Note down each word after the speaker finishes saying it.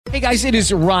Hey guys, it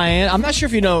is Ryan. I'm not sure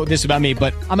if you know this about me,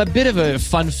 but I'm a bit of a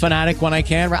fun fanatic when I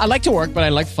can. I like to work, but I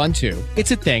like fun too.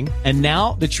 It's a thing. And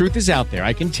now the truth is out there.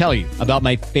 I can tell you about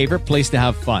my favorite place to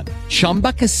have fun.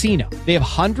 Chumba Casino. They have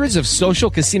hundreds of social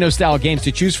casino style games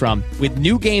to choose from with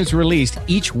new games released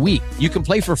each week. You can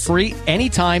play for free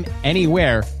anytime,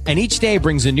 anywhere. And each day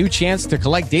brings a new chance to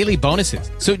collect daily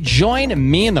bonuses. So join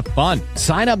me in the fun.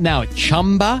 Sign up now at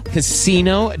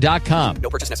ChumbaCasino.com. No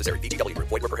purchase necessary. VGW.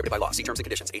 Void where prohibited by law. See terms and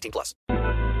conditions. 18+.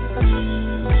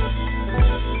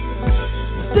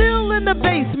 Still in the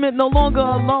basement, no longer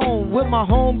alone, with my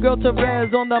homegirl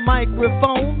Terez on the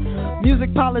microphone.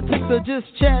 Music, politics, or just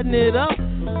chatting it up.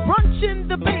 Brunch in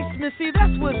the basement, see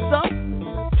that's what's up.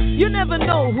 You never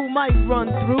know who might run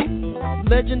through.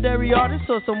 Legendary artist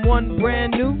or someone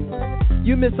brand new.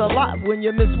 You miss a lot when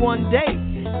you miss one day.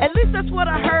 At least that's what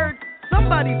I heard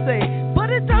somebody say. But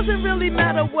it doesn't really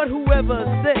matter what whoever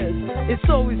says. It's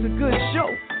always a good show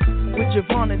with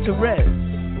JaVonne and Terez.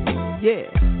 Yeah.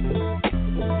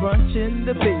 Brunch in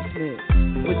the basement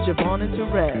with JaVonne and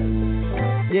Terez.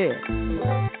 Yeah.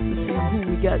 Let's see who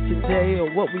we got today or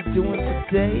what we doing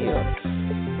today or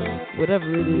whatever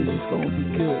it is, it's gonna be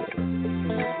good.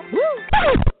 Woo!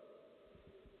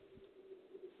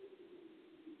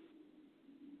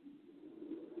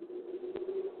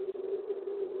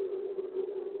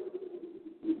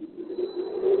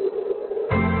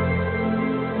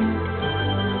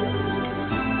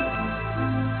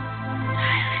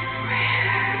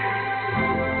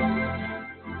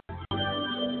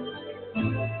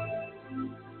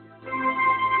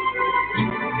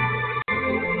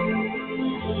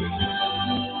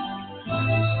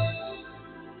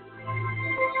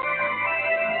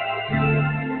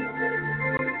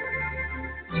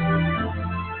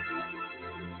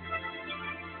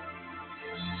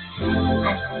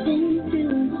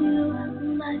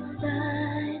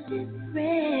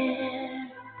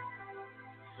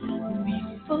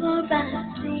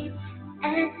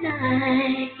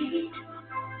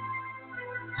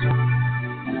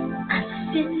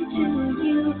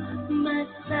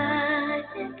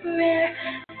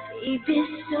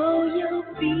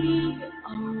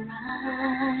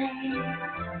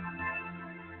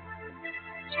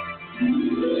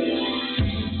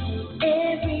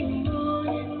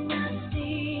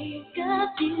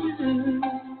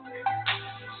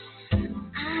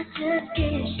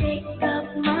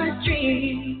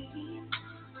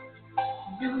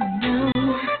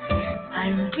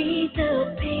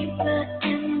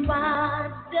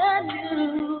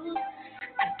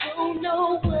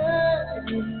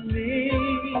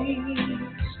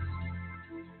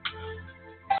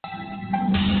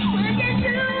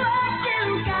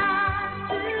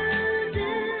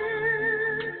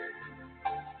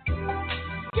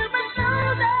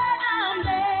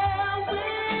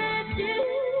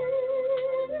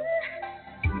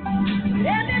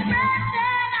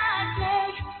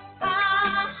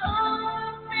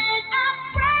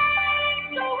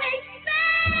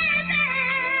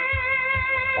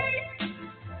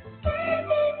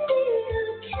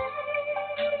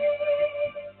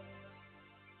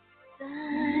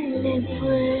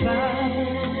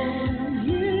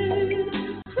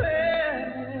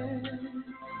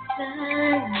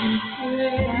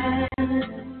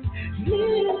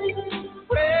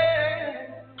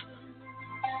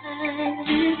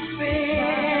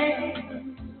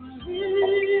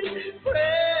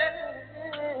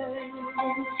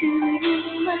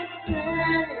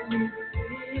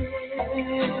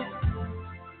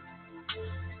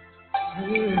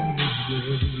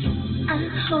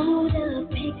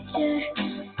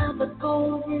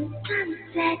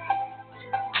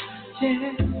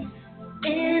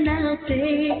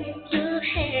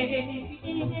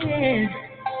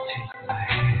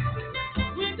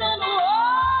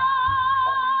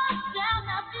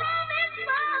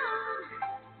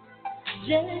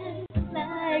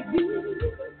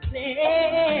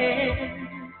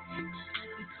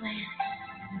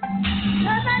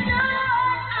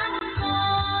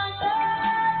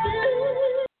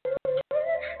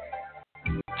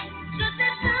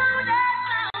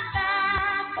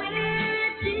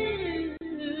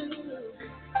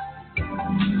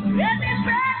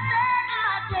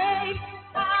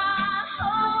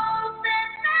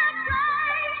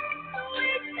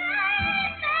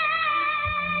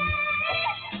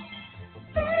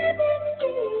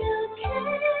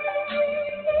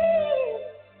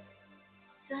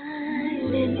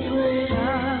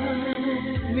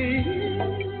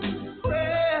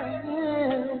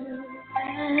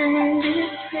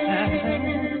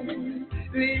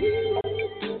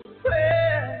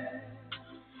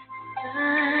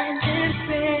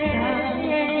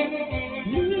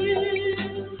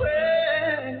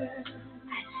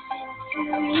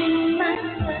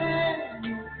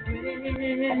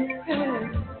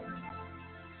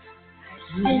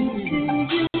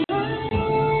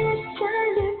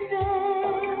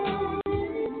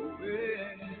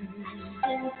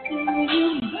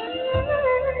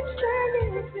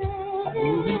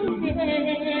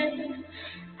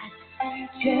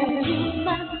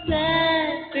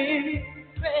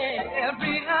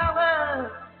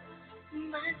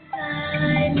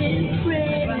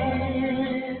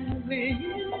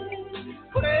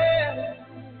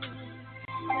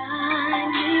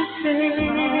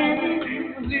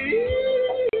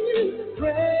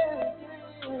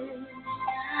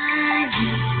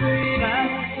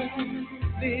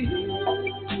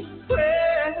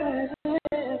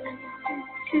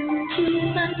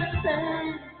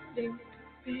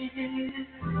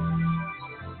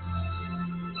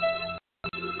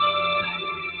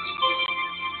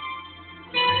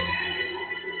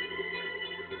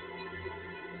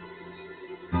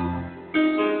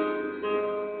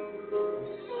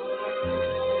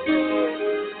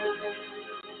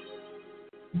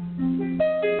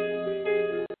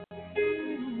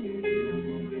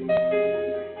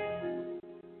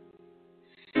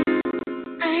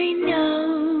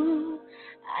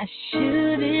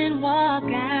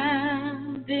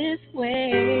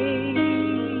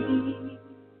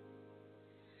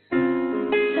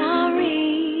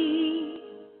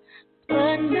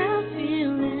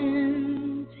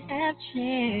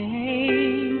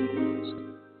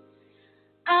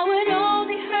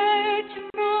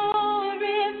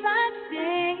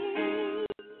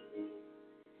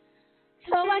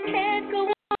 can't go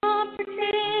on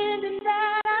pretending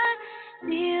that I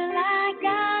feel like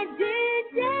I did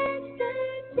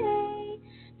yesterday.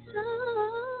 So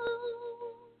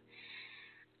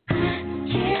I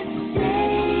can't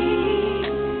stay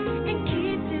and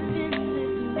keep living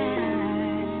this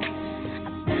night. I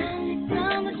finally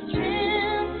found the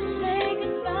strength to say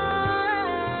goodbye.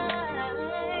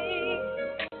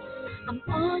 I'm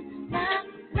on my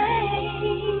way.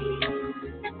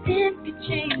 Nothing could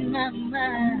change my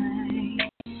mind.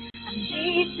 I'm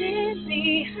leaving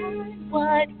behind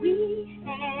what we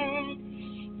had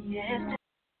yesterday.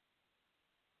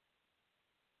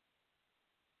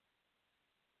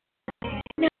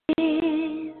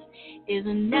 Is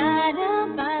not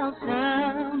about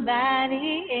somebody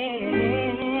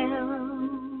else.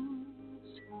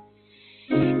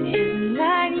 It's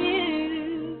not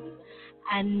you.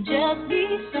 I just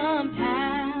need some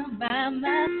time by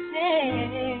myself.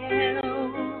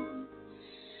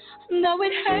 Though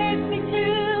it hurts me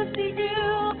to see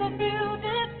you go through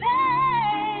this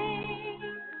pain,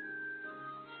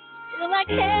 still I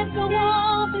can't go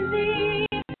on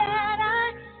believing that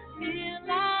I feel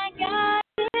like I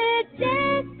did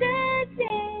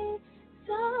yesterday.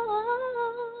 So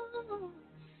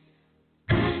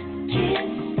I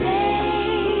can't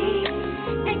stay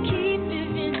and keep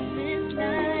living this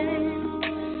life.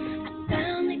 I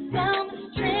finally found the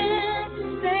strength to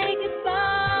say goodbye.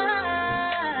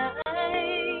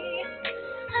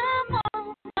 I'm on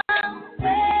my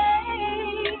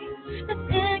way.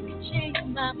 Nothing can change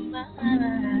my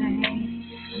mind.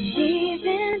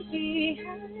 Leaving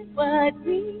behind what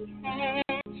we had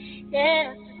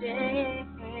yesterday.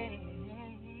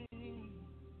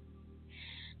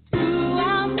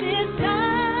 Throughout this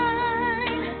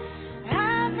time,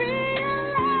 I've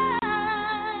realized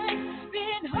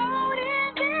been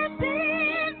holding this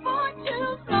in for too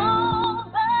long,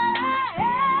 but I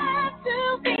have to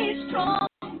be strong.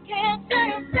 Can't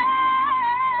turn back.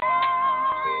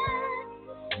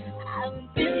 I've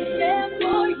been there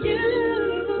for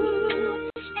you,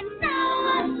 and now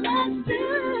I must do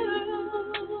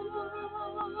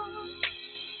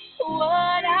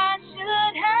what I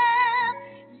should have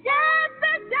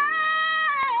yesterday.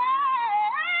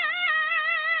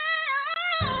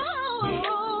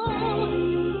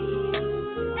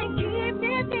 And keep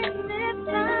it in this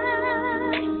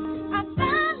time. I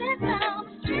finally found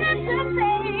the strength to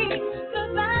say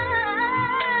goodbye.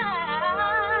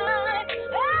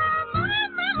 I'm on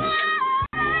my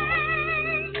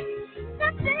way.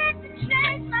 Nothing to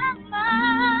change my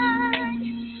mind.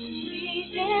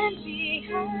 Leaving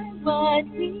behind what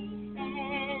we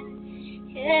had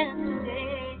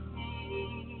yesterday.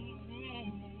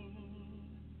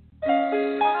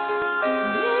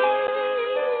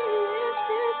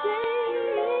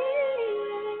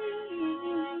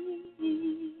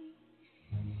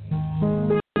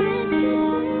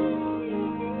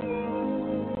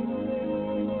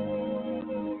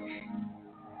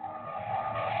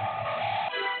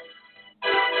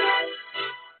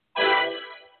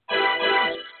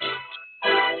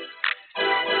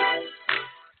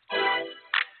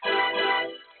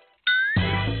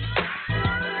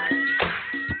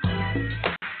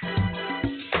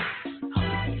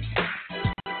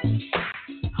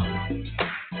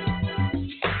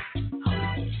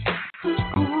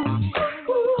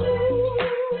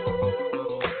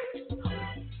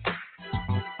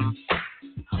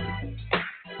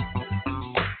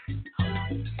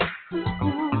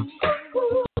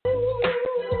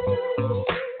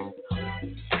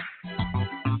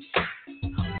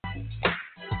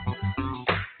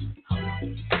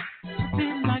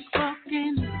 Feel like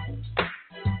walking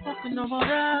on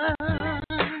water.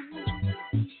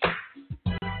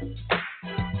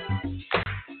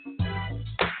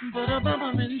 But a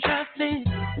bummer in traffic,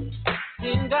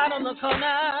 seeing God on the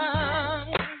corner.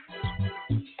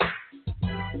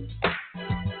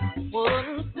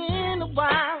 Wasn't seen a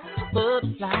while,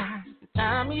 butterfly, the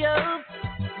time me up,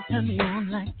 and turn me on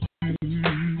like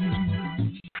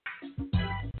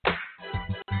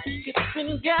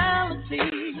skipping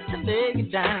galaxies to lay you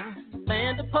down,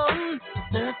 land upon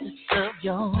the surface of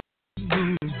your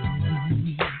moon.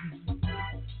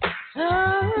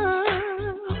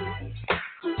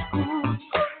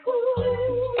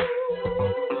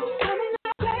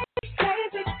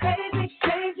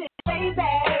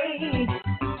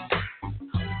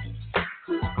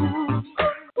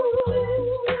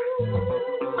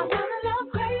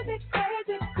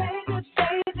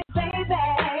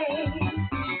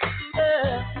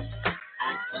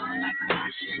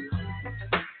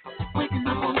 Waking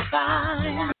up on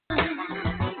fire.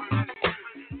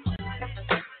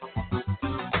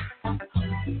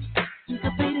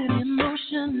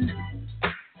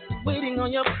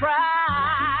 on your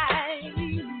pride.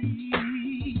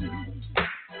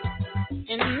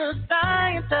 In the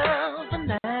science of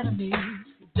anatomy,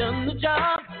 you've done the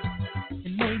job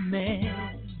and made man.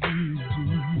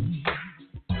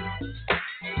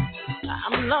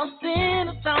 I'm lost in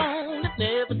a song that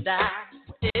never dies.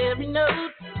 Every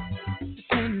note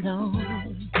depends on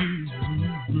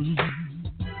you.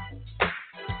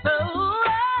 So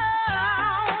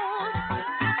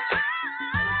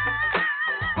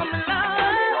I'm in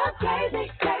love, crazy,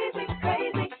 crazy,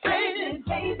 crazy, crazy,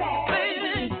 baby.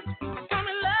 I'm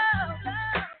in love,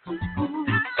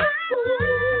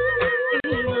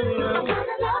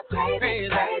 crazy,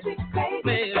 crazy,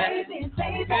 crazy,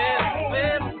 crazy, baby.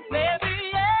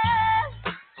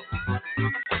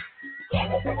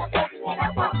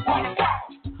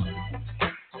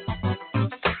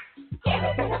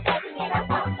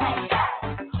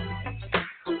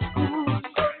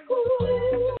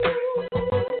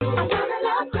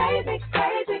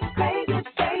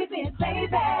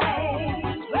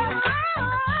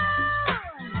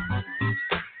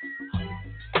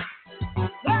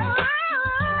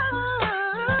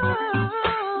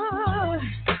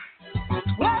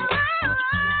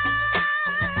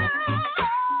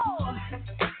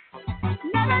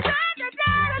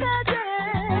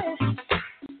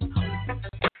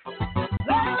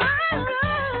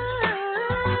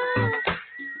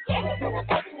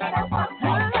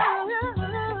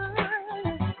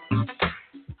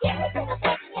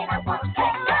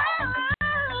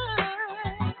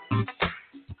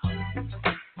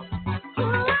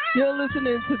 You're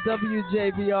listening to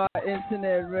WJBR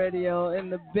Internet Radio in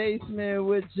the basement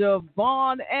with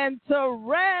JaVonne and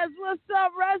Terez. What's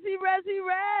up, Rezzy?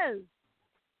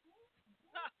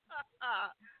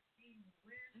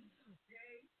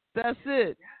 That's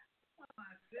it.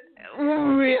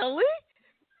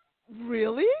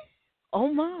 Really?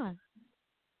 Oh, my.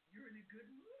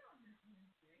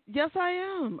 Yes, I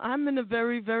am. I'm in a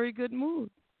very, very good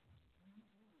mood.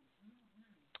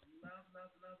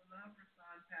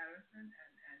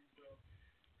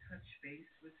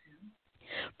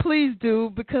 Please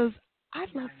do, because I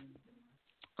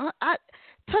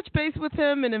touch base with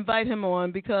him and invite him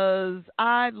on because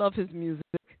I love his music.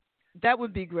 That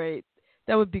would be great.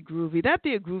 That would be groovy. That'd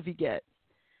be a groovy get.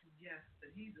 Yes, but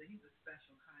he's a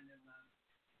special kind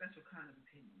of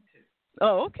opinion too.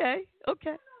 Oh, okay. I don't know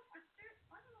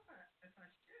if I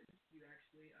shared this with you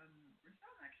actually.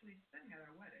 Rashawn actually sang at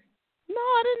our wedding. No,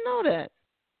 I didn't know that.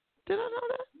 Did I know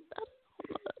that?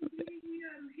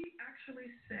 He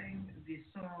actually sang the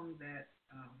song that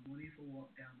Monifa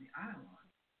walked down the aisle on.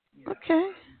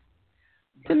 Okay.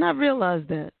 Did not realize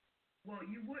that. Well,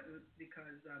 you wouldn't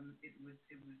because it was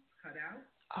cut out.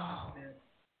 Oh. The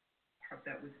part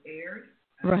that was aired.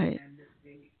 Right. And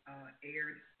they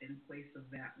aired in place of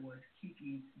that was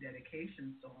Kiki's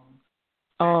dedication song.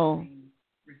 Oh.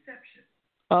 Reception.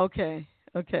 Okay.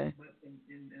 But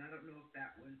and I don't know if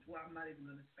that was. Well, I'm not even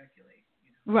going to speculate.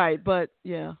 Right, but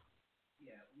yeah.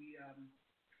 Yeah, we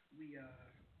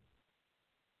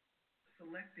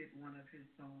selected one of his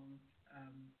songs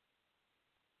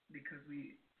because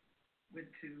we went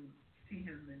to see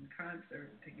him in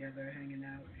concert together, hanging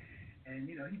out, and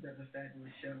he does a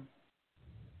fabulous show.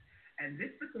 And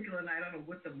this particular night, I don't know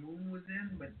what the moon was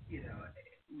in, but we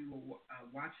were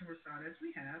watching Rashawn as we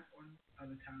have on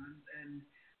other times, and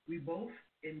we both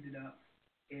ended up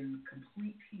in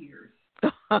complete tears.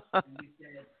 And we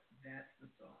said, that's the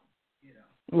song,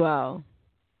 Wow.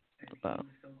 And he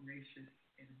was so gracious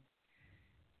in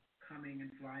coming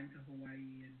and flying to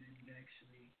Hawaii and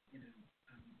actually,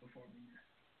 performing that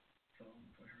song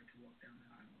for her to walk down the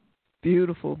aisle.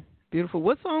 Beautiful.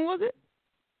 What song was it?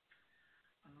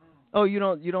 Oh, you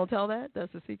don't tell that?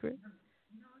 That's a secret? No,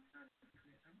 it's not a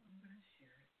secret. I'm going to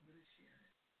share it.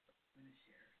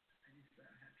 I just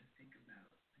have to think about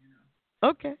it,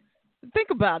 Okay.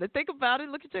 Think about it.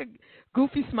 Look at your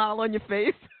goofy smile on your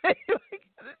face.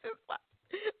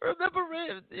 Remember,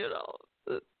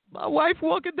 my wife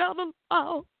walking down the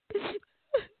aisle. Oh,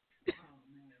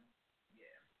 man.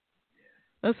 Yeah.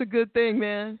 That's a good thing,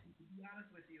 man. To be honest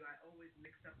with you, I always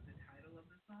mix up the title of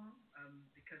the song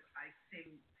because I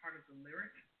sing part of the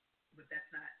lyric, but that's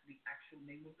not the actual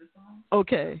name of the song.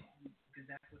 Okay. Because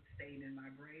that's what's staying in my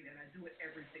brain, and I do it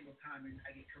every single time, and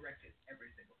I get corrected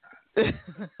every single time.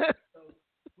 So,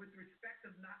 with respect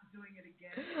of not doing it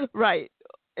again. Right.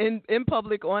 In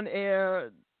public, on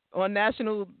air, on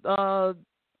national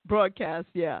broadcast.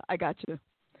 Yeah, I got you.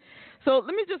 So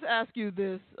let me just ask you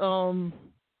this.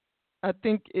 I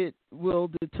think it will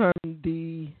determine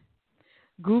the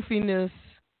goofiness,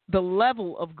 the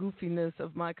level of goofiness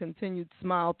of my continued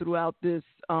smile throughout this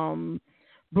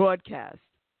broadcast.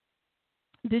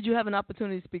 Did you have an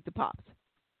opportunity to speak to Pops?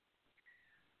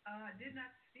 Did not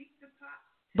speak to Pop.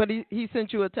 But he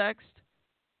sent you a text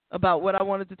about what I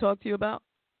wanted to talk to you about?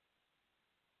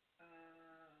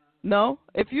 No?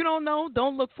 If you don't know,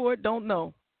 don't look for it. Don't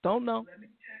know. Don't know. Let me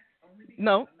check. Only because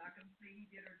No. I'm not going to say he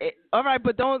did or didn't. All right,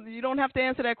 but you don't have to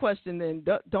answer that question then.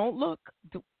 Don't look.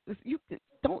 You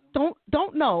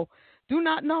don't know. Do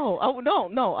not know. Oh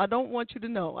no, I don't want you to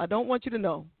know. I don't want you to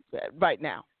know right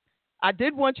now. I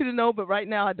did want you to know, but right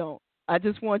now I don't. I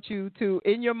just want you to,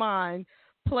 in your mind,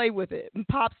 play with it. And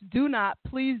Pops,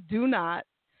 please do not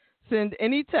send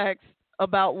any text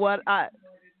about what I.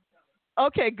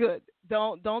 Okay, good.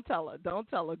 Don't tell her. Don't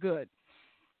tell her. Good.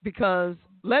 Because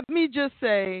let me just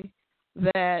say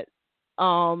that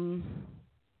I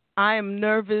am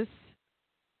nervous,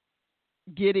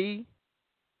 giddy,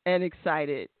 and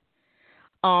excited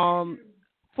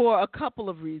for a couple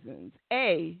of reasons.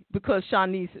 A, because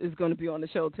Shanice is going to be on the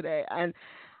show today, and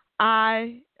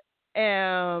I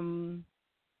am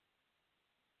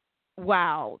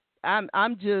wow.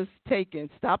 I'm just taken.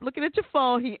 Stop looking at your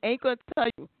phone. He ain't going to tell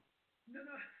you. No.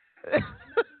 I'm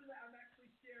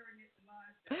actually sharing it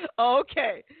live.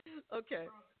 Okay.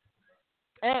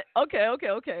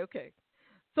 Okay.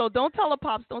 So don't tell her,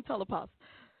 Pops. Don't tell her, Pops.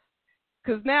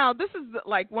 Because now this is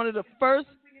like one of the first.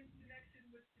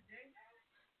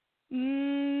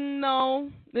 No.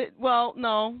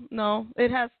 No.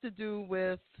 It has to do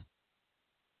with.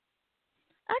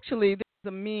 Actually, there's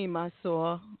a meme I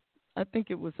saw. I think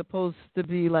it was supposed to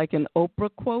be like an Oprah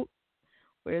quote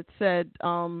where it said,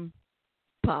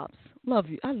 Pops, love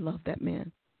you. I love that man.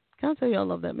 Can I tell you I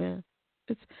love that man?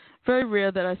 It's very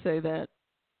rare that I say that.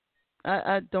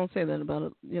 I don't say that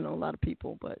about a lot of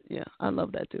people, but yeah, I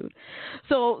love that dude.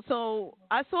 So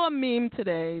I saw a meme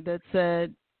today that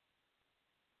said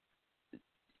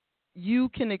you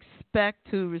can expect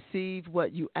to receive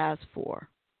what you ask for,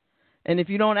 and if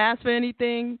you don't ask for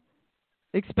anything,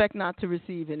 expect not to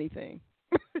receive anything.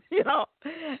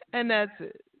 And that's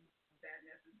it.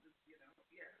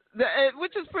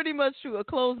 Which is pretty much true. A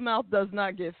closed mouth does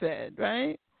not get fed,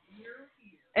 right?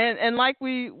 And like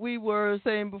we were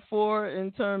saying before,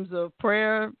 in terms of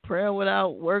prayer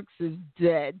without works is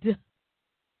dead,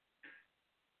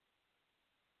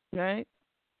 right?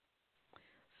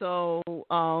 So,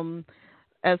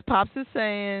 as Pops is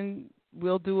saying,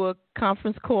 we'll do a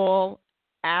conference call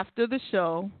after the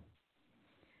show.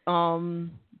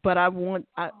 But I want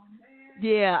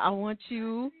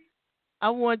you,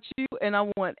 and I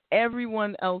want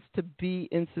everyone else to be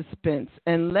in suspense.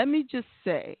 And let me just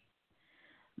say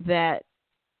that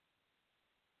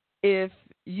if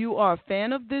you are a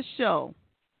fan of this show,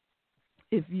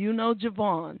 if you know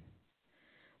JaVonne,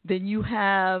 then you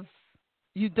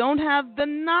don't have the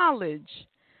knowledge,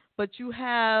 but you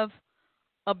have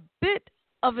a bit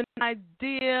of an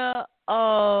idea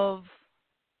of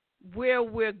where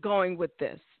we're going with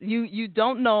this. You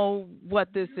don't know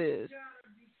what this is.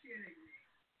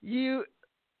 You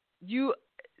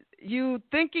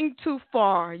thinking too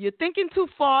far. You're thinking too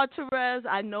far, Terez.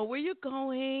 I know where you're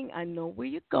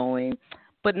going,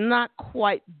 but not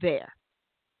quite there.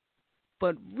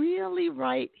 But really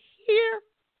right here,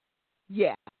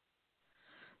 yeah.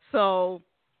 So,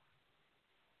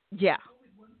 yeah.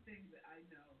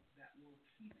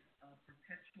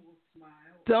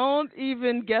 Don't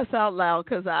even guess out loud,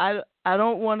 because I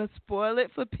don't want to spoil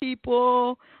it for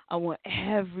people. I want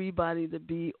everybody to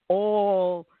be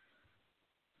all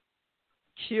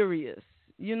curious.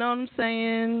 You know what I'm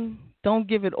saying? Don't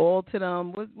give it all to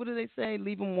them. What do they say?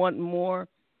 Leave them wanting more.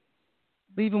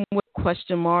 Leave them with a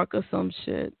question mark or some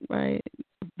shit, right?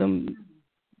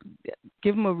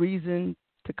 Give them a reason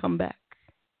to come back.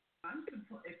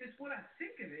 If it's what I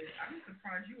think it is, I'm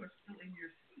surprised you are still in your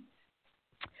seat.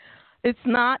 It's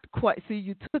not quite. See,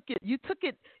 you took it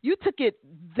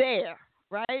there,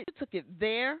 right? You took it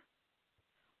there,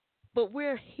 but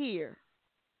we're here.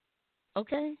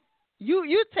 Okay?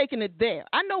 You're taking it there.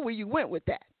 I know where you went with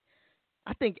that.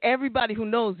 I think everybody who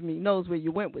knows me knows where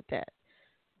you went with that.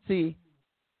 See,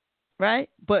 right?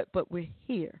 But we're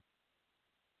here,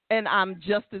 and I'm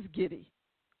just as giddy.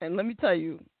 And let me tell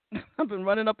you, I've been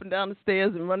running up and down the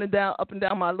stairs and running up and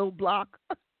down my little block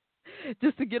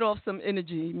just to get off some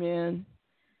energy, man.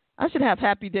 I should have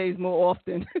happy days more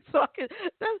often.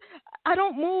 I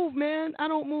don't move, man. I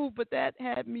don't move, but that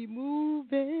had me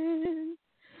moving.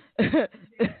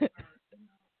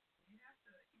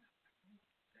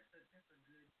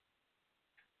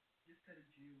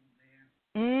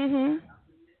 Mhm.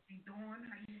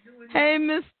 Hey,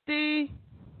 Misty.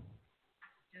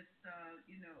 Just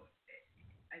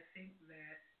I think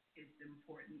that it's important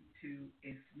important to,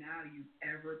 if now you've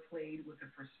ever played with a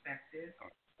perspective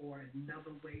or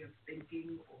another way of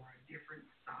thinking or a different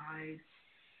side,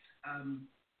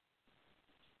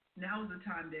 now is the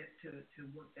time to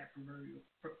work that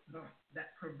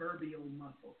proverbial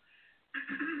muscle.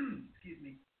 Excuse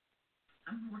me.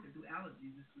 I'm working through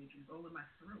allergies this week. It's all in my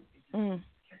throat. It just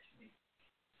catches me.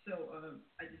 So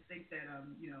I just think that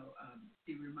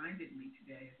it reminded me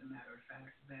today, as a matter of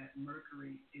fact, that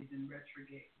Mercury is in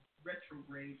retrograde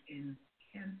in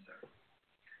Cancer.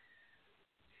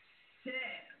 So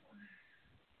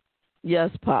Yes,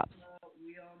 Pops.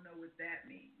 we all know what that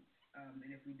means.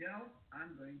 And if we don't,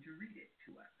 I'm going to read it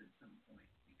to us at some point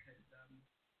because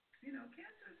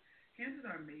cancers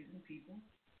are amazing people.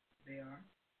 They are.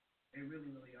 They really,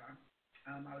 really are.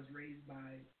 I was raised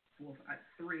by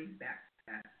three back to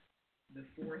back. The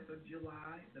 4th of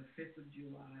July, the 5th of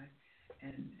July,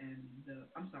 and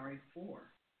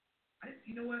four.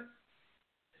 You know what?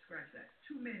 Scratch that.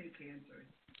 Too many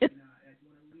cancers. I don't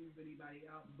want to leave anybody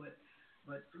out, but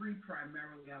three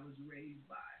primarily I was raised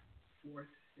by.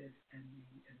 4th, 5th, and the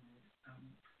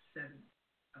 7th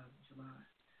of July.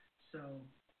 So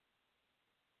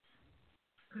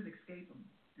couldn't escape them.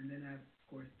 And then I, of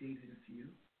course, dated a few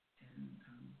and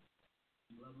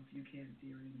love a few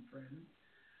Cancerian friends.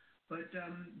 But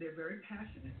they're very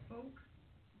passionate folk,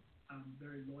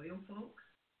 very loyal folk,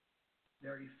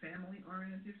 very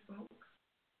family-oriented folk,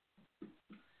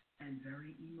 and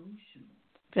very emotional.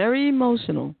 Very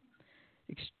emotional.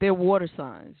 They're water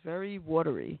signs, very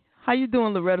watery. How you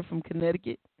doing, Loretta from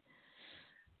Connecticut?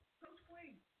 So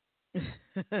sweet.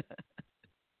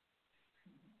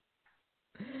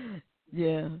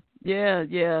 Yeah.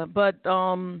 But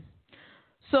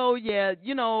so yeah,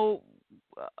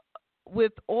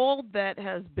 with all that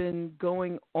has been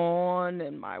going on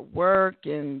and my work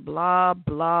and blah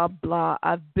blah blah,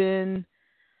 I've been,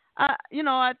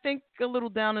 I think a little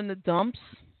down in the dumps,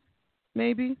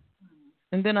 maybe,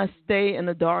 and then I stay in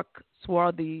a dark,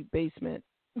 swarthy basement.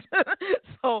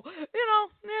 So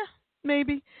yeah,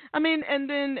 maybe. I mean, and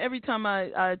then every time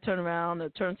I turn around or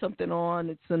turn something on,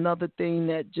 it's another thing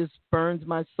that just burns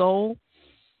my soul.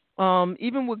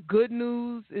 Even with good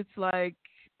news, it's like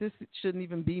this shouldn't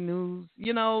even be news.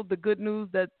 The good news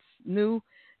that's new,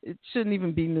 it shouldn't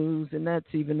even be news, and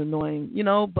that's even annoying.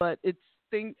 But it's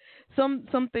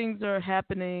some things are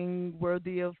happening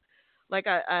worthy of, like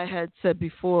I had said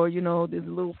before. There's a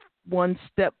little one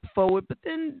step forward, but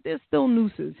then there's still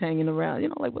nooses hanging around.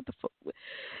 Like what the fuck.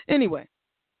 Anyway,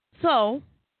 so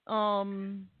but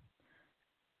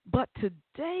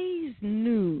today's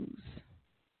news.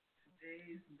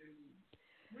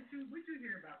 What'd you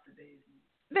hear about today's news?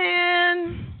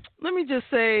 Man, let me just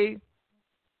say,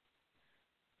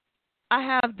 I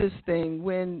have this thing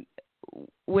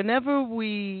whenever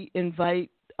we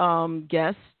invite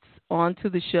guests onto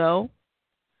the show,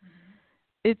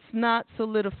 it's not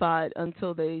solidified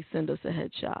until they send us a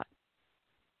headshot.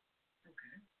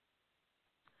 Okay.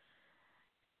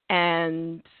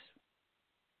 And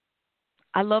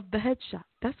I love the headshot.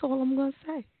 That's all I'm going to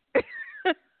say.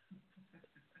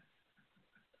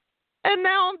 And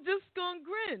now I'm just going to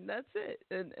grin. That's it.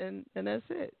 And that's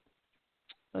it.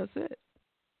 That's it.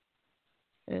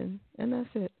 And that's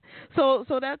it. So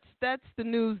that's the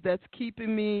news that's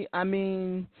keeping me. I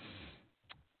mean,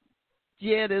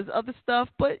 yeah, there's other stuff,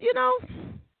 but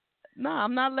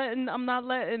I'm not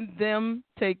letting them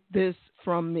take this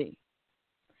from me.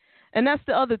 And that's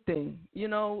the other thing,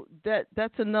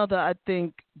 that's another, I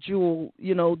think, jewel.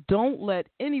 Don't let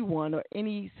anyone or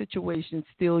any situation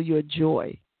steal your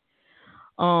joy.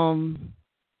 In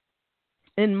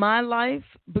my life,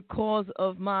 because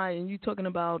of and you talking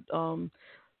about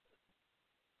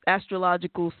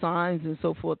astrological signs and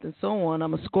so forth and so on,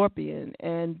 I'm a Scorpion,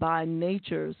 and by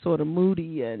nature sort of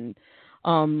moody and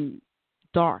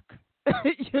dark.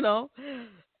 That's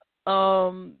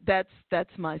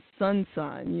my sun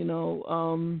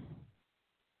sign.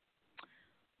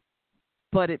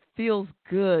 But it feels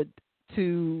good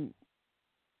to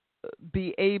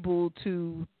be able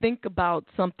to think about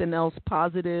something else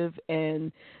positive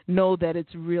and know that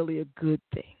it's really a good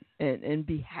thing, and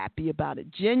be happy about it,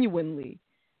 genuinely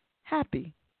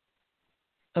happy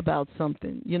about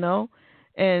something,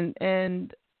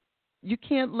 and you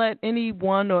can't let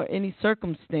anyone or any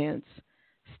circumstance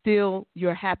steal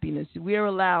your happiness. We are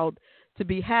allowed to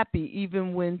be happy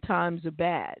even when times are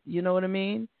bad. You know what I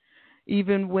mean?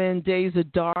 Even when days are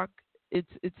dark,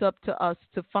 it's up to us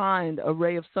to find a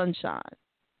ray of sunshine,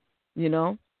 and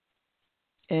No,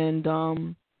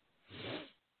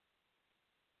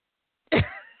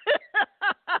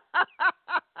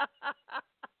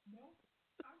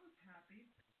 I was happy.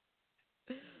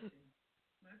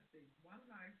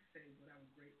 I say what I was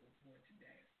grateful for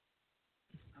today.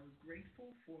 I was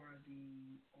grateful for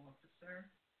the officer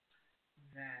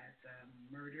that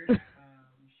murdered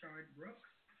Shard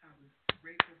Brooks. I was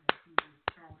grateful that he was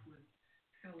charged with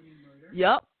felony murder.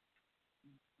 Yep. I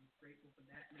was grateful for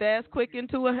that. Fast, quick, and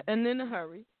in a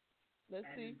hurry. Let's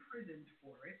and see. imprisoned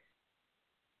for it.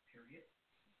 Period.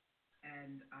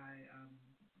 And I am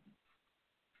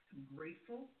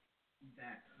grateful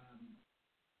that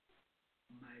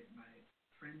my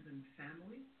friends and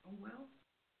family are well,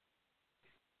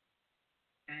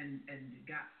 and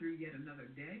got through yet another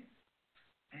day,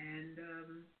 and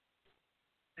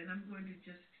I'm going to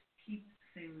just keep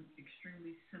things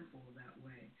extremely simple that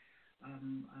way.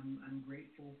 I'm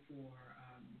grateful for.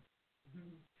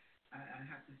 I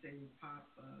have to say with Pop,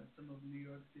 some of New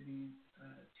York City's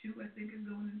two, I think, is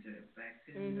going into effect,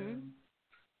 and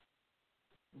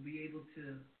we'll be able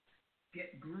to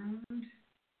get groomed.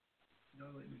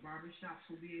 The barbershops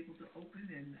will be able to open,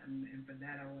 and for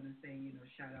that, I want to say,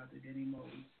 shout out to Denny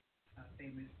Moe's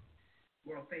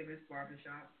world famous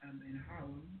barbershop in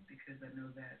Harlem, because I know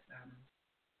that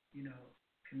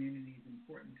community is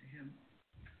important to him,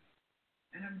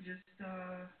 and I'm just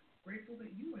grateful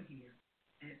that you are here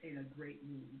and in a great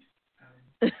mood.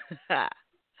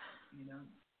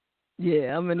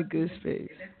 Yeah, I'm in a good space.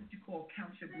 That's what you call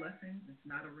count your blessings. It's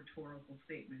not a rhetorical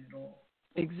statement at all.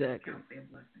 Exactly. Count their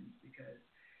blessings, because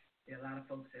there are a lot of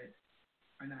folks that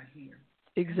are not here.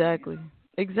 Exactly.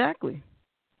 Exactly.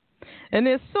 And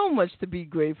there's so much to be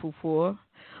grateful for.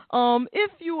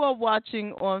 If you are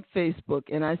watching on Facebook,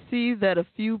 and I see that a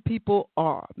few people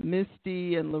are,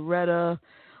 Misty and Loretta,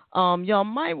 y'all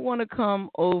might want to come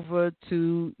over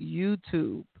to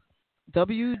YouTube,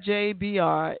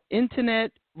 WJBR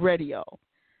Internet Radio.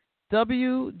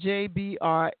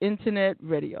 WJBR Internet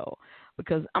Radio.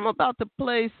 Because I'm about to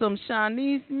play some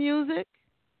Shanice music,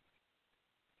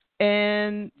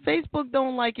 and Facebook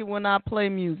don't like it when I play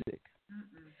music.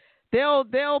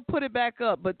 They'll put it back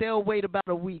up, but they'll wait about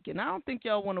a week, and I don't think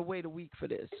y'all want to wait a week for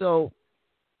this. So,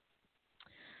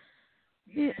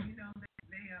 yeah, they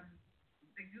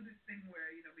do this thing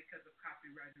where because of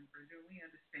copyright infringement, we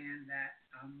understand that,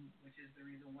 which is the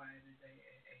reason why it is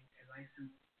a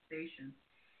licensed station.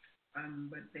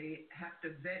 But they have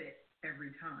to vet it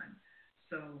every time.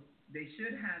 So they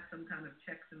should have some kind of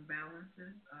checks and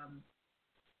balances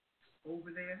over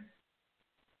there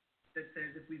that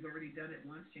says if we've already done it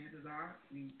once, chances are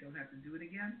we don't have to do it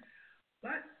again.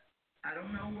 But I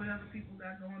don't know what other people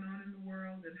got going on in the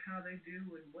world and how they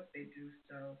do and what they do.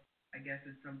 So I guess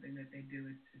it's something that they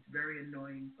do. It's very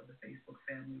annoying for the Facebook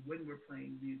family when we're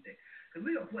playing music, because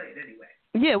we don't play it anyway.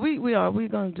 Yeah, we are.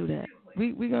 We're going to do that.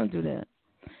 We're going to do that.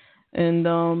 And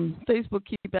Facebook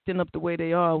keep acting up the way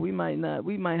they are. We might not.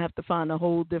 We might have to find a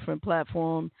whole different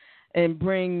platform and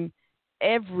bring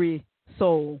every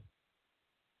soul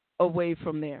away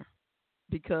from there,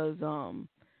 because listen,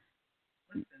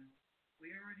 we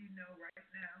already know right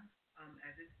now,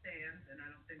 as it stands, and I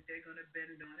don't think they're going to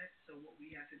bend on it. So what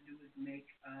we have to do is make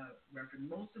reference.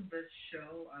 Most of the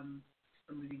show,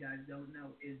 some of you guys don't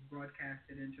know, is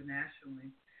broadcasted internationally.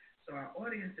 So our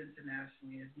audience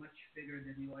internationally is much bigger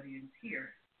than the audience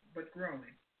here, but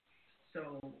growing.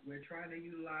 So we're trying to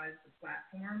utilize the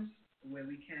platforms where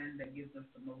we can that gives us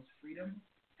the most freedom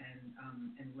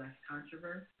and less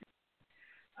controversy.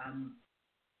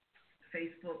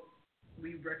 Facebook,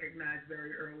 we recognized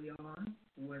very early on,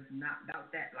 was not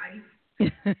about that life.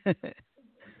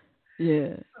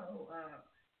 Yeah. So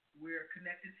we're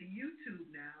connected to YouTube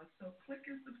now. So click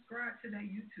and subscribe to that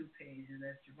YouTube page. And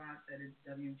as JaVonne said, it's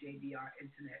WJBR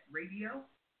Internet Radio.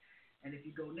 And if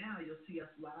you go now, you'll see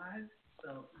us live.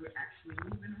 So we're actually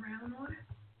moving around on it.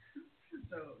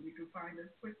 So you can find us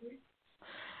quickly.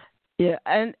 Yeah,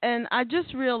 and I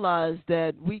just realized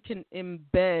that we can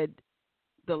embed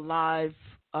the live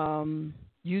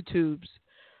YouTubes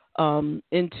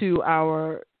into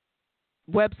our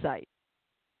website.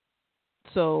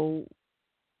 So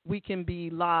we can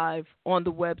be live on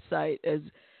the website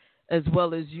as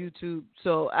well as YouTube.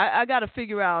 So I got to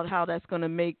figure out how that's going to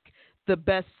make the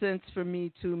best sense for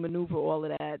me to maneuver all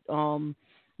of that.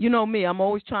 You know me, I'm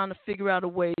always trying to figure out a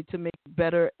way to make it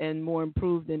better and more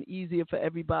improved and easier for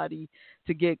everybody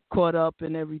to get caught up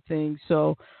and everything.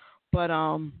 So, but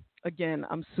again,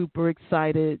 I'm super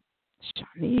excited.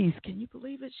 Shanice, can you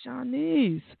believe it?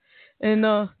 Shanice.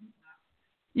 And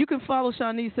you can follow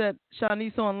Shanice at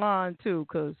Shanice online too,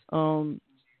 because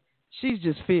she's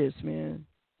just fierce, man.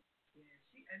 Yeah,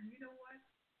 and you know what?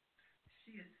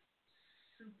 She is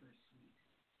super sweet.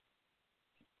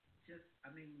 Just,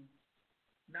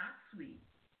 not sweet.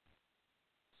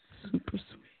 Super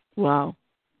sweet. Wow.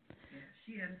 Yeah,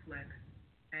 she and Flex.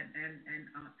 and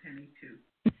Aunt Penny too.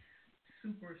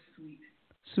 Super sweet.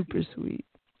 Super sweet.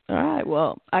 All right.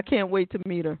 Well, I can't wait to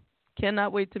meet her.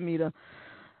 Cannot wait to meet her.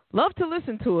 Love to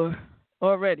listen to her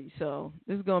already. So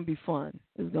this is gonna be fun.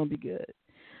 This is gonna be good.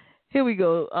 Here we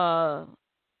go.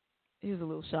 Here's a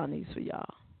little Shanice for y'all.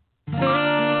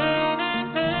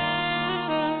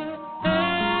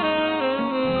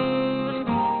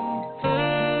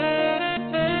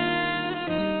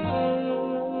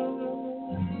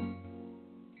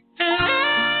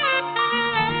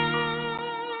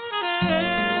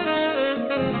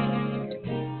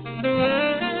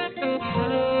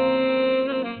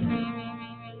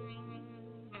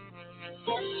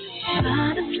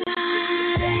 Butterflies,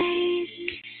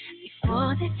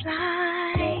 before they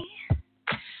fly,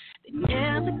 they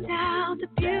never doubt the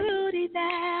beauty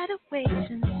that awaits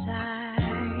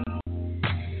inside.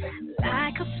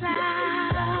 Like a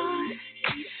flower,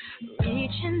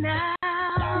 reaching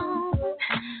out,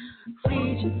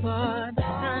 reaching for the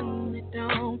sun. That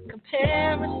don't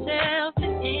compare herself to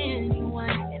anyone,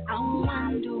 and I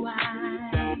wonder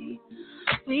why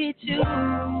we do.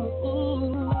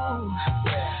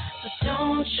 But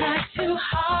don't try too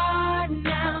hard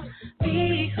now.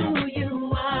 Be who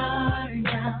you are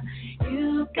now.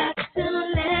 You got to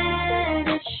let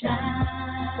it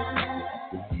shine.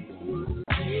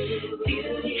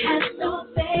 Beauty has no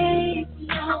face,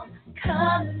 no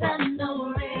color, no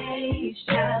race,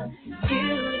 child.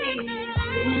 Beauty is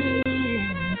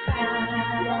inside.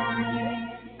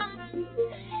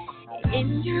 In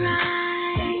your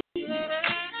eyes,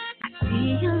 I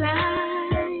see a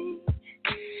light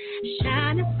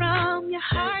shining from your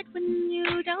heart when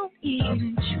you don't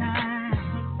even try.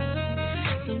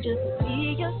 So just be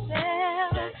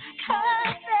yourself,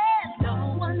 'cause there's no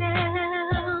one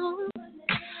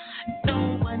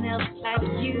else like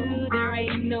you. There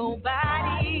ain't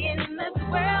nobody in this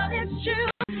world, it's true.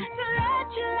 So let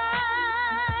your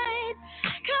light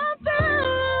come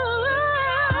through.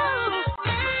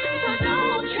 So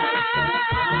don't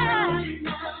try,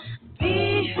 be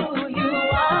who you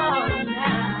are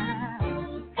now.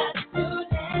 Got to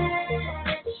let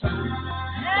it shine.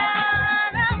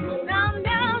 No, no,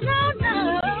 no, no.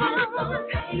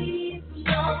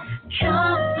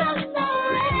 Come from the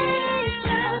rain.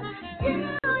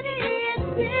 Beauty is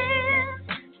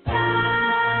inside.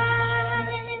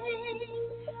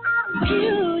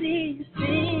 Beauty is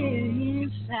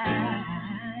inside.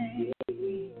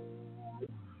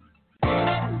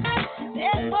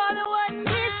 There's more than what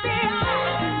meets the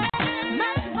eye,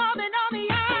 much more than on the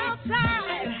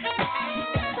outside.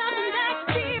 There's something that's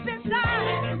deep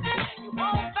inside. You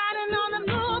won't find it on the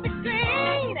movie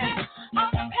screen, on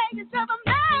the pages of a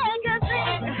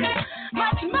magazine.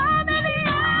 Much more than the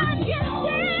eye can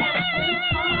see.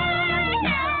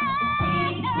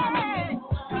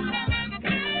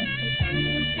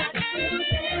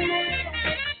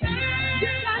 You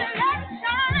gotta let it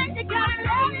shine. You gotta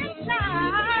let it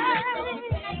shine.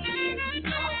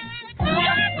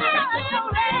 No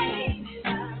rain.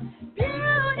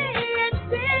 Beauty is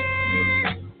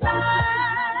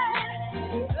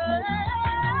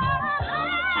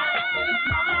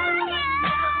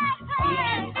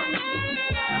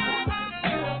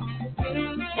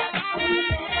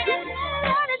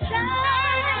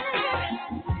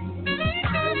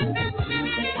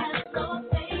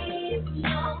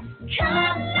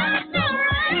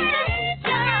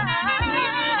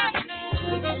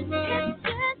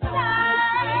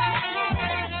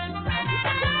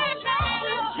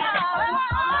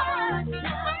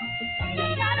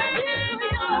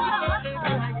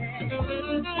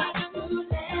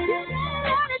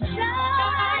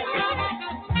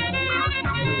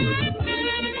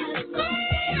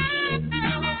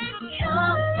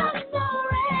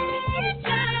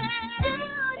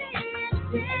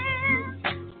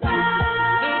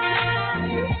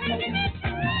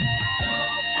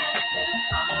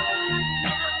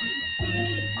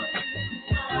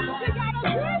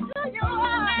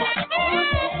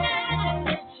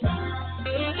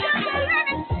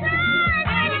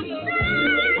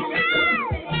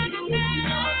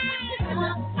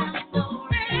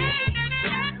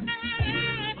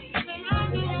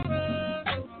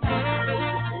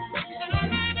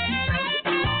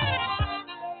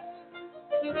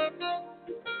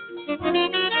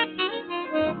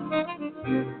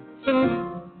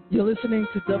You're listening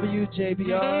to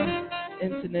WJBR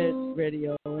Internet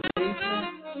Radio in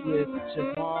Basement with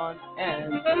JaVonne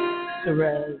and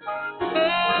Terez.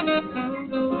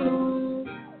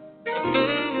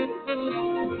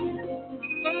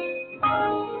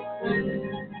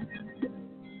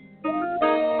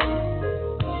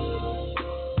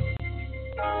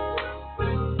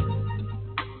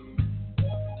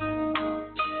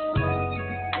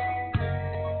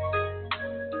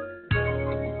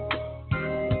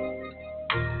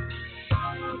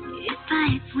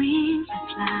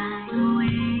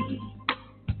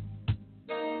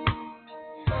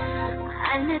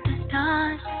 let the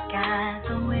stars guide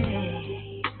the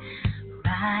way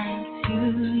right to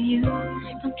you.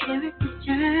 Don't care if this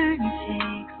journey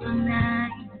takes all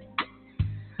night.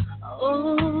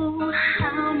 Oh,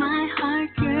 how my heart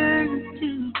yearns to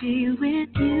be with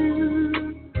you.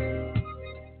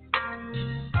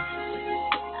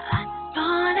 I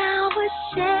thought I would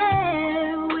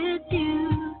share with you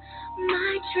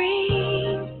my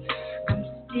dreams. I'm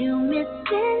still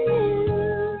missing you.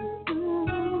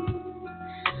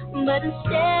 But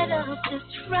instead of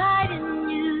just riding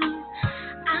you,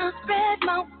 I'll spread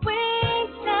my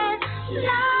wings and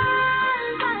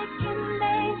fly like an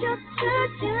angel to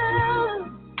do.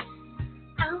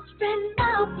 I'll spread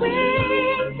my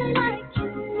wings like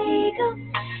an eagle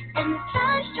and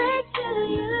fly straight to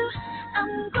you.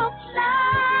 I'm gonna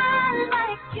fly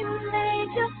like an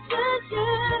angel to do.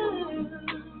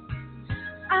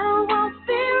 I won't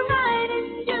be riding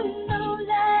you, no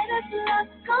let us love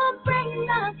come bring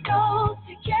us all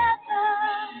together.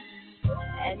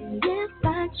 And if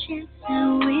by chance that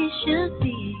we should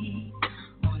be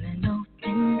on an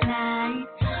open glide,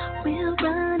 we'll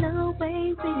run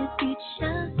away with each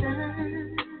other.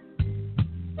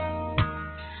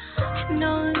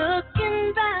 No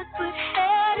looking back, but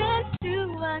headed to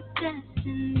our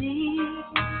destiny.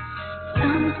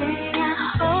 Someday I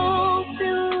hope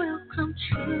it will come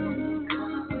true.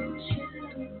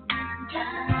 I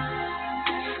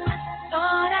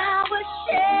thought I would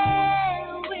share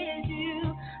with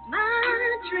you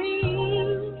my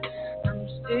dreams. I'm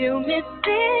still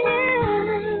missing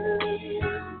you.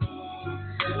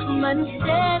 But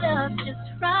instead of just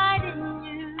riding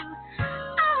you,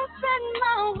 I'll spread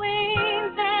my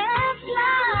wings and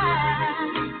fly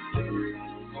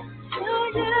to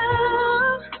you.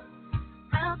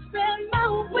 I'll spread my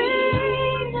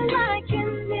wings like an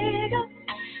eagle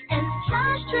and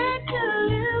fly straight to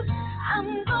you. I'm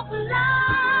gonna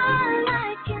fly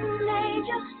like an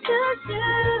angel to do.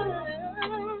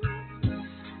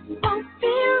 Won't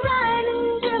be riding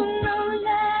you, no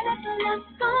let us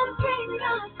gonna bring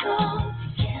us all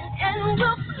together. And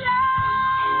we'll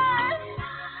fly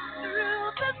through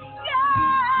the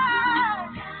sky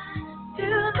to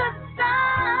the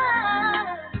sun,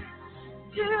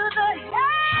 to the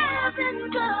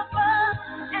heavens above,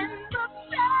 and we'll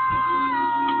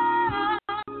fly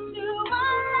to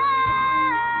our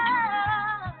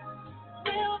love.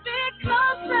 We'll be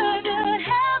closer to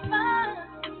heaven.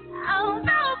 I'll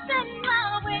open my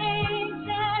wings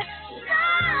and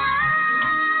fly.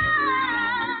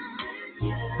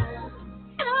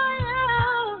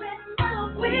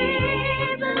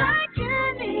 Wings like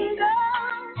an eagle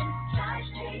and fly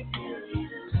straight to you.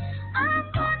 I'm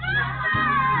gonna fly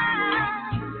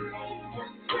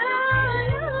to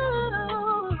you.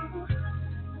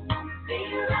 Won't be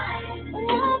riding.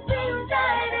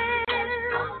 Let's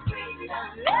go bring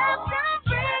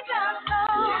us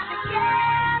all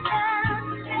together,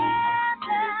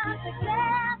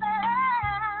 forever,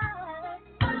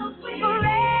 won't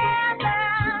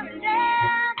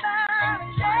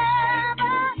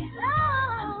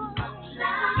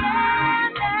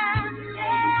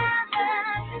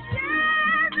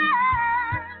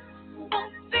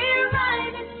be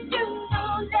riding you, no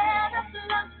let us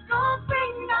love go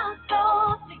bring us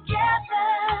all together.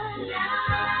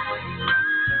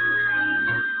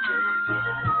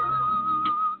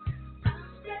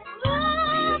 Oh,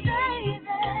 baby,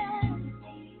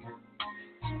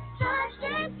 touch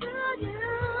it to you.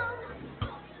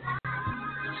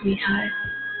 Sweetheart,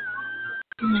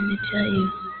 let me tell you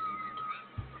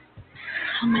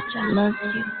how much I love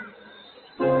you,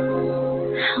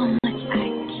 how much I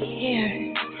care.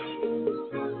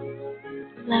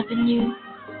 Loving you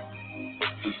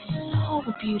is so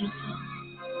beautiful.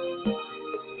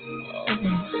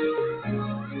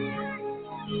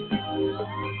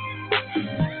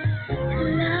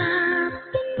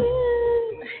 Loving you,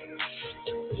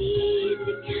 it's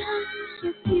easy 'cause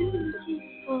you're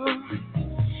beautiful.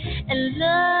 And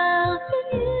loving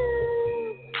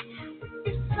you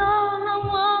is all I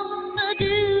wanna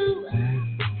do.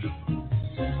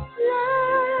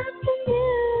 Loving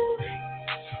you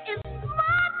is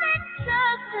more than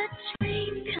just a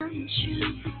dream come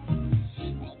true.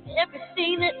 And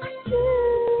everything that I do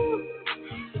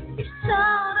is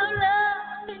all of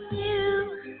loving you.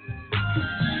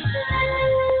 La la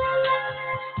la la la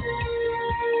la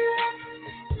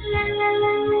la la la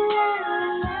la la la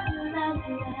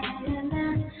la la.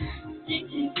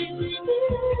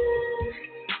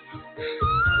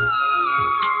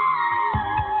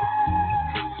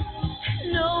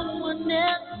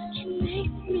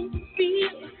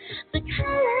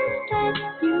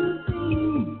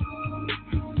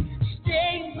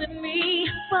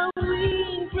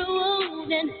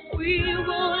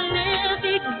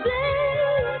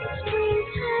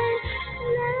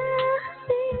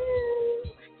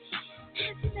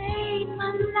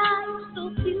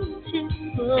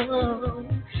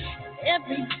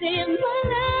 Every day of my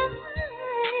life,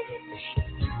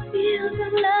 feel the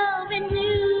love in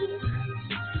you.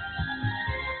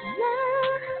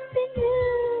 Love in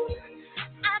you.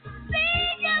 I see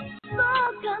your soul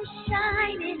come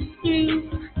shining through.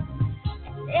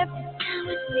 And every time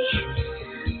with me,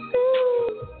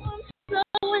 ooh, I'm so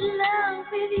in love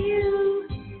with you.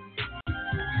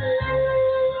 La la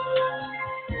la la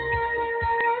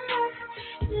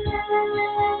la la la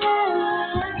la la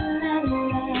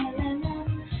la.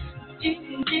 Do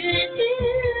do do.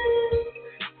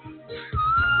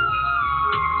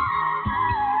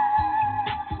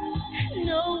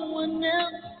 No one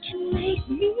else can make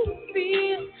me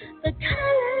feel the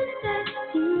colors that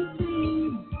you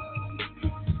bring.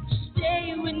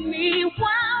 Stay with me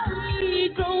while we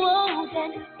grow old,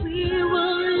 and we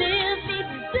will live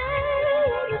each day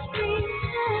in the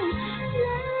springtime.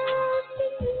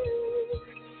 Loving you,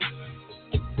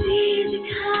 it's easy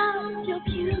 'cause you're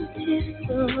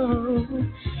beautiful.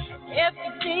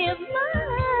 Every day of my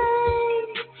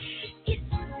life, it's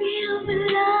filled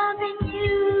with loving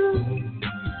you.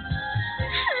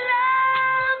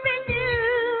 Loving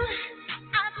you,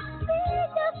 I see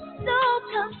your soul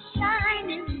come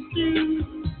shining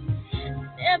through.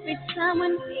 Every time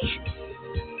when we,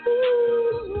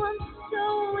 ooh, I'm so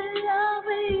in love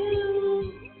with you.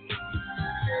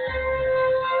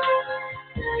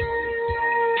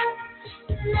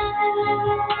 La la la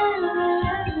la la la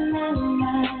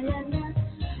la la.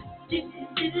 Do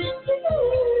do do.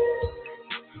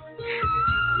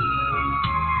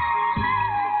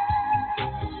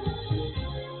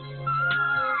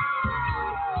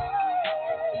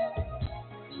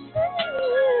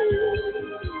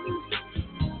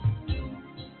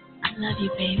 I love you,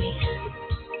 baby.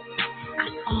 I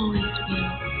always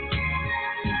will.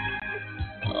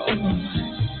 Oh.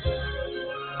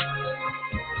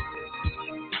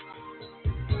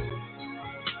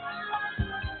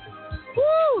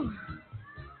 Woo!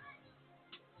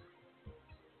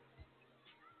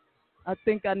 I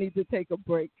think I need to take a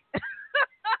break.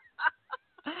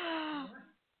 Let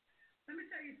me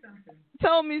tell you something.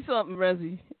 Tell me something,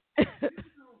 Rezzy. You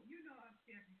know I've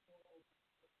said before,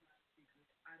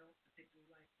 I don't particularly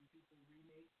like when people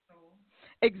remake songs.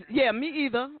 Yeah, me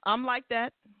either. I'm like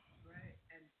that. Right?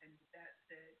 And with that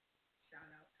said,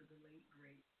 shout out to the late,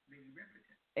 great Lady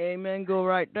Riverton. Amen. Go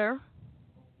right there.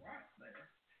 All right, but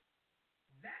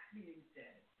that being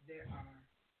said, there are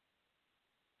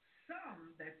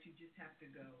some that you just have to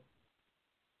go,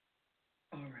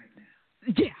 all right now.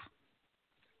 Yeah.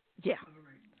 Yeah. All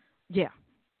right now. Yeah.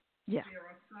 Yeah. There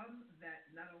are some that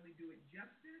not only do it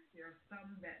justice, there are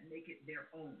some that make it their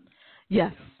own.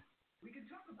 Yes. We can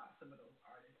talk about some of those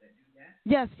artists that do that.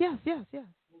 Yes, yes, yes, yes.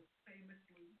 Most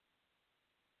famously,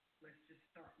 let's just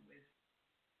start with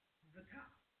the top,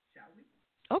 shall we?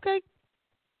 Okay.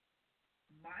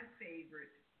 My favorite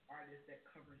artist that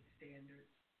covers standards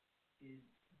is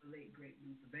the late, great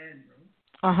Luther Vandross.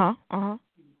 Uh-huh, uh-huh.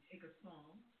 He would take a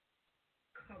song,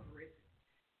 cover it,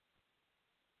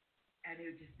 and it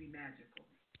would just be magical.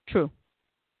 True.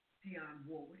 Dionne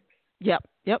Warwick. Yep.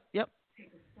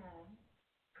 Take a song,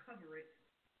 cover it,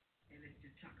 and it's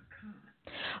just Chaka Khan.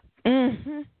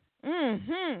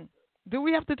 Do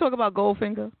we have to talk about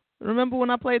Goldfinger? Remember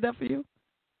when I played that for you?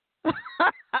 just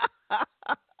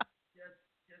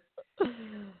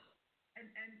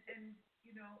and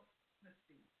you know, let's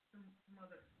see, some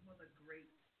other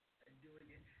greats are doing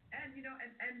it, and you know,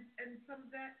 and some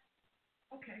that,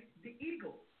 okay, the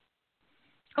Eagles.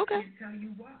 Okay. I can't tell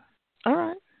you why. All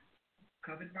right.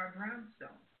 Covered by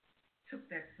Brownstone. Took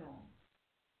that song.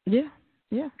 Yeah.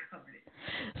 Covered it.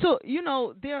 So, you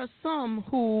know, there are some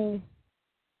who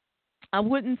I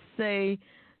wouldn't say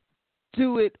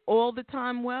do it all the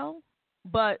time well,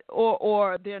 but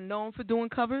or they're known for doing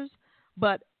covers,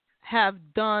 but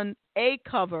have done a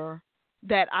cover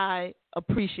that I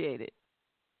appreciated.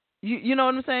 You know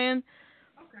what I'm saying?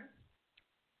 Okay.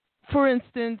 For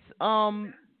instance,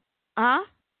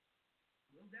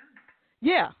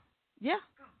 Yeah.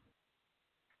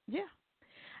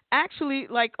 Actually,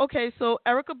 like, okay, so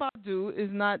Erykah Badu is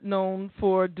not known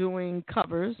for doing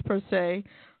covers per se,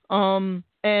 and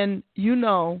you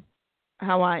know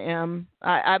how I am.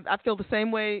 I feel the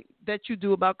same way that you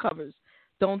do about covers.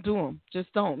 Don't do them.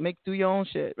 Just don't. Do your own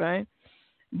shit, right?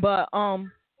 But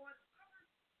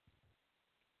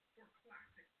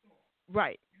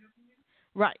right.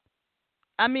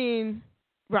 I mean,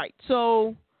 right.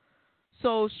 So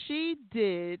she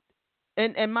did.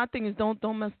 And my thing is don't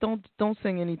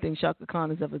sing anything Shaka Khan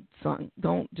has ever sung.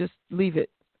 Don't, just leave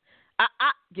it.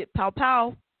 Get pow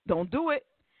pow. Don't do it.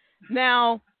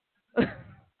 Now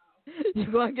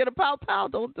You're going to get a pow pow.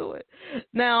 Don't do it.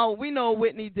 Now, we know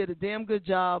Whitney did a damn good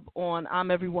job on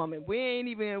I'm Every Woman. We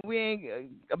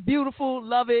ain't beautiful,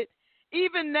 love it.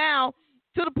 Even now,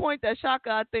 to the point that Shaka,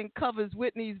 I think, covers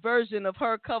Whitney's version of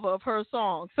her cover of her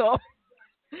song. So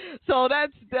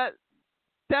that's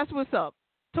what's up.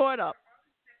 Tore it up.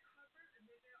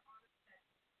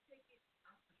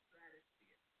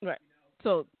 Right.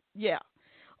 So, yeah.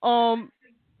 Right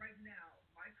now,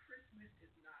 my Christmas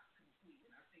is not complete,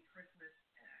 and I say Christmas,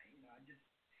 just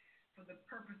for the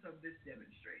purpose of this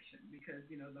demonstration, because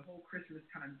the whole Christmas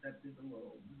concept is a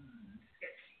little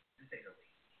sketchy, to say the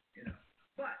least.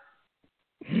 But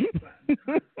we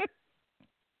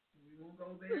won't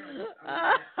go there.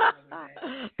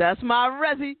 That's my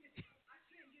resi. I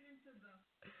can't get into the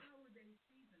holiday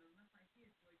season unless I hear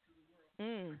Joy to the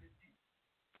World.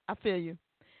 I feel you.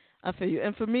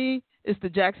 And for me, it's the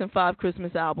Jackson 5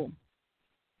 Christmas album.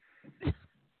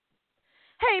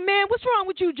 Hey, man, what's wrong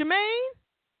with you, Jermaine?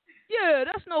 Yeah,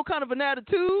 that's no kind of an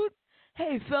attitude.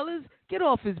 Hey, fellas, get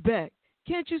off his back.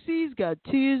 Can't you see he's got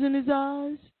tears in his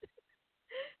eyes?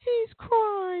 He's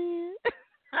crying.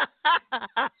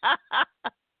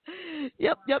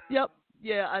 Yep.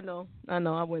 Yeah, I know.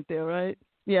 I went there, right?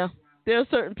 Yeah, there are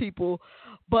certain people.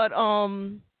 But, oh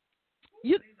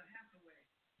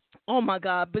my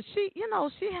God! But she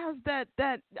has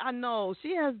that. I know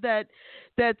she has that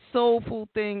soulful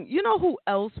thing. You know who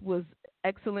else was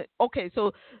excellent? Okay,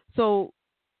 so Phil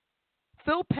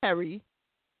Perry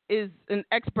is an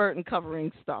expert in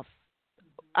covering stuff.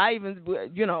 I even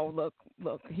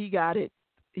look, he got it.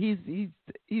 He's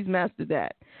mastered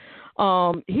that.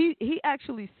 He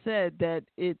actually said that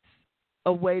it's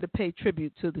a way to pay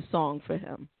tribute to the song for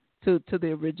him. To the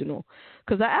original,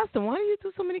 because I asked him, why do you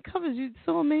do so many covers? You're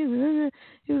so amazing.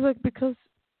 He was like, because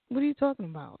what are you talking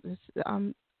about?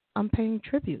 I'm paying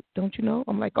tribute, don't you know?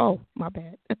 I'm like, oh, my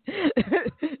bad. Yeah.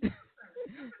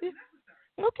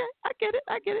 Okay, I get it.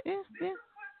 Yeah. There are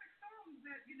classic songs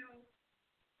that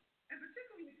and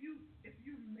particularly if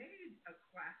you made a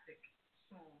classic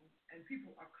song and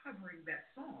people are covering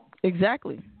that song.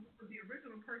 Exactly. For the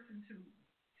original person to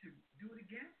do it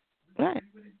again. Right.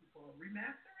 What is it called?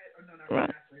 Remaster it? Or no, not right.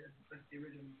 Remaster it. That's the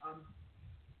original.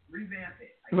 Revamp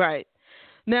it. Right.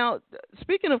 Now,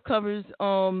 speaking of covers,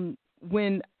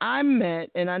 when I met,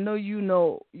 and I know you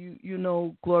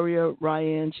know Gloria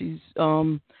Ryan, she's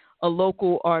a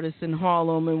local artist in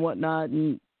Harlem and whatnot,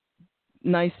 and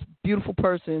nice, beautiful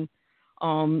person,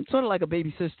 sort of like a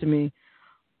baby sister to me.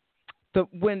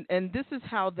 And this is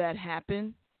how that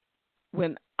happened.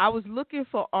 When I was looking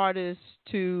for artists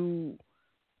to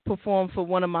perform for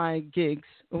one of my gigs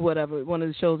or whatever, one of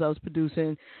the shows I was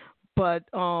producing, but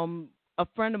a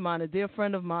friend of mine, a dear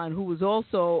friend of mine, who was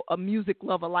also a music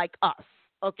lover like us.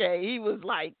 Okay, he was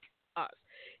like us.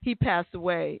 He passed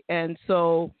away, and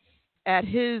so at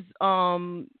his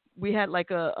we had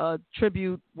like a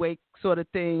tribute wake sort of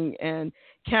thing, and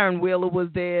Karen Wheeler was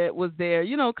there,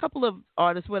 a couple of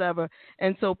artists, whatever.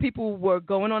 And so people were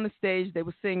going on the stage, they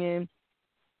were singing,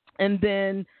 and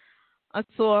then I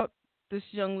saw this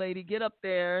young lady get up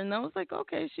there, and I was like,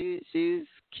 okay, she's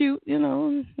cute,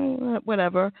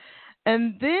 whatever.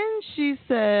 And then she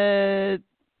said,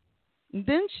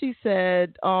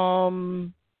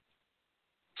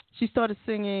 she started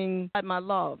singing My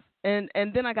Love. And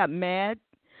then I got mad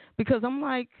because I'm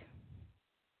like,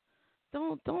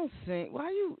 don't sing.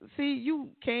 Why you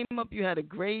came up, you had a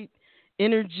great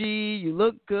energy, you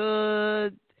look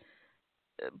good,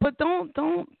 but don't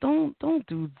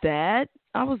do that.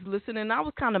 I was listening, I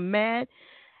was kind of mad,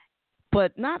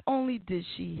 but not only did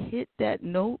she hit that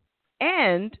note,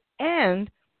 and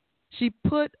she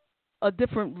put a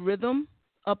different rhythm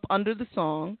up under the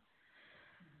song.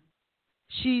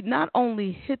 She not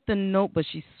only hit the note, but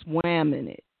she swam in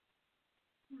it.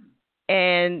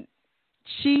 And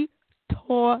she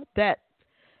tore that.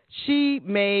 She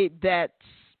made that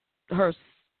her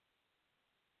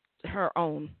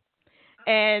own.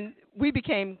 And we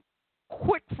became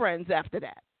quick friends after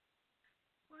that.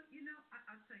 Well,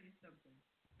 I'll tell you something.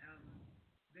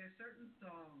 There are certain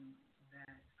songs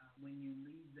that when you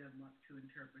leave them up to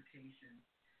interpretation,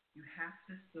 you have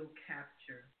to still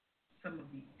capture some of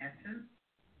the essence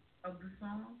of the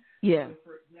song. Yeah. So,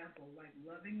 for example, like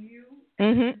Loving You,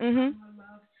 My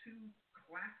Love, two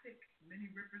classic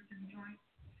Minnie Riperton joints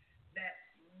that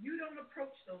you don't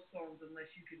approach those songs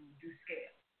unless you can do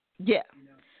scale. Yeah.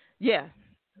 Yeah.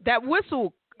 That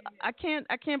whistle, I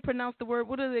can't pronounce the word.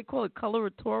 What do they call it?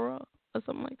 Coloratura or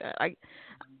something like that.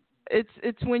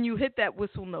 It's when you hit that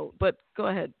whistle note. But go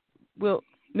ahead.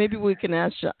 Maybe we can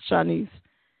ask Shanice.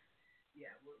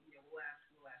 Yeah, we'll ask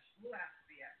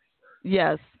the expert.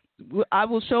 Yes. I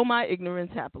will show my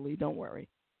ignorance happily. Don't worry.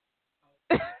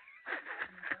 Because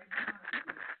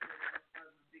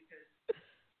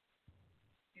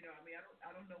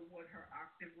I don't know what her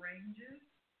octave range is,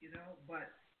 but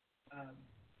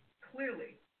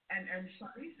clearly, and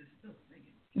Shanice is still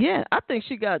singing. Yeah, I think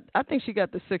she got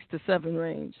the 6 to 7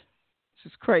 range,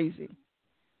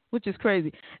 which is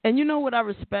crazy. And you know what I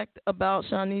respect about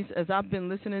Shanice as I've been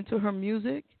listening to her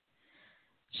music?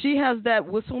 She has that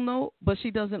whistle note, but she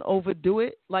doesn't overdo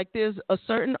it. Like there's a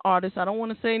certain artist, I don't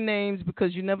want to say names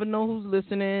because you never know who's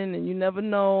listening and you never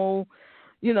know,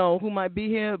 who might be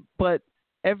here, but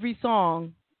every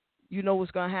song, you know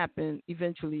what's going to happen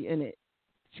eventually in it.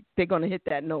 They're going to hit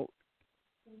that note.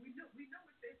 Well, we know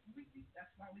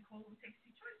that's why we call them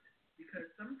tasty choices,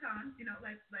 because sometimes,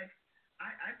 like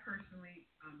I personally,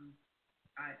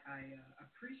 I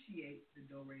appreciate the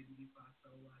do re mi fa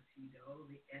sol la ti do,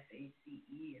 the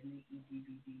FACE and the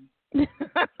EDBD. Right?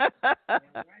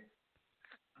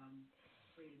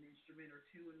 Played an instrument or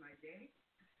two in my day,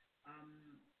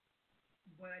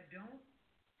 but I don't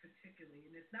particularly,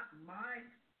 and it's not my,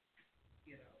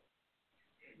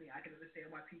 I can understand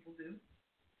why people do,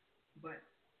 but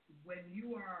when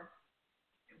you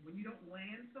don't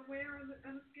land somewhere on the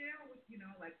scale,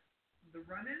 like the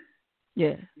running.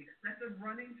 Yeah. The excessive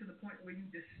running to the point where you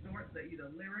distort the either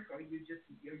lyric or you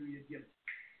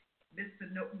missed the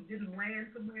note, you didn't land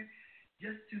somewhere.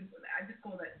 I just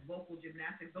call that vocal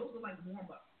gymnastics. Those are like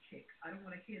warm up kicks. I don't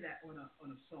want to hear that on a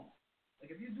song.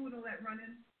 Like if you're doing all that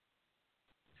running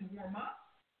to warm up,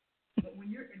 but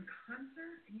when you're in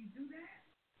concert and you do that,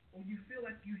 or you feel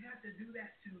like you have to do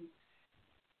that because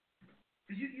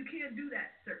you can't do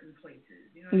that certain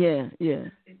places. You know what I mean? Yeah.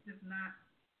 It's just not.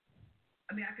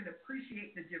 I mean, I can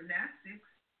appreciate the gymnastics,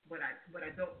 but I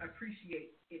don't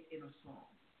appreciate it in a song.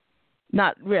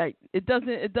 Not right. It doesn't.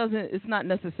 It's not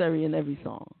necessary in every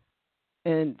song,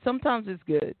 and sometimes it's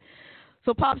good.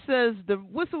 So Pop says the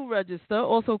whistle register,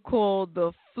 also called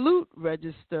the flute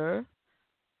register,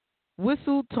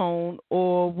 whistle tone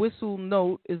or whistle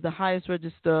note, is the highest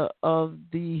register of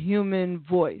the human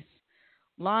voice,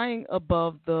 lying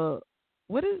above the.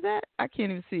 What is that? I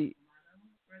can't even see.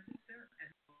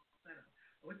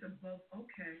 It's above.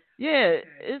 Okay. Yeah,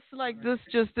 okay. It's like this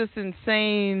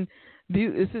insane.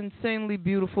 It's insanely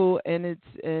beautiful, and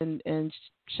and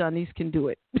Shanice can do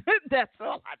it. That's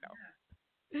all I know.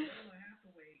 Yeah.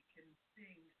 Hathaway can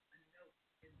sing a note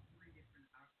in 3 different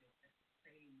octaves at the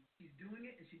same. She's doing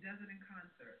it, and she does it in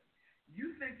concert.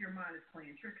 You think your mind is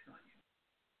playing tricks on you,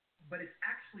 but it's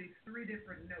actually 3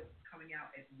 different notes coming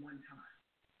out at one time.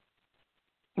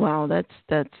 Wow, that's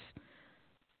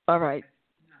all right.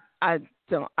 I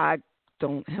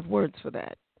don't have words for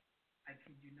that. I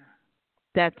kid you not.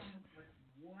 That's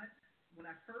what when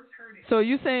I first heard it. So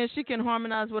you saying she can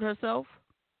harmonize with herself?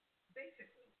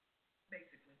 Basically.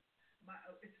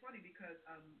 It's funny because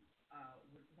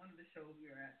with one of the shows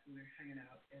we were hanging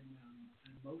out, and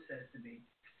Mo says to me,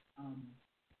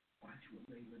 "Watch what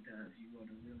Layla does. You're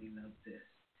gonna really love this."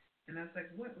 And I was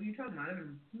like, "What are you talking about? I've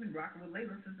been rocking with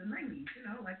Layla since the '90s.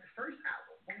 Like the first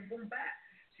album, boom, boom, back."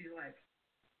 She's like,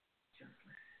 "Just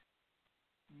listen.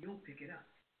 You'll pick it up."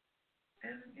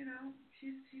 And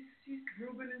she's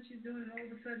grooving and she's doing it. All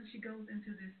of a sudden she goes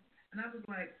into this, and I was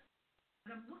like,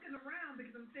 and I'm looking around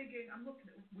because I'm thinking,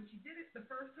 when she did it the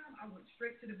first time, I went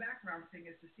straight to the background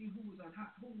singers to see who was on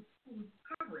who was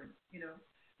covering,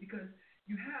 because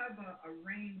you have a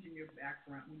range in your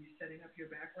background when you're setting up your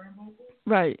background vocals.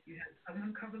 Right. You have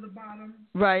someone cover the bottom,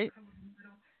 right, cover the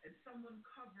middle, and someone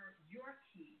cover your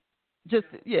key. Just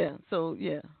yeah. So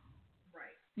yeah.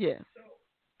 Right. Yeah. So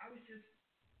I was just.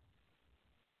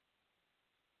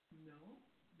 No,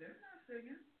 they're not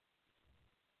singing.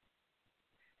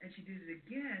 And she did it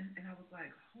again, and I was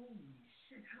like, holy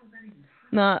shit, how is that even possible?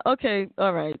 Nah, okay,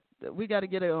 all right. We got to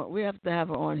get her on. We have to have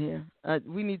her on here.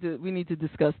 We need to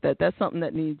discuss that. That's something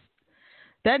that needs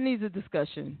a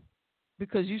discussion,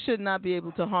 because you should not be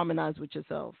able to harmonize with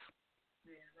yourself.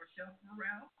 Yeah, Rochelle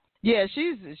Morel. Yeah,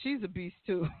 she's a beast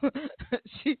too.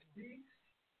 She's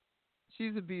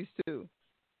a beast too.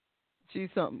 She's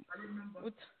something. I remember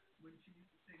when she used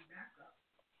to sing backup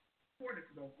chorus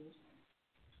vocals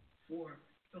for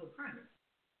Philip Hyman.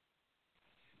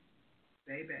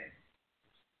 Baby,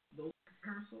 those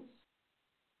rehearsals,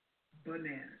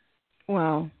 bananas.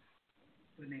 Wow.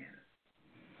 Bananas.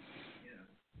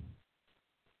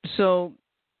 So,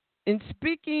 in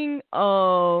speaking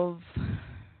of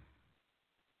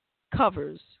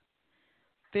covers,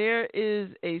 there is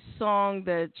a song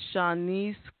that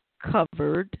Shanice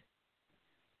covered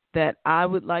that I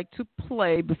would like to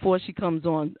play before she comes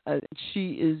on.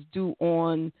 She is due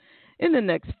on in the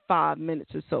next 5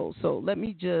 minutes or so. So let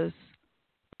me just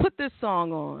put this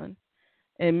song on,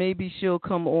 and maybe she'll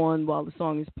come on while the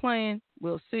song is playing.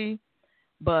 We'll see.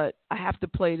 But I have to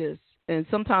play this. And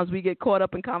sometimes we get caught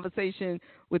up in conversation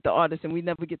with the artist and we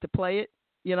never get to play it,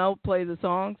 play the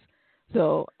songs.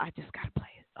 So I just got to play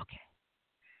it. Okay.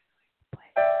 Play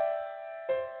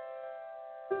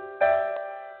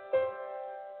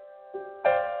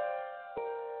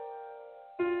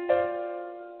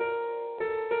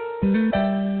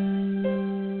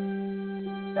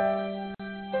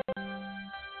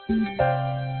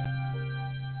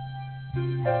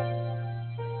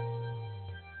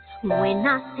When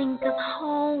I think of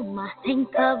home, I think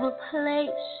of a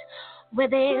place where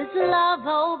there's love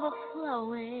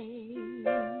overflowing.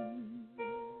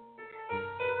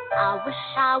 I wish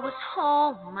I was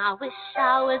home, I wish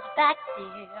I was back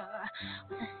there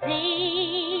with the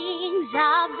things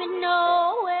I've been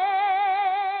knowing.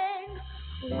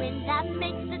 When that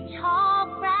makes the tall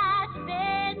grass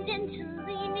bend into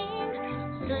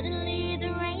leaning, suddenly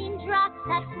the raindrops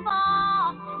that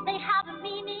fall, they have a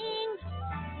meaning,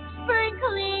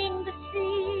 sprinkling the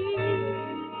seas,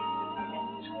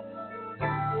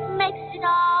 makes it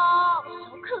all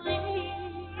so clear.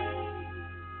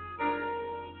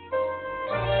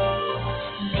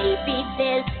 Maybe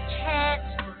there's a chance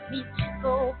for me to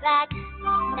go back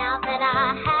now that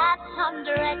I have some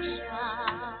direction.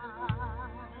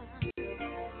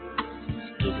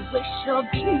 It would sure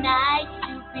be nice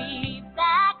to be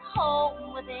back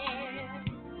home with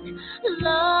it,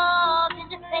 love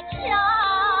and affection.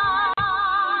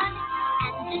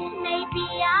 And just maybe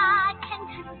I can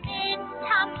convince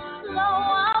time to slow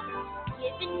up,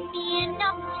 giving me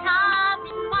enough time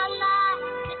in my life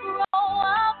to grow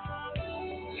up.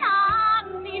 Time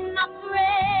be my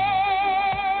friend,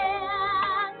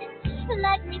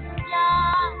 let me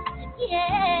start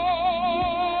again.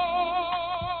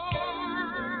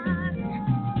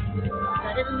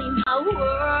 Suddenly my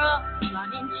world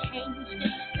running changed its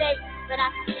state, but I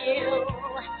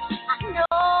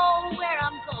know where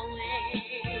I'm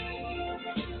going.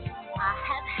 I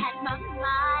have had my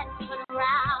mind spun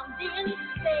around in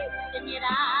space, and yet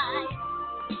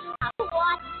I've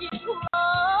watched it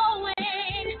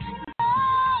growing.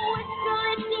 Oh, it's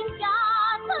good in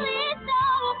God, please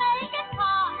don't make it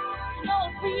hard. No,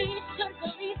 we should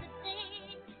believe the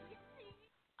things we see.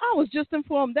 I was just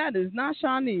informed that is not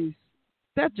Shanice.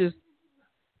 That just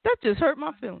hurt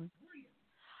my feelings.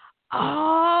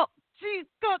 Oh, gee,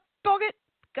 dog it.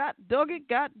 Got dog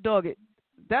it.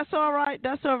 That's all right.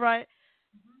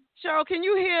 Cheryl, can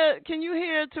you hear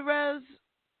Terez?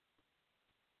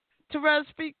 Terez,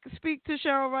 speak to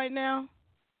Cheryl right now.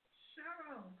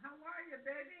 Cheryl, how are you,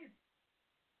 baby?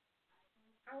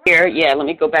 Here, yeah, let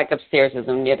me go back upstairs as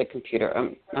I'm near the computer.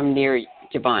 I'm near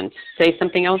JaVonne. Say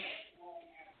something else.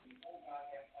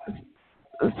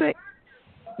 Say.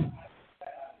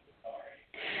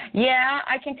 Yeah,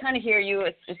 I can kind of hear you.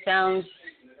 It sounds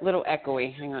a little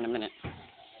echoey. Hang on a minute.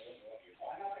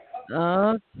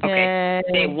 Okay.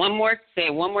 Say it one more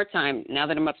time. Now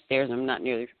that I'm upstairs, I'm not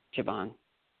near JaVonne.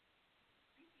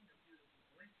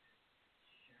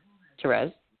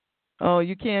 Terez? Oh,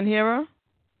 you can't hear her?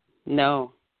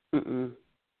 No. Mm-mm.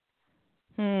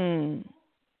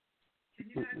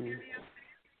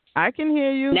 I can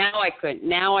hear you. Now I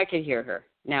could hear her.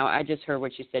 Now I just heard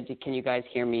what you said. Can you guys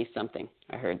hear me? Something.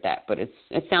 I heard that, but it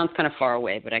sounds kind of far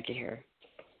away, but I could hear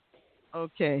her.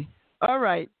 Okay. All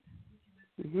right.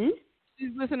 Mhm.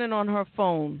 She's listening on her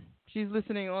phone. She's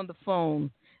listening on the phone.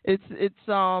 It's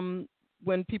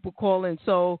when people call in.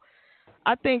 So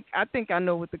I think I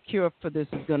know what the cure for this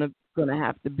is gonna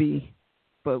have to be,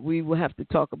 but we will have to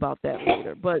talk about that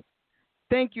later. But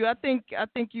thank you. I think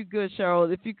you're good,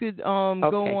 Cheryl. If you could go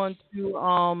on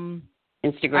to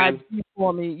Instagram IG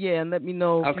for me, and let me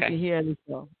know if you can hear this.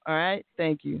 All right.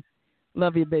 Thank you.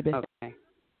 Love you, baby. Okay.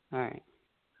 All right.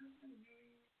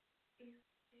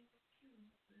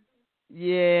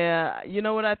 Yeah, you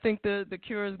know what I think the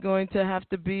cure is going to have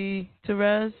to be,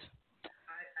 Terez? I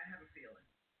have a feeling.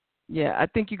 Yeah, I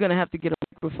think you're going to have to get a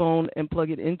microphone and plug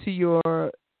it into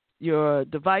your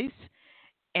device,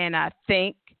 and I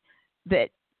think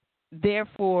that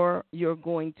therefore you're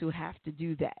going to have to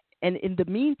do that. And in the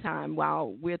meantime,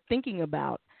 while we're thinking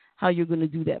about how you're going to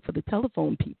do that for the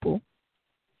telephone people,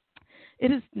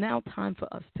 it is now time for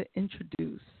us to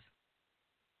introduce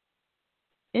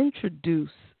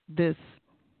this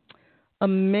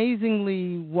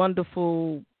amazingly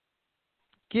wonderful,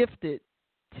 gifted,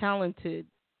 talented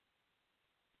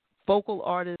vocal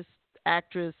artist,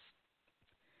 actress,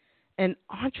 and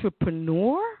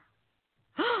entrepreneur?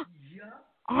 Yeah.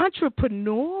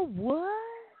 Entrepreneur? What?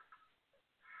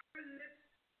 Her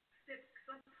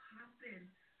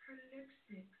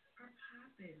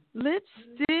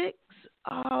Lipsticks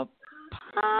are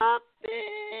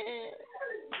popping.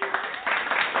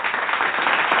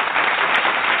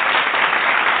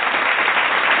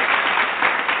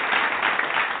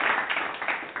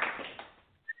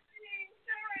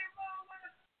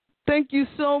 Thank you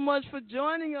so much for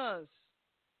joining us.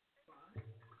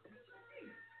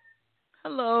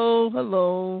 Hello,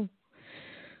 hello.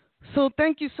 So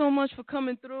thank you so much for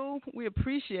coming through. We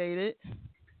appreciate it.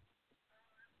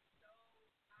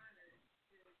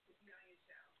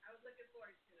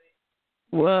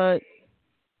 What?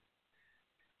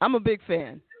 I'm a big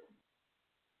fan.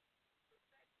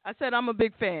 I said I'm a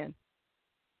big fan.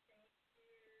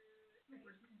 You've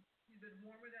been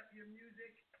warming up your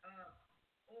music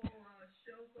all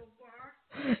show so far,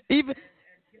 Even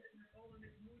and getting us all in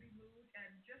this moody mood. And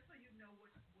just so you know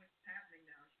what's happening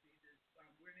now, Shanice, is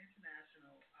we're an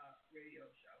international radio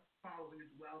show, following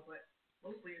as well, but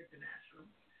mostly international.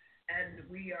 And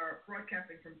we are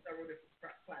broadcasting from several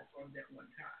different platforms at one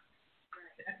time.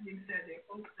 That being said, there are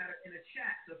folks that are in a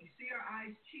chat. So if you see our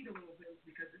eyes cheat a little bit, it's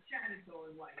because the chat is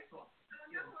going white. So,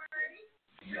 no worries.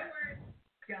 No worries.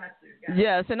 Got you.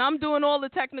 yes, and I'm doing all the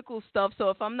technical stuff. So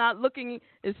if I'm not looking,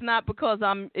 it's not because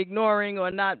I'm ignoring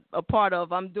or not a part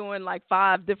of. I'm doing like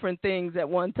 5 different things at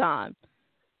one time.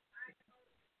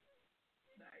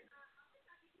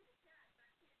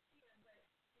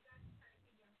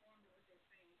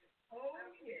 Oh,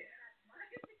 yeah.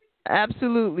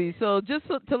 Absolutely. So just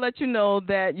to let you know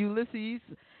that Ulysses,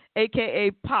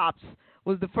 aka Pops,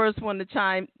 was the first one to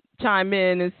chime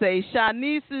in and say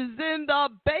Shanice is in the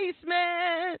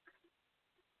basement.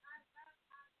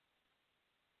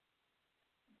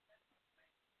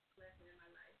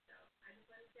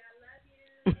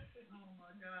 Oh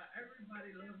my God.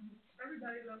 Everybody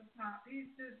loves Pop.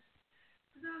 He's just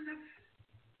there's not enough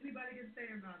anybody can say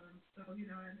about him. So,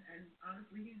 and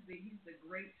honestly he's the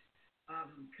great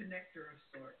connector of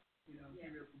sorts. He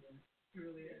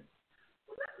really is.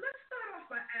 Well, let's start off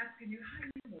by asking you, how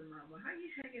you doing, Mama? How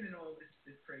you hanging in all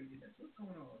this craziness? What's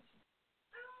going on with you?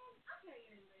 I'm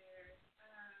hanging in there.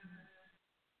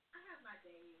 I have my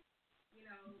days.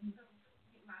 So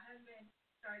my husband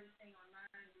started this thing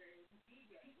online where he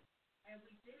DJ, and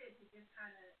we did it to just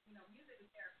kind of, music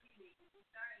is therapeutic. And we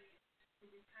started to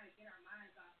just kind of get our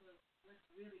minds off of what's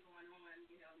really going on,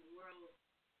 in the world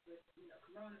with,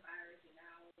 coronavirus and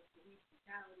now police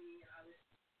brutality and all this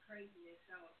craziness.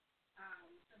 So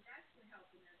that's been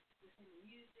helping us within the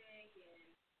music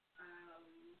and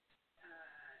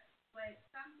but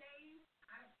some days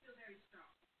I don't feel very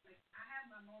strong. Like I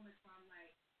have my moments where I'm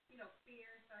like,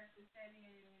 fear starts to set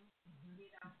in,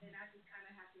 and I just kind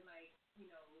of have to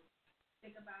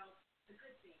think about the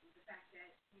good things, the fact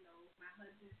that, my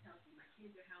husband's healthy, my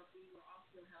kids are healthy, we're all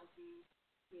still healthy,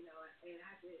 and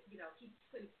I have to, keep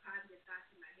putting positive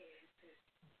thoughts in my head. Cause,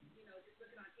 just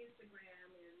looking on Instagram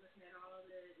and looking at all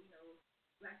the,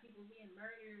 black people being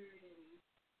murdered and,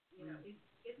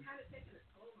 it's kind of taking a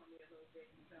toll on me a little bit.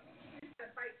 So I just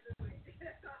gotta fight through it.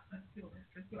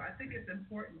 So I think it's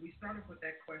important. We started with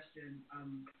that question,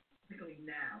 particularly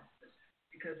now,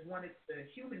 because one, it's the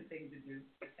human thing to do,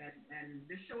 and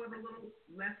this show is a little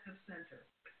left of center.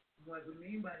 What we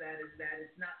mean by that is that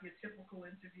it's not your typical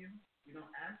interview. You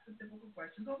don't ask the typical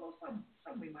questions, although some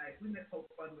we might poke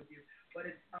fun with you, but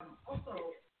it's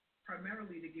also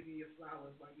primarily to give you your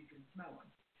flowers while you can smell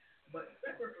them. But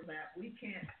separate from that, we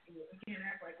can't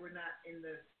act like we're not in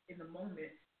the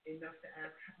moment enough to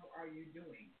ask, how are you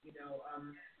doing?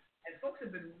 And folks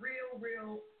have been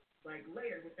real like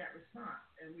layered with that response,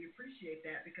 and we appreciate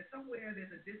that, because somewhere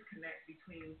there's a disconnect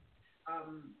between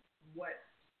what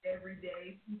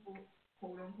everyday people,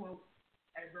 quote unquote,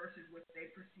 versus what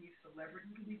they perceive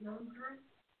celebrities to be going through.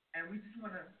 And we just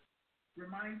want to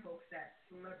remind folks that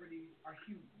celebrities are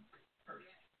humans first.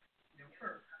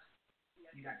 First.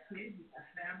 You got kids, you got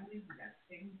families, you got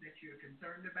things that you're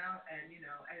concerned about, and you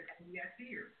got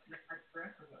fears, just like the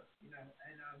rest of us,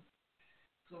 And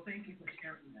so thank you for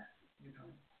sharing that,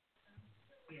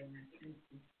 Yeah, thank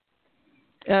you.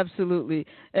 Absolutely.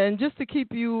 And just to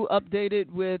keep you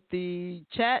updated with the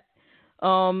chat,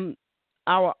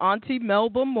 our Auntie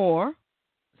Melba Moore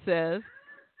says,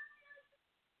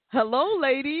 hello,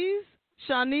 ladies.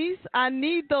 Shanice, I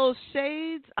need those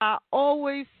shades I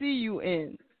always see you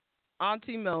in.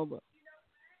 Auntie Melba.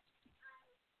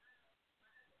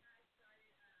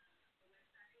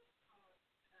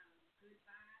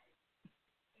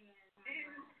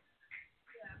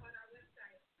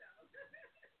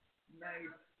 Nice.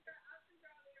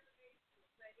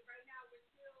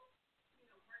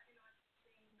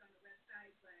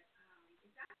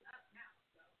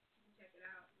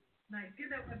 Nice.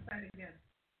 Give that website again.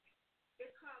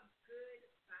 It's called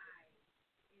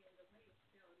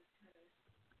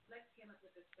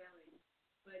spelling,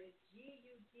 but it's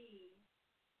GUDVI.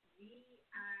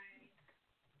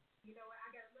 You know what? I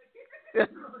gotta look.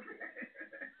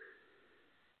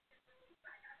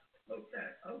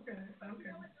 Okay.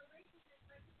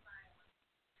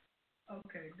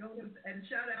 Okay, go and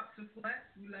shout out to Flex.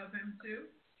 We love him too.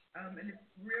 And it's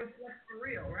real Flex for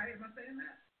real, right? Am I saying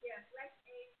that? Yeah, Flex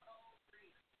A for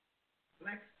real.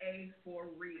 Flex A for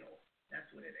real.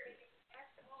 That's what it is.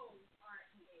 SOREAL.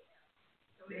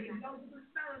 So there you go with the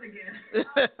spelling again.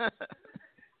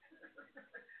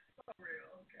 For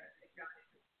real. Okay, gotcha.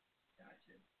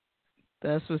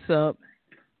 That's what's up.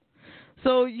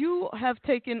 So you have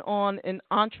taken on an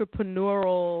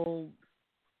entrepreneurial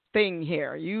thing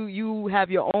here. You have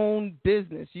your own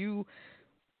business.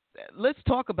 Let's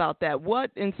talk about that.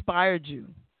 What inspired you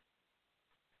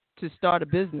to start a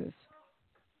business?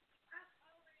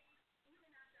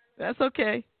 That's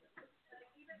okay.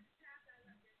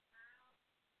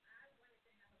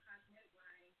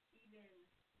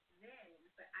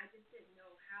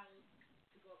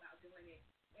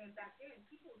 And back then,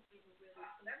 people didn't really,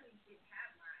 celebrities didn't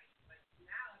have lines, but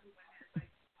now everyone has like,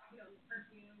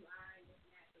 perfume line, this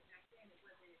and that. But back then, it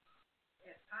wasn't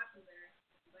as popular.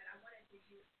 But I wanted to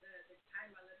use the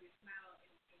title "I Love Your Smile,"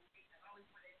 and I've always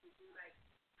wanted to do like,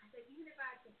 I said, even if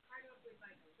I could partner up with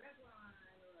like a Revlon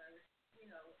or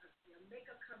a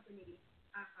makeup company,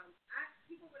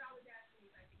 people would always ask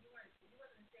me like, if you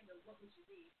wasn't a singer, what would you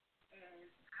be? And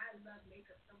I love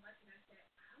makeup so much, and I said,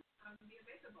 I'm gonna be a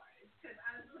makeup artist because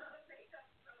I love makeup.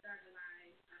 So start a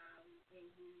line and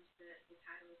use the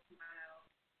title "Smile,"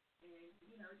 and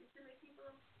just to make people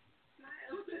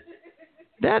smile.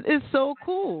 That is so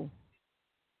cool.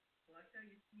 Well, I tell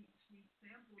you, she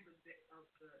sampled a bit of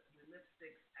the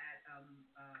lipsticks at one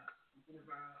of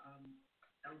our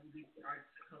LGBT Arts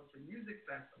and Culture Music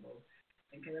Festivals,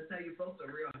 and can I tell you, folks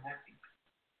are real happy.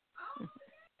 Oh,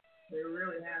 they're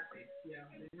really happy. Yeah,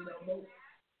 most.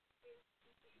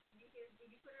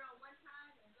 You put it on one time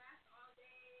and it lasts all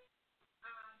day.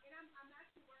 And I'm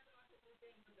actually working on some new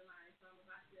things with the line, so I'm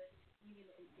about to even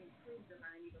improve the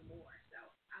line even more. So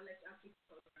I'll keep you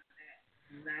posted on that.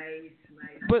 Nice.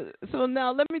 But so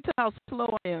now let me tell you how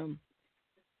slow I am.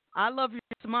 I love your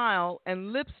smile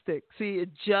and lipstick. See,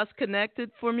 it just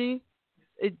connected for me.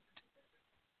 It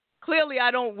clearly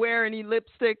I don't wear any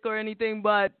lipstick or anything,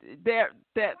 but that.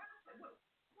 Why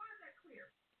is that clear?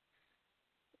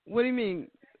 What do you mean?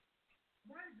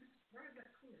 Why is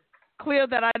that clear? Clear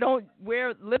that I don't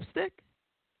wear lipstick?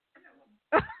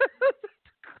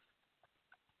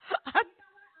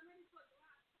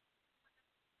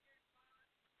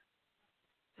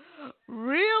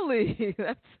 Really?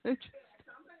 That's interesting.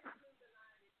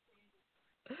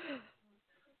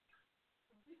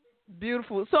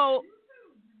 Beautiful. So,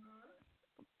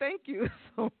 thank you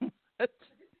so much.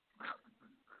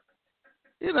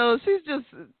 She's just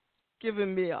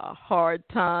giving me a hard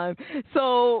time.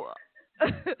 So,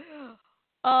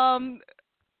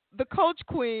 the Coach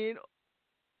Queen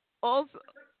also,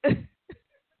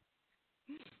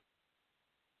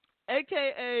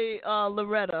 AKA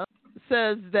Loretta,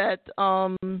 says that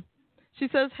she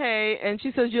says hey, and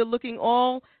she says you're looking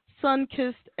all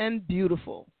sun-kissed and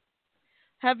beautiful.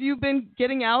 Have you been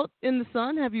getting out in the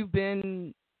sun? Have you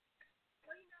been?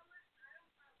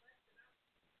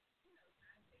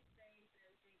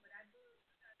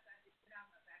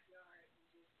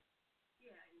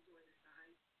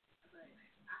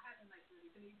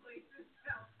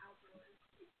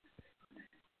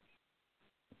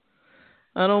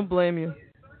 I don't blame you.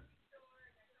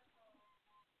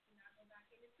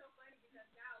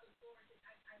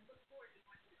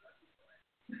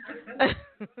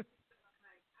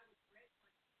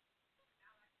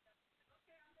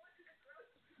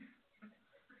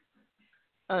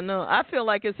 I know. I feel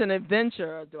like it's an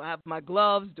adventure. Do I have my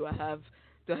gloves? Do I have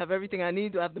everything I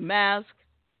need? Do I have the mask?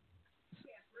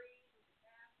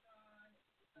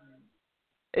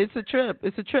 It's a trip.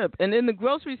 It's a trip. And in the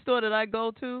grocery store that I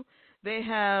go to, they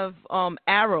have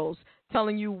arrows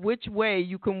telling you which way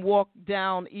you can walk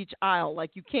down each aisle. Like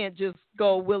you can't just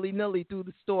go willy nilly through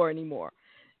the store anymore.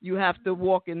 You have to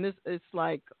walk in this. It's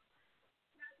like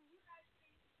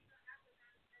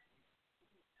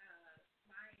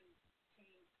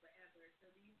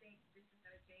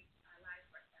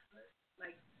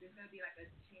Like there's gonna be like a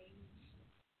change.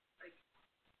 Like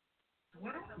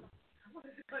What? what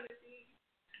is it gonna be?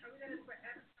 Are we gonna forever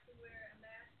have to wear a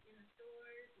mask in the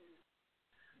stores?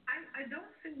 And I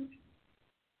don't think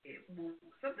it will.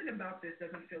 Something about this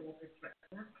doesn't feel like it's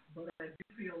forever, but I do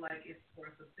feel like it's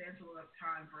for a substantial enough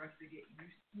time for us to get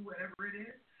used to whatever it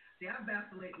is. See, I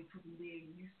vacillate between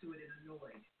being used to it and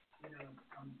annoyed.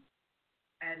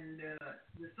 and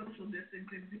the social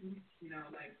distancing,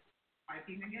 like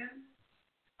spiking again.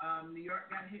 New York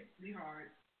got hit pretty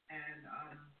hard, and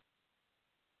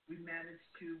we managed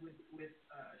to with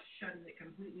shutting it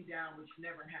completely down, which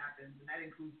never happens, and that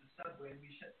includes the subway. We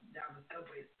shut down the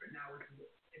subways for an hour so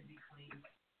it can be clean.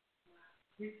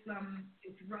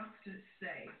 It's rough to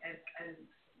say, and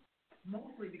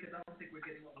mostly because I don't think we're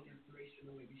getting all the information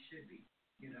the way we should be,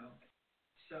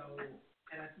 So,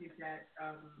 and I think that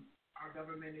our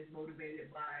government is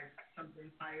motivated by something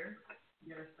higher to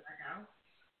get us back out.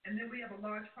 And then we have a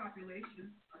large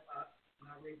population of us, and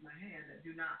I'll raise my hand, that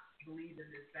do not believe in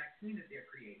this vaccine that they're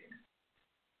creating.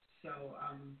 So,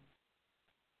 I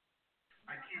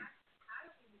can't. I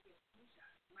don't even get flu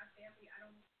shots. My family,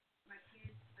 my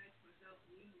kids, like myself,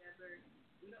 we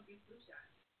don't get flu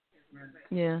shots.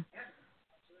 Yeah.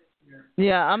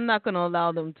 Yeah, I'm not going to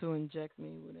allow them to inject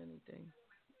me with anything.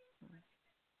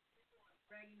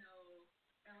 Oregano,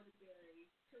 elderberry,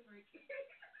 turmeric.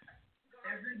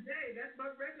 Every day, that's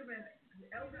my regimen.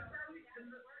 Elderberry,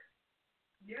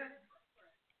 yes,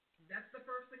 that's the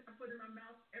first thing I put in my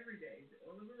mouth every day. The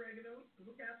oil of oregano,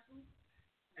 little capsules,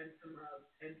 and some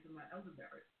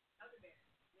elderberry. Elderberry,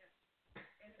 yes.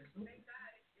 And thank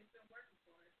God it's been working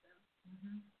for us. So.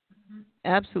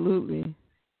 Absolutely.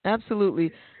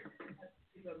 Absolutely.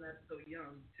 People that's so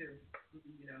young, too,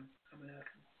 coming up.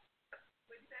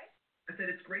 What'd you say? I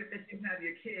said it's great that you have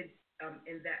your kids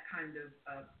in that kind of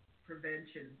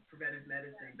preventive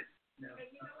medicine. No.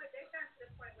 And you know what? They got to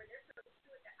the point where they're so used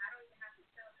to it that I don't even have to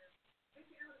tell them, take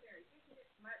your elderberry, take this.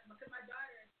 Because my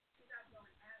daughter, she's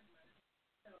outgrowing asthma.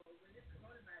 So when this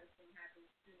coronavirus thing happened,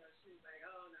 she was like,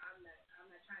 oh, no, I'm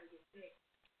not trying to get sick.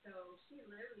 So she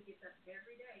literally gets up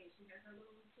every day and she has her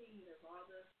little routine of all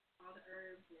the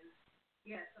herbs and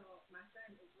so my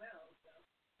son as well. So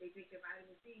they take their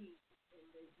vitamin C and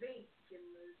the zinc and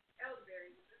the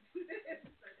elderberry. So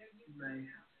they're used to it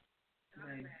now. So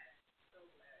I'm glad. So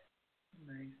glad.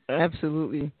 Nice.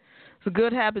 Absolutely. It's a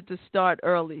good habit to start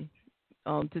early,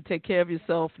 to take care of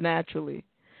yourself naturally.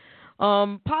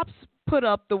 Pops put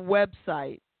up the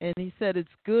website, and he said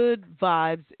it's good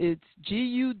vibes. It's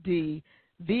GUDVIBEZZ.com.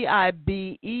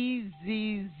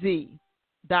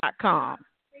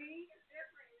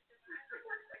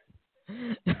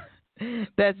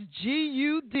 That's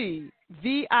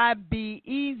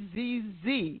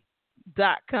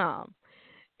GUDVIBEZZ.com.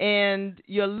 And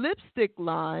your lipstick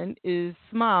line is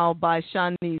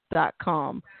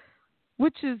SmileByShanice.com,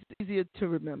 which is easier to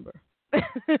remember. We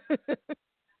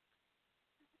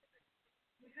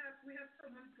have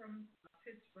someone from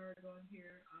Pittsburgh on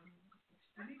here.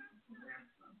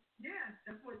 Yeah,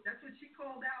 that's what she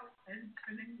called out, and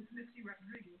her name is Missy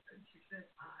Rodriguez, and she says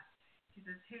hi. She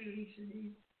says, "Hey,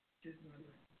 Shanice." She's my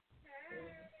list.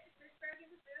 Hey, Pittsburgh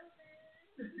in the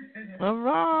building. All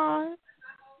right.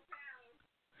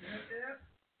 Yep.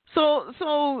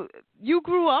 So you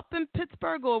grew up in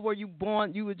Pittsburgh, or were you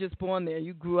born? You were just born there.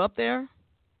 You grew up there. I was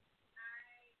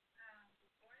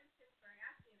born in Pittsburgh,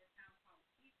 actually in a town called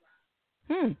Seabrook.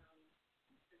 And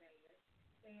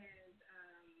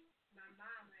my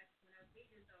mom, when I was 8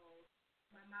 years old,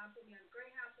 my mom put me on the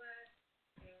Greyhound bus,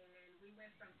 and we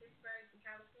went from Pittsburgh to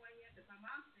California because my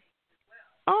mom sings as well.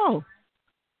 Oh.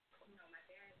 My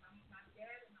dad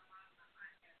and my mom and my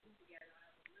aunt had moved together when I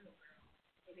was a little girl,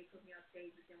 and they put me on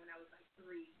stage with them when I was like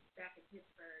 3 back in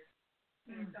Pittsburgh.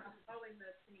 And so I've always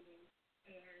loved singing.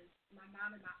 And my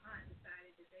mom and my aunt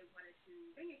decided that they wanted to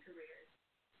singing careers.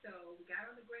 So we got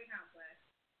on the Greyhound bus.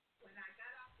 When I got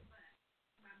off the bus,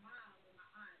 my mom and my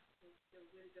aunt was still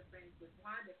really good friends with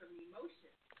Wanda from The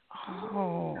Emotion.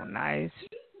 Oh, nice.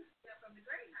 She was from the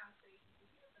Greyhound station. She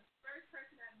was the first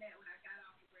person I met when I got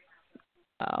off the Greyhound bus.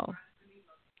 Wow.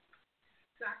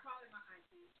 So I called her my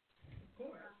auntie. Of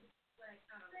course.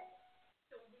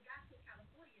 So when we got to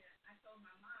California, I told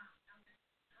my mom, I was like,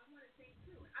 I want to sing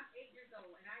too. I'm 8 years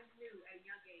old, and I knew at a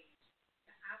young age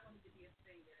that I wanted to be a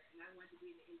singer, and I wanted to be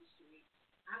in the industry.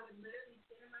 I would literally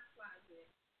sit in my closet,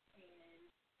 and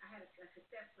I had a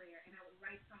cassette player, and I would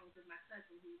write songs with my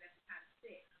cousin, who was at the time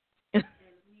 6.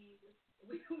 And we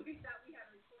thought we had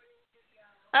a recording studio.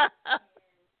 And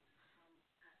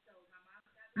so my mom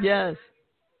got Yes.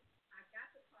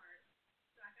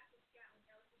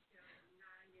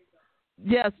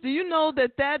 Yes. Do you know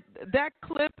that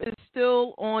clip is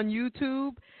still on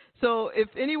YouTube? So if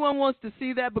anyone wants to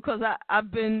see that, because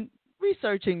I've been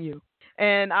researching you,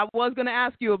 and I was going to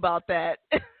ask you about that.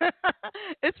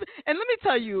 And let me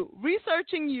tell you,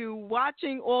 researching you,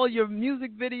 watching all your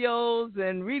music videos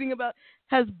and reading about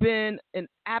has been an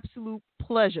absolute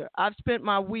pleasure. I've spent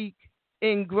my week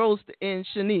engrossed in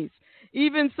Shanice.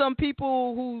 Even some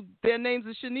people who their names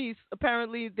are Shanice,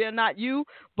 apparently they're not you,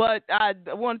 but I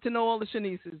wanted to know all the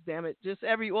Shanices, damn it. Just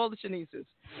all the Shanices.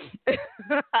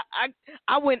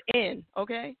 I went in,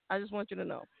 okay? I just want you to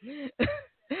know.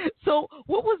 So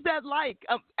what was that like?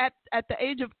 At the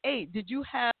age of 8, did you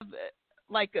have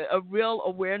like a real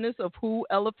awareness of who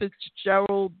Ella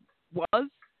Fitzgerald was?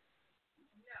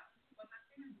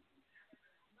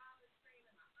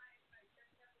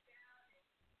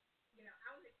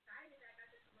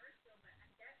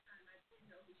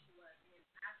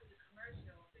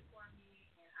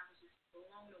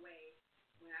 Blown away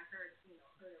when I heard,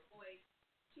 heard her voice.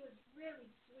 She was really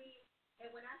sweet,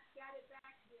 and when I scattered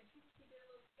back, she did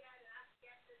a little scat, and I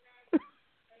scattered it back,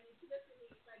 and then she looked at me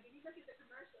like, if you look at the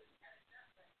commercial, she kind of stuff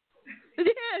like, oh,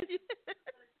 Yeah.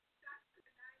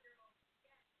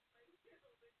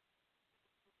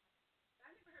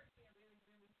 I never heard being really,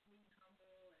 really sweet,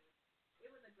 humble, and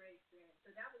it was a great experience.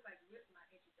 So that was like really my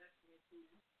introduction into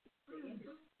the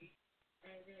industry.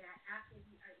 And then after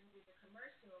we did the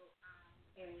commercial,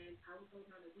 and I was going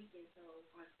on the weekend, so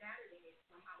on Saturday,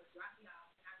 my mom would drop me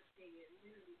off, and I would stay there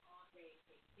literally all day,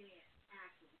 dance,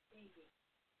 acting, singing.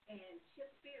 And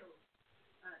Chip Fields'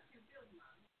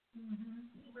 mom,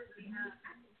 he was the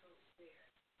acting coach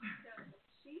there. So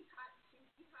she taught me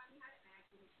how to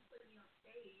act, and she put me on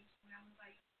stage when I was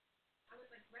like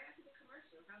right after the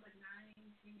commercial. I was like 9,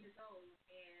 10 years old,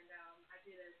 and I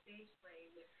did a stage play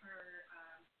with her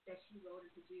that she wrote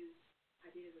and produced. I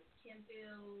did it with Kim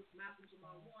Fields, Malcolm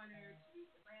Jamal Warner,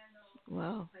 Teresa Randall.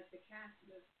 Wow. Like the cast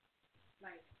was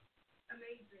like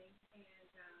amazing, and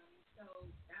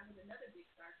so that was another big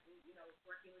start for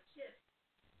working with Chip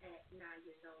at 9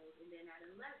 years old, and then at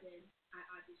 11 I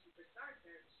auditioned for Star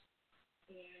Search,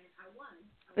 and I won.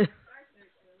 I won Star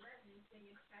Search at 11,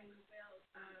 singing Patty LaBelle,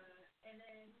 and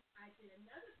then I did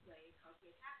another play called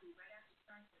Get Happy right after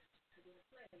Star Search. I did a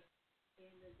play,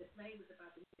 and the play was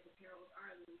about the myth of Harold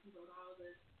Arlen, who wrote all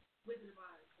the Wizard of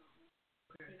Oz songs,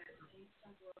 and I sang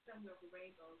Somewhere Over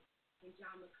Rainbow, and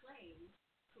John McClane,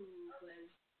 who was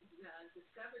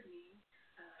discovered me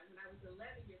when I was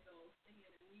 11 years old singing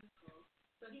in a musical.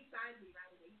 So he signed me right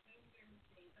away. He came to hear me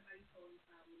sing. Somebody told him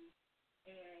about me,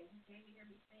 and he came to hear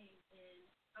me sing. And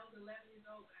I was 11 years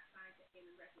old when I signed to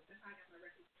Emin Records. That's how I got my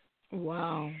record.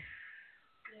 Wow.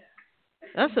 Yeah.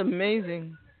 That's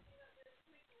amazing.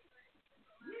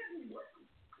 Yeah, what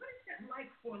is that like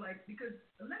because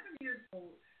 11 years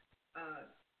old,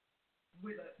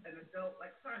 with an adult,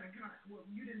 like signing well,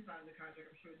 you didn't sign the contract.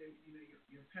 I'm sure that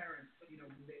your parents, were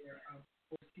there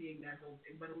overseeing that whole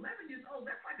thing. But 11 years old,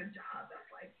 that's like a job. That's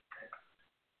like.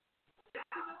 You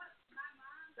know what? My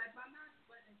mom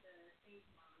wasn't the stage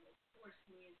mom that forced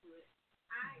me into it.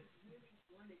 I really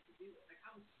wanted to do it. Like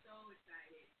I was so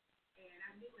excited, and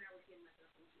I knew what I was getting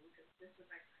myself into because this was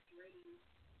like my dream.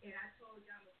 And I told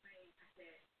John McClane, I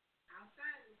said, I'll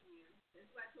sign with you. This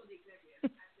is what I told the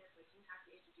executive. I said, but you have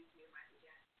to introduce me to Michael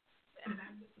Jackson. And I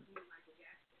knew to be Michael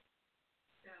Jackson.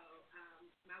 So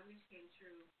my wish came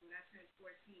true. When I turned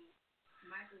 14,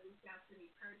 Michael reached out to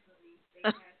me personally. They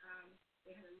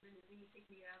had a limousine pick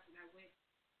me up, and I went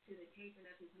to the taping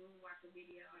of his Moonwalker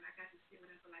video, and I got to sit with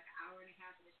him for like an hour and a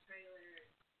half in his trailer.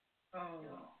 So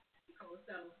I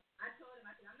told him,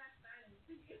 I said, I'm not signing.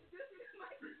 Introduce me to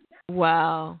Michael Jackson.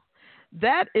 Wow.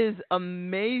 That is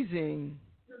amazing.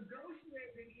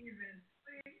 Negotiating even.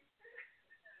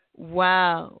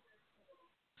 Wow.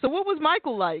 So what was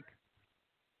Michael like?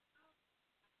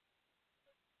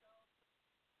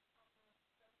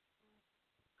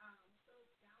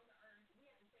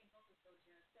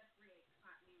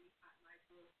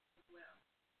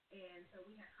 And so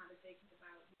we had conversations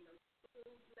about,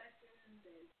 school lessons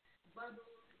and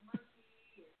Bubbles,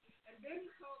 Monkey, and then he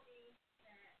told me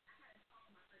that I had a song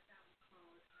on my first album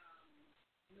called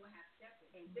No Half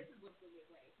Steppin', and this is what blew me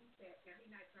away. He said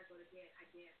every night before I go to bed, I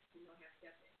dance to No Half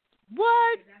Steppin'.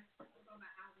 What? And that's on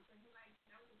my album. So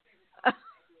that was his favorite song that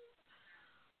I did.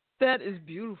 That is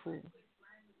beautiful. After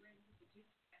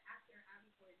I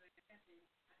recorded No Half Steppin',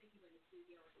 I think he went to the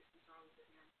studio and did some songs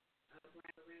with him,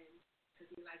 Brian Lorenz,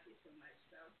 because he liked it so much.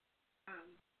 So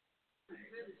it's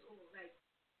really cool. Like,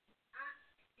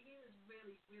 he was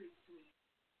really, really sweet.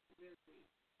 Really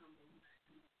humble.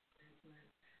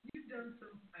 You've done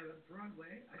some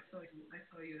Broadway. I saw you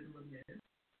in Les Mis.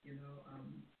 You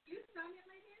saw me at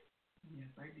Les Mis?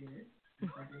 Yes, I did. I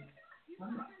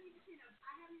haven't even seen a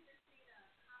copy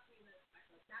of it,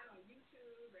 like not on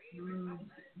YouTube or anywhere.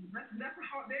 That's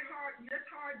hard. They're hard. That's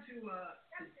hard to.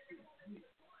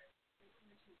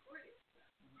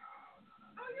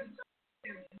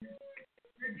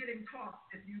 You're getting taught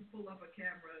if you pull up a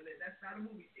camera. That's not a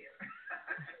movie theater.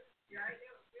 Right? They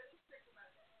were really strict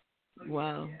So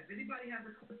Wow. yeah. If anybody has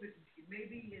a clip, it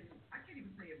maybe in I can't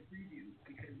even say in preview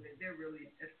because they're really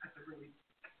that's a really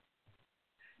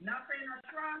not saying I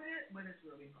tried it, but it's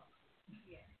really hard.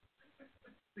 Yeah.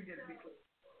 To get it.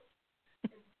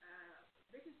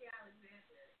 Richard J.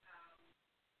 Alexander,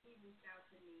 he reached out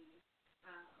to me.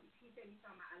 He said he saw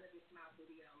my I Love Your Smile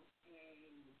video,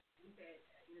 and he said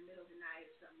in the middle of the night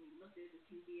or something, he looked at the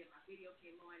TV and my video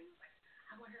came on. And he was like,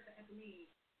 I want her for Ebony.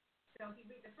 So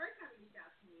the first time he reached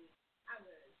out to me, I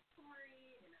was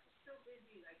touring and I was so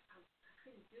busy, like I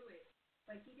couldn't do it.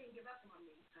 But he didn't give up on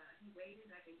me. He waited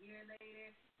like a year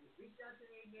later, he reached out to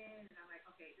me again, and I'm like,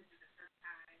 okay, this is the first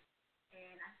time.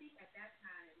 And I think at that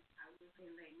time I was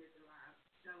in Les Miserables,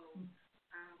 so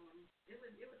it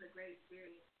was a great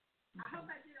experience. I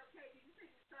hope I did okay. Did you say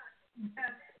you sucked?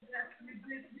 Yes,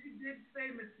 you did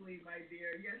famously, my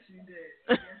dear. Yes, you did.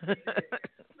 Yes, you did.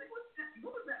 Like,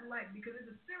 what was that like? Because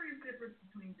there's a serious difference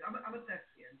between. I'm a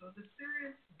thespian, so it's a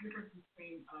serious difference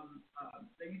between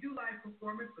that you do live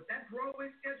performance, but that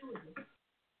Broadway schedule.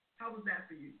 How was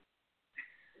that for you?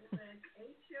 It was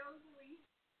 8 shows a week.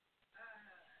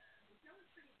 The show was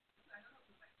pretty. I don't know,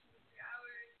 it was like 2 or 3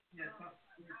 hours. Yes.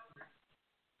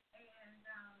 And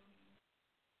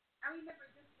I remember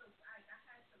this was I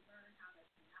had to learn how to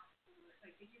pronounce the words.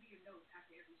 Like they give you your notes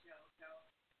after every show, so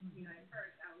you know at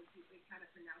first I was kind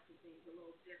of pronouncing things a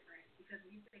little different because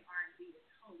when you sing R&B, it's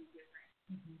totally different.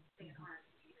 Singing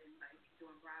R&B and like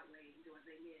doing Broadway and doing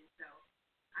Les Mis. So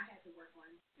I had to work on.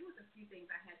 There was a few things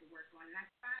I had to work on, and I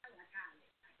finally I got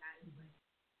it. But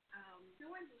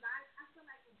doing live, I feel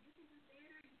like if you can do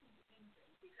theater, you can do anything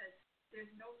because there's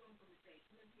no room for mistakes.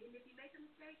 And if you make a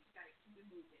mistake, you got to keep it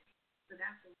moving. So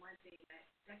that's the one thing that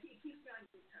keeps you on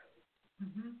your toes.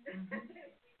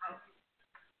 I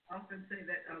often say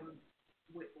that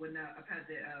when I've had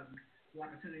the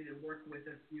opportunity to work with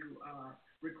a few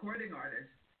recording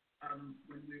artists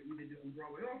when we're either doing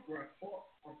Broadway or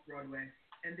off Broadway,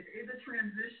 and there is a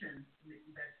transition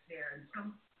that's there, and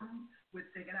some would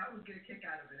think, and I would get a kick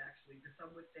out of it actually, because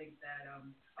some would think that I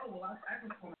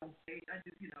perform on stage, I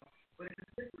just but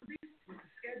it's with the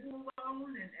schedule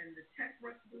alone and the tech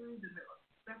run-throughs and the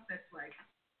stuff that's like,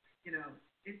 it's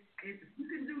you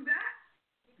can do that.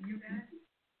 You can do it.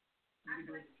 I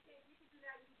feel like you can do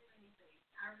that. You can do anything.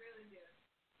 I really do.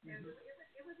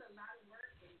 It was a lot of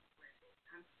work, and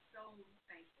I'm so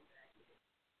thankful that I did it.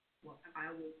 Well, I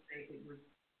will say it was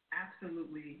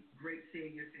absolutely great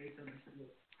seeing your face on the screen.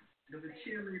 The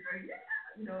cheerleader,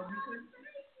 because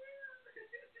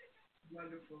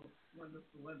wonderful.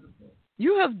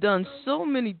 You have done so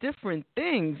many different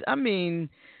things. I mean,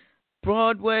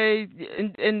 Broadway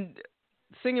and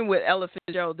singing with Ella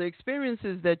Fitzgerald, the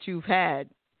experiences that you've had,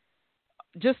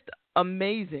 just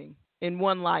amazing in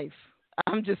one life.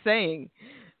 I'm just saying,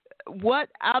 what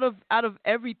out of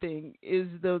everything is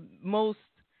the most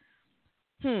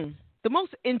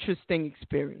interesting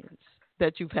experience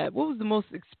that you've had? What was the most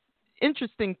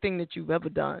interesting thing that you've ever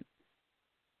done?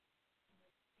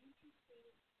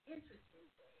 Interesting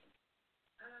thing.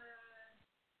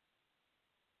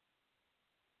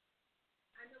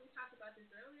 I know we talked about this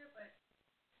earlier, but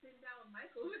sitting down with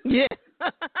Michael. Yeah.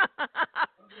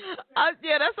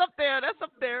 Yeah, that's up there. That's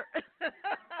up there.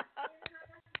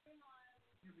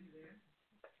 You'll be there.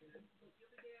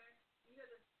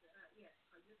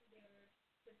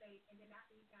 And then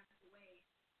after he passed away,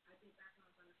 I did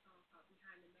backgrounds on a song called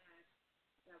Behind the Mask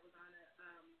that was on the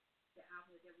album that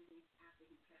they released after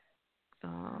he passed.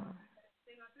 Oh,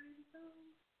 Sing on 3 of the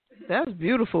songs. that's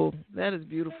beautiful. That is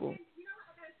beautiful. And then,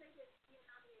 I gotta say that being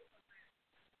nominated for Grammy,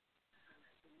 I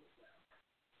like singing as well.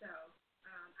 So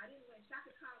I didn't win.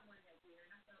 Shaka Khan won that year,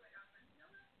 and I felt like I was like, you know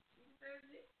what, she deserves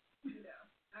it.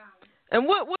 And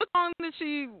what song did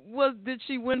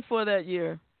she win for that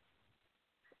year?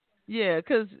 Yeah,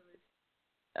 because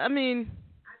I mean,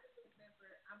 I just remember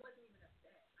I wasn't even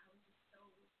upset. I was just so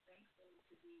thankful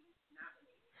to be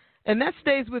nominated. and that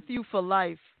stays with you for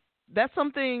life. That's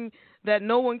something that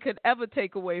no one could ever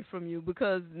take away from you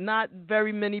because not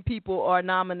very many people are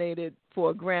nominated for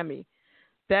a Grammy.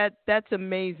 That's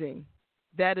amazing.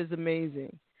 That is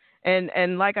amazing.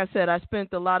 And like I said, I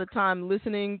spent a lot of time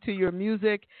listening to your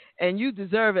music, and you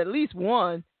deserve at least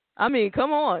one. I mean,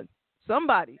 come on,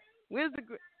 somebody. Where's the?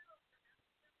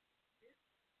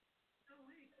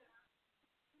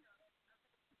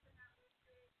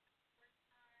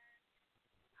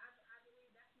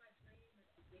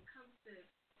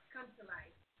 Comes to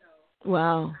life. So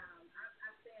Wow. I'm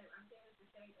saying to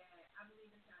say that I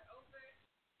believe it's not over,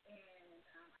 and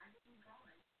I just keep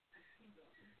going.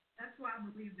 That's why I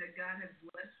believe that God has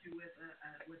blessed you with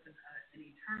an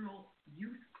eternal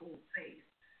youthful faith.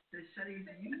 The Shanice,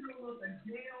 you look a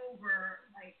day over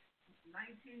like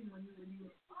 19 when you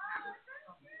were,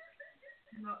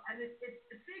 and it's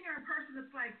seeing her in person.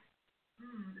 It's like,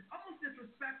 it's almost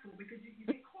disrespectful because you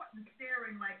get caught in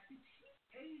staring like, did she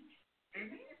age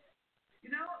any?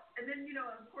 And then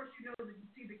of course that you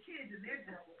see the kids and they're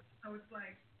growing, so it's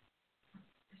like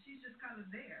she's just kind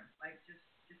of there, like just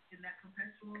in that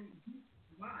perpetual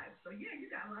vibe. So yeah,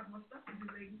 you got a lot more stuff to do,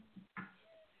 lady.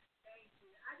 Thank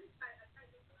you. I try to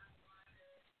drink a lot of water,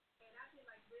 and I've been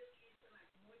like really into like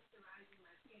moisturizing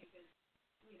my skin because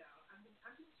I'm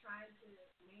just trying to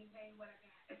maintain what I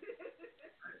got.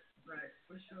 Right,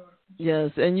 for sure.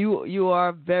 Yes, and you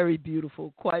are very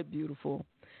beautiful, quite beautiful,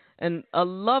 and a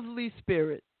lovely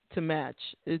spirit to match.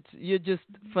 You're just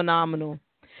phenomenal.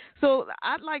 So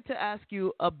I'd like to ask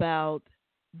you about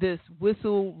this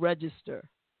whistle register.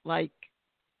 Like,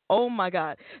 oh my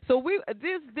God! So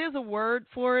there's a word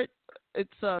for it.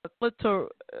 It's clitor.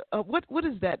 What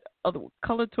is that other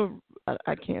clitor?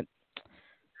 I can't.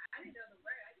 I didn't know the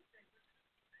word. I just said.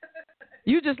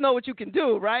 You just know what you can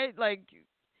do, right? Like,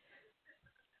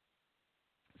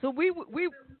 so we Well, there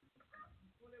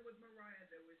was Mariah,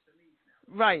 there was Shanice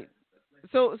now. right.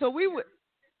 So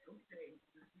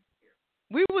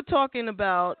we were talking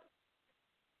about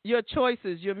your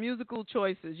choices, your musical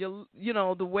choices,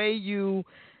 the way you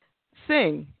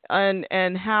sing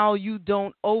and how you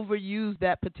don't overuse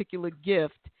that particular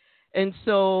gift. And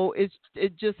so it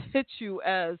just hits you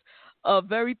as a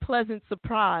very pleasant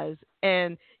surprise,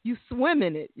 and you swim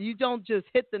in it. You don't just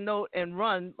hit the note and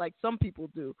run like some people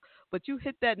do, but you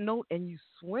hit that note and you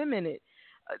swim in it.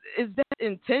 Is that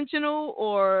intentional,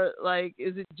 or like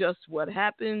is it just what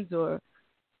happens, or I've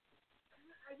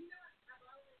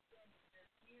always been a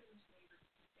huge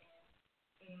Neighborhood fan,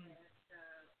 and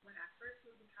when I first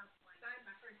moved to California, I signed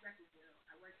my first record deal.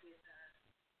 I worked with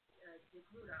Dick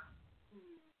Rudolph, who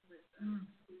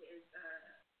is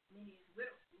Minnie's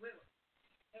widow,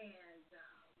 and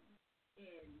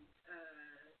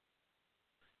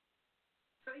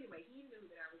so anyway, he knew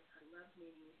that I loved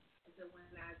Minnie, and so when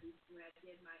I did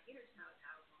my Inner Child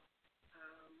album,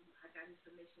 I got his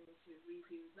permission to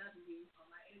redo "Love You" on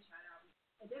my Inner Child album.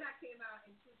 And then I came out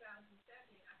in 2007.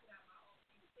 I put out my own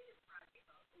independent project.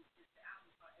 It's just the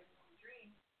album called Everyone's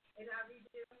Dream. And I redid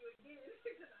it again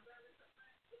because I love it so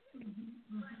much.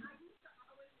 But I used to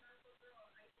always, when I was a little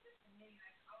girl, I used to listen to Minnie, and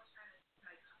I always try to,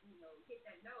 hit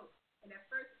that note. And at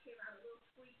first it came out a little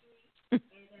squeaky. And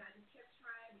then I just kept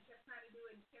trying and kept trying to do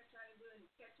it and kept trying to do it and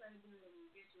kept trying to do it. And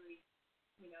eventually,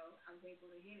 I was able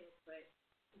to hit it. But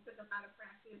it took a lot of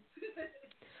practice.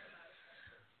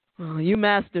 well, you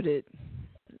mastered it.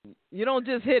 You don't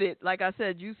just hit it. Like I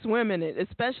said, you swim in it,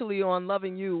 especially on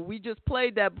Loving You. We just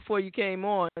played that before you came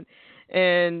on,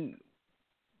 and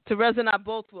Terez and I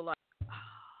both were like,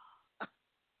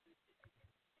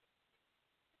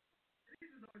 This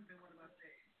has always been one of my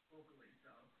faves vocally,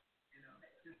 so,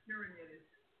 just hearing it is,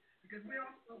 because we're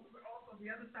also the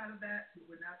other side of that,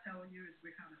 we're not telling you, is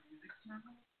we're kind of music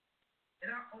channel in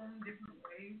our own different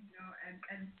ways,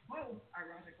 and both,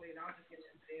 ironically, and I'll just get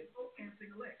into it, both can't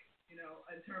sing a lick.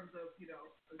 In terms of,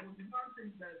 when JaVonne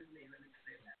sings better than me, let me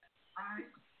say that. I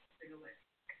sing a lick.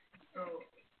 So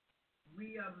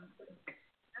we, and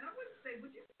I wouldn't say,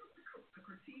 would you call it a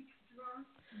critique, JaVonne?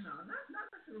 No, not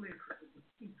necessarily a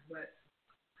critique, but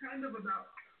kind of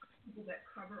about people that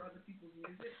cover other people's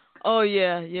music. oh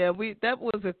yeah, that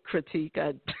was a critique.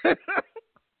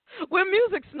 We're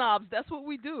music snobs. That's what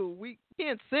we do. We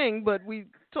can't sing, but we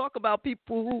talk about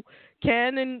people who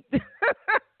can and.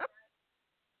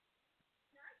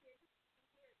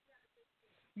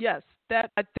 Yes,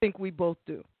 that I think we both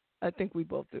do.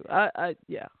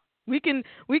 Yeah. We can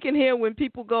hear when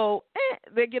people go,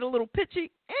 they get a little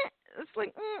pitchy. It's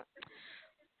like,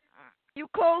 you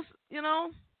close, But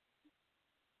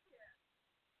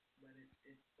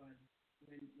it's fun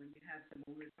when you have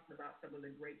when we talk about some of the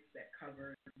greats that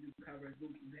cover, new covers,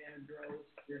 Luther Vandross,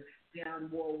 Dionne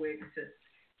Warwick,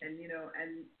 and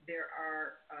there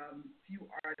are few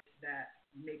artists that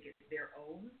make it their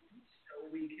own. So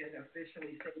we can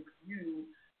officially say to you,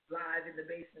 live in the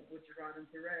basement with JaVonne and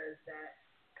Terez, that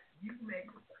you make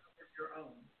the covers your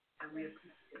own, and we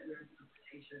appreciate your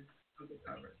interpretation of the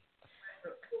covers.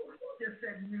 So, who just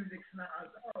said music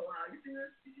snobs? Oh wow, you see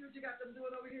this? You see what you got them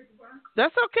doing over here, JaVonne?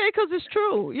 That's okay because it's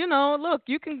true. Look,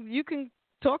 you can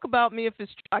talk about me if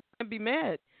it's true. I can't be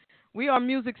mad. We are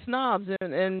music snobs,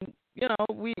 and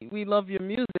we love your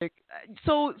music.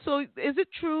 So is it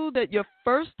true that your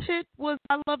first hit was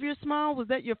 "I Love Your Smile"? Was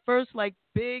that your first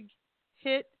big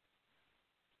hit?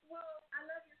 Well, I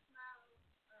Love Your Smile was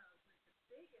the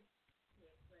biggest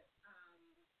hit, but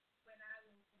when I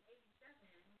was in '87,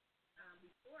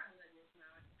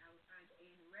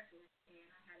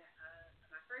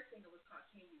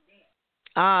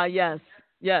 Ah, yes.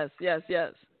 Yes, yes,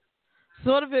 yes.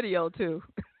 Saw the video too.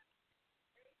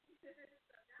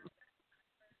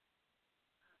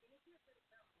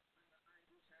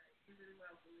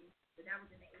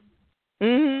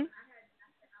 Mhm.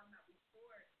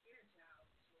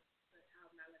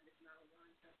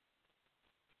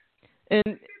 And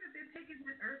You see that they're taking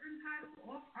the urban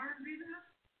title off R&B now?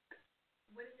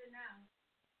 What is it now?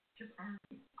 Just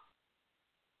R&B.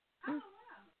 Oh,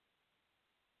 wow.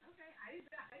 Okay, I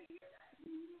hear that.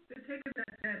 They're taking that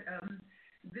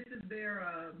this is their,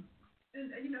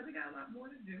 and you know, they got a lot more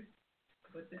to do,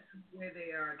 but this is where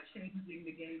they are changing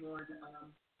the game on,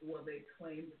 well, they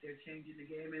claim that they're changing the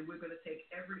game, and we're going to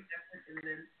take every effort and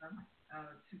then some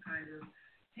to kind of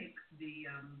take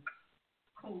the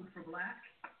code for black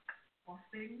off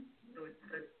things. So it's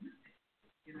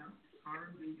you know,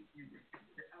 R&B music.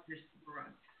 That's just for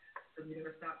us. So we're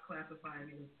going to stop classifying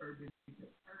it as urban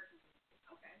music.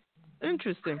 Okay.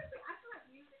 interesting. I feel like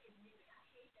music is music. I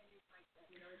hate that it's like that.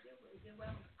 You know, it did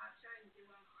well on the pop chart, it did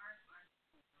well on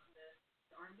the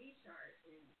the R&B chart,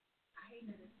 and I hate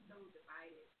that it's so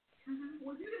divided. Mm-hmm.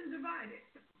 Well, you didn't divide it.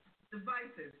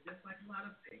 Divisive, just like a lot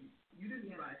of things. You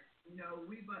didn't divide it. You know,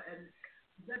 and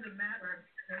it doesn't matter if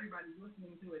everybody's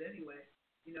listening to it anyway.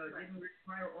 You know, it didn't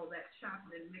require all that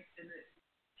chopping and mixing and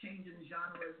changing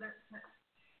genres.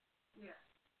 Yeah,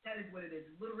 that is what it is.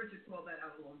 Little Richard called that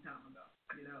out a long time ago.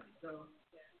 You know, so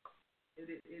it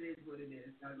is what it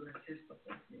is. God rest his soul.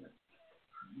 You know,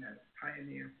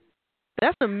 pioneer.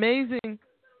 That's amazing.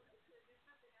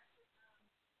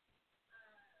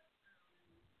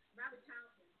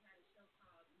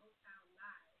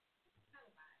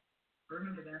 I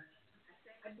remember that.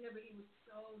 I remember he was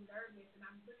so nervous, and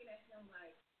I'm looking at him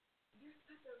like, you're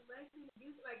such a legend.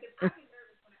 Like, I get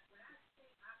nervous when I sing.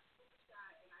 I'm super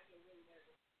shy, and I get really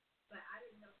nervous. But I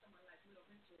didn't know someone like Little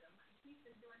Richard. I'm like, he's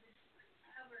been doing this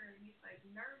forever, and he's like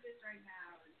nervous right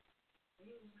now, and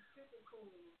he was just super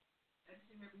cool. I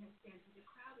just remember him saying, the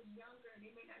crowd is younger, and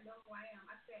they may not know who I am.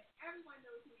 I said, everyone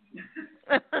knows who you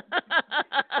are.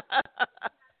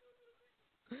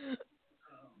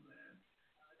 Oh man.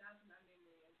 That was my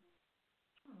memory of him.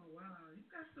 Oh wow, you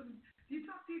got some. Do you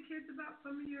talk to your kids about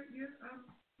some of your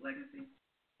legacy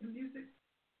in music?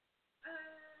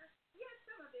 Yeah,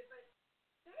 some of it, but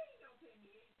they don't pay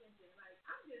me any attention. Like,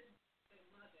 I'm just a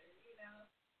mother, you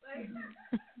know? Like, they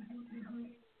don't pay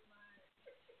me much.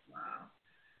 Wow.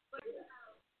 But,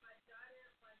 my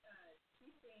daughter,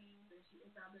 she sings,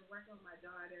 and I've been working with my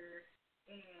daughter,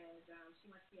 and she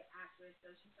wants to be an actress,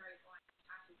 so she started going to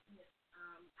Tasha Smith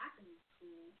acting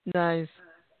school. Nice.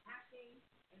 Acting,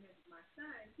 and then my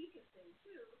son, he can sing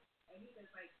too, and he does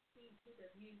like he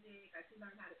does music. Like he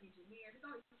learned how to engineer. He's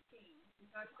always sing. He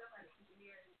taught himself how to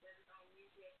engineer, and he does his own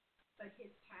music. But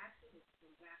his passion is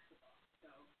in basketball.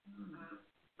 So he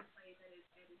plays at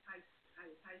his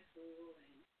high school,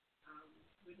 and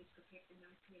we're just preparing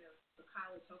him, you know, for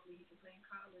college. Hopefully, he can play in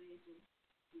college, and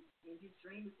his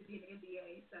dream is to be an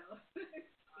NBA. So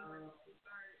he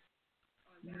start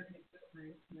on that.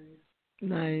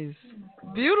 Nice.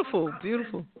 Beautiful,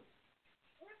 beautiful.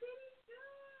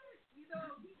 You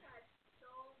know, he had so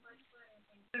much fun,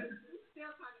 and he's still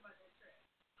talking about that trip.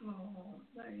 Oh,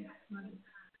 nice.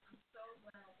 I'm so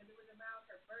glad because it was around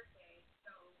her birthday,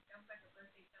 so that was like a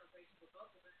birthday celebration for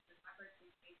both of us. Because my birthday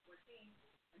is May 14th,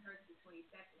 and hers is the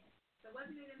 22nd. So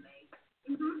wasn't it in May?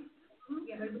 Mm-hmm.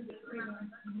 Yeah, it was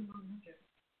around.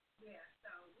 Yeah,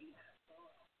 so we had a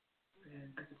ball.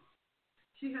 Yeah.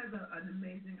 She has an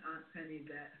amazing Aunt Penny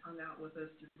that hung out with us,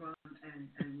 JaVonne, and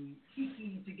we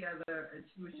kikied together, and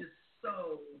she was just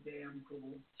so damn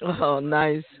cool. Oh,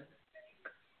 nice.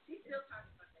 She's still talking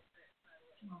about that trip.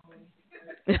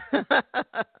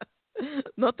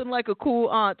 Nothing like a cool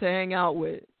aunt to hang out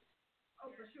with.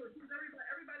 Oh, for sure. She was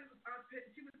everybody was Aunt Penny.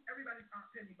 She was everybody's Aunt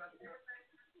Penny, by the way.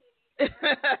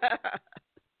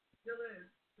 Still is.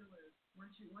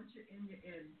 Once you're in, you're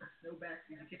in. No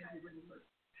backseat. You can't really look.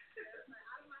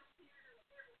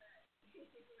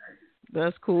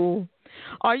 That's cool.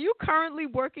 Are you currently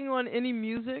working on any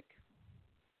music?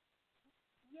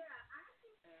 Yeah,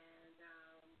 and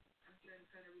I'm going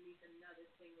to release another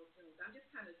single soon. So I'm just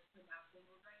kind of putting out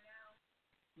singles right now.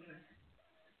 And,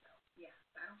 so, yeah,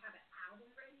 so I don't have an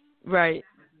album ready. Right.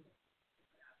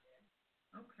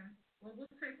 Okay. Well,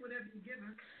 we'll take whatever you give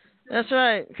us. That's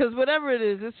right. Because whatever it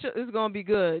is, it's going to be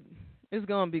good. It's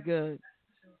going to be good.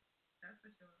 That's for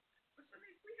sure. But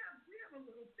Shanice, we have a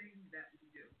little thing that we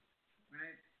do,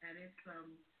 right? And it's kind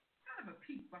of a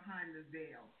peek behind the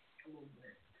veil a little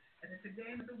bit. And it's a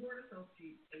game of the word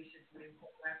association game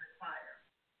called Rapid Fire.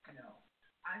 You know,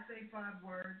 I say 5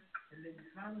 words, and then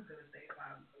JaVonne's going to say 5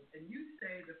 words, and you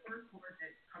say the first word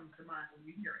that comes to mind when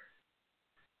you hear it.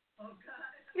 Oh,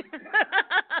 God. Why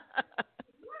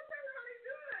does everybody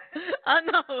do that? I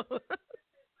know.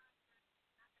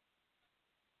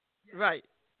 Right.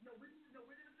 No, we're going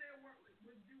to say a word.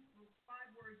 We'll do 5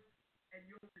 words, and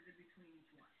yours is in between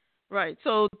each one. Right.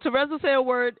 So Terez will say a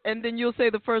word, and then you'll say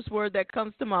the first word that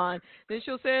comes to mind. Then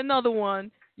she'll say another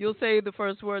one. You'll say the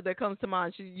first word that comes to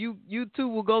mind. You two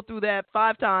will go through that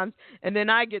 5 times, and then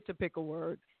I get to pick a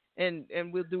word, and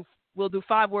we'll do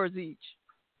 5 words each.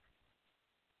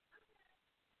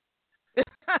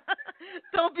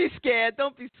 Don't be scared.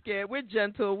 Don't be scared. We're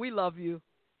gentle. We love you.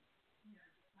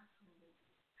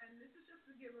 And this is just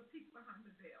to give a peek behind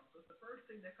the veil. So it's the first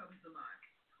thing that comes to mind.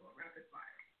 It's called rapid fire.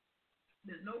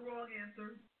 There's no wrong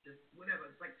answer. Just whatever.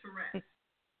 It's like Terez.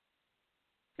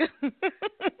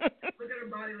 Look at her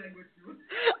body language.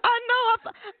 I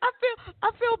know.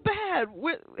 I feel bad.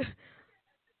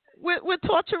 We're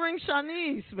torturing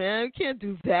Shanice, man. We can't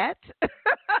do that.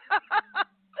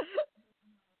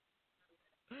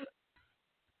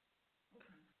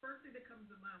 First thing that comes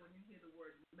to mind when you hear the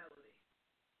word melody.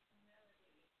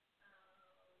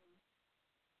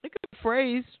 It could be a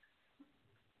phrase.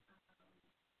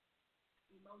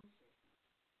 Emotion.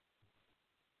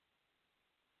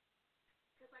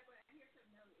 Because like when I hear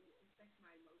something melody, it affects my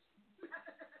emotions.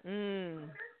 Okay.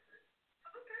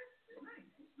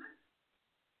 Nice.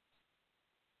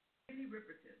 Any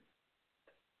repetition.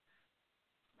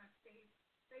 My favorite.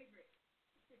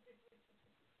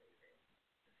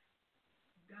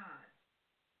 God.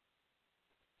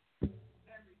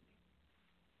 Everything.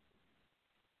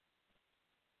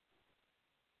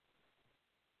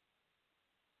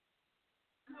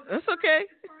 That's okay.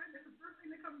 It's fine. That's the first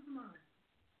thing that comes to mind.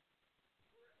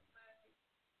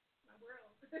 My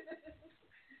world.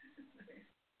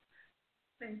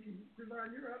 Thank you.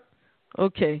 JaVonne, you're up.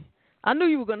 Okay. I knew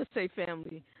you were going to say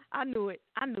family. I knew it.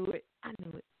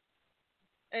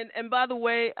 And by the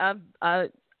way,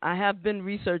 I have been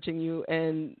researching you,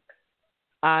 and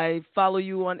I follow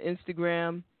you on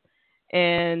Instagram,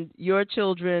 and your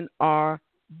children are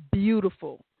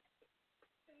beautiful.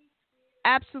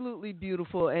 Absolutely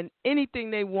beautiful, and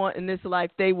anything they want in this life,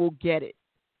 they will get it.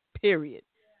 Period.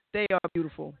 They are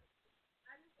beautiful.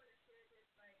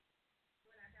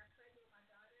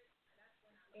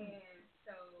 And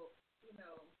so,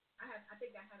 I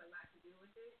think that had a lot to do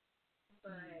with it.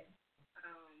 But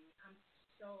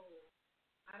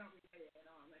I don't regret it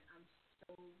at all. Like, I'm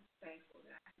so thankful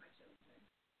that I have my children.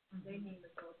 They mean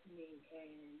the world to me,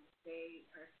 and they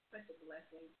are such a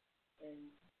blessing.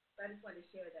 And so I just wanted to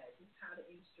share that, just how the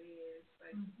industry is.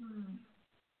 Like,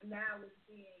 now it's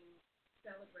being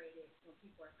celebrated when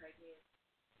people are pregnant.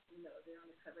 They're on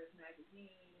the cover of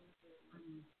magazines,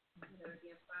 and they're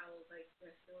getting followed, like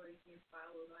their stories getting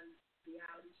followed on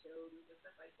reality shows and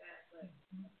stuff like that. But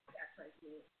that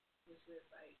pregnant was just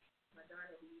like my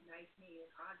daughter who unites me in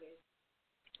August.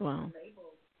 Wow.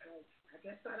 Labeled, like, I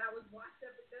guess thought I was washed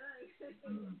up and done.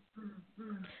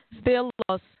 Still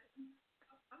lost.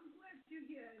 I'm glad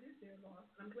it is their loss.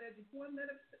 I'm glad you one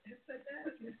that have said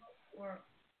that, or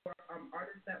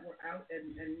artists that were out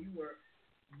and you were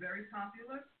very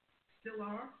popular, still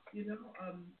are.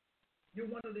 You're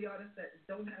one of the artists that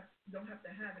don't have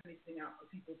to have anything out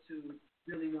for people to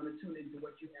really want to tune into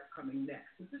what you have coming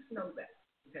next. So just know that,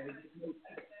 okay?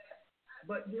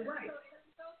 But you're right.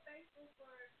 I'm so thankful for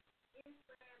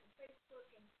Instagram and Facebook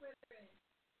and Twitter, and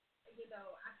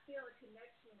I feel a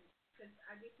connection because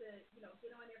I get to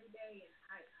get on every day, and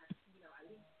I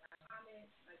comment,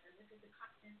 like I listen to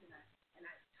comments, and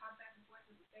I talk back and forth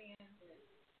with the fans, and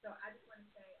so I just want to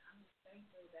say I'm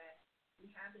thankful that we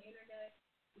have the internet,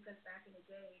 because back in the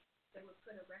day they would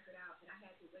put a record out and I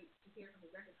had to wait to hear from the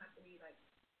record company, like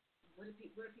what are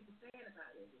people saying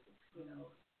about it?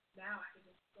 Now I can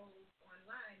just go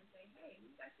online and say, hey, what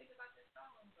do you guys think about this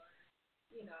song? Or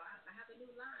I have a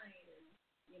new line, and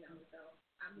so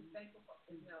I'm just thankful for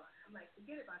I'm like,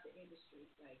 forget about the industry.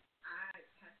 Like, I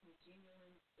have some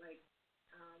genuine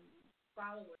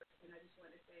followers, and I just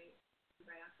want to say,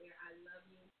 everybody out there, I love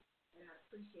you and I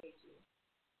appreciate you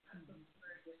for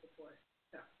your support.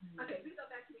 So, okay, we go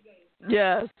back to the game.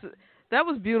 Yes, that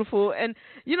was beautiful. And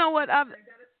you know what? I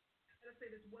gotta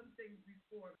say this one thing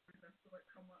before, because I saw it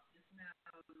come up just now.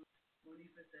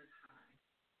 Monifa says hi.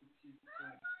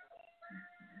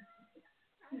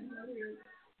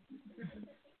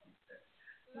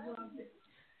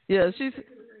 Yeah, she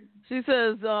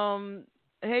says,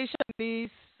 hey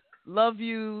Shanice, love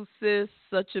you, sis,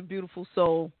 such a beautiful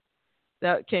soul.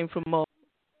 That came from Mo.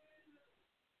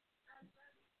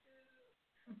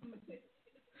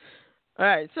 All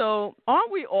right. So,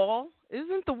 aren't we all?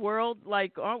 Isn't the world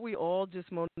like? Aren't we all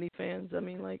just Moni fans? I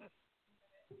mean, like,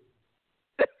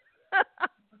 you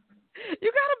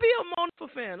gotta be a Moni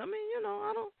fan. I mean,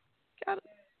 I don't gotta.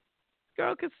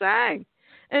 Girl can sing,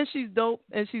 and she's dope,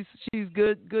 and she's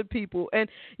good people. And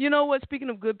you know what? Speaking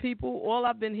of good people, all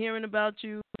I've been hearing about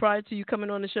you prior to you coming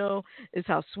on the show is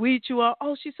how sweet you are.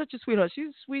 Oh, she's such a sweetheart.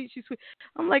 She's sweet. She's sweet.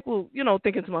 I'm like, well,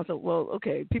 thinking to myself, well,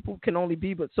 okay, people can only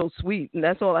be but so sweet, and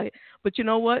that's all I. But you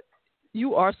know what?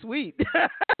 You are sweet.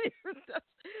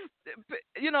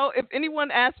 If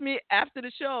anyone asked me after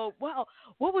the show, well,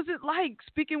 what was it like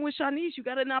speaking with Shanice? You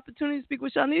got an opportunity to speak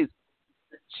with Shanice.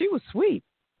 She was sweet.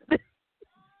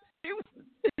 She was,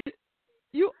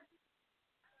 you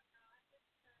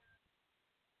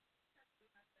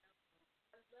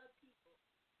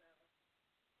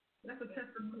That's a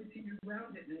testimony to your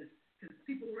groundedness because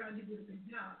people around you did a good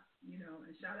job,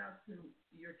 and shout out to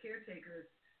your caretakers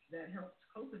that helped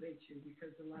cultivate you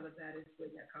because a lot of that is where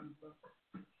that comes from.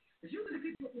 Because usually the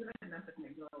people who are nothing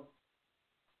they go.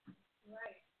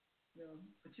 Right.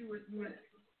 But you were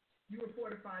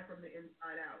fortified from the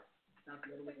inside out, not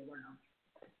the other way around.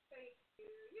 Thank you.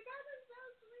 You guys are so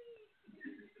sweet.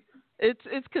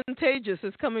 it's contagious.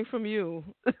 It's coming from you.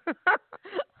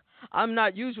 I'm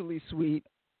not usually sweet.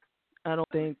 I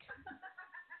don't think.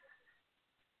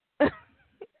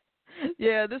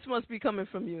 Yeah, this must be coming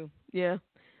from you. Yeah,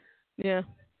 yeah,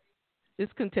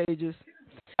 it's contagious.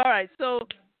 All right, so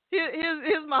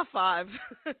here's my five.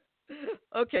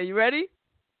 Okay, you ready?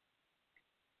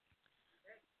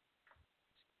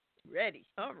 Ready.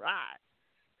 All right.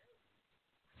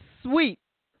 Sweet.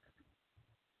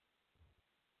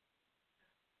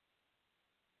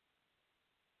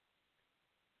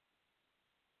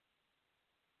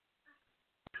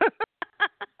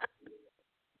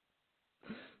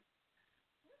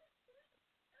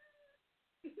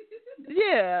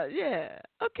 Yeah, yeah.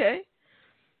 Okay.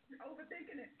 You're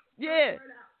overthinking it. Yeah.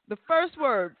 The first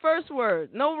word. First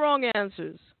word. No wrong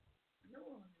answers. No.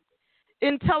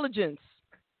 Intelligence.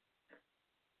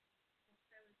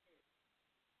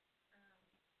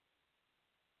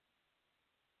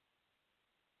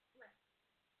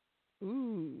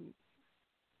 Ooh.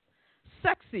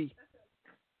 Sexy.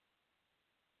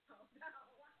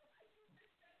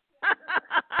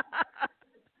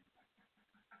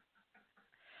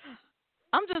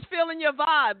 I'm just feeling your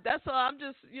vibe. That's all. I'm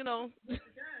just. You can. You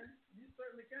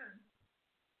certainly can.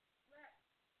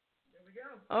 There we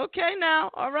go. Okay,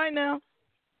 now. All right, now.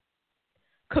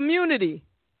 Community.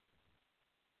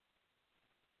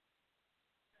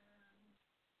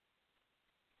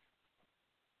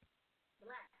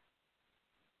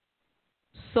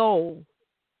 Soul.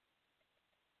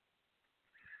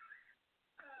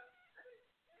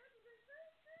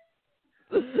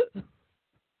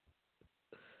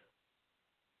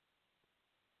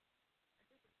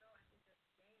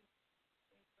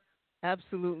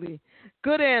 Absolutely.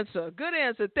 Good answer. Good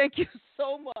answer. Thank you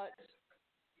so much.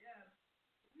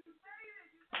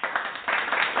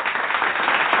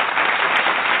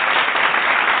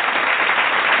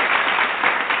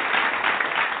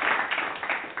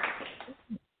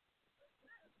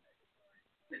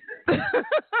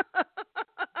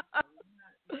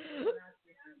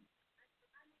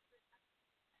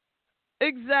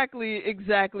 Exactly,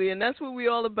 exactly, and that's what we're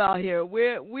all about here.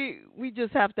 We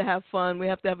just have to have fun. We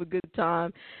have to have a good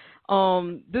time.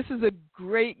 This is a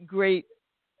great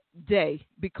day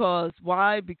because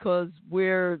why? Because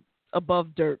we're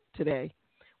above dirt today.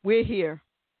 We're here.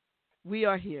 We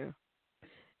are here,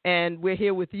 and we're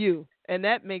here with you, and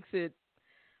that makes it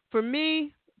for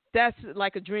me. That's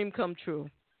like a dream come true.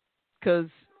 Cause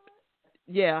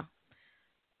yeah,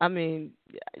 I mean,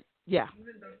 yeah.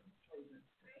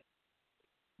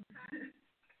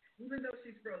 Even though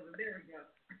she's frozen, there we go.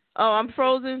 Oh, I'm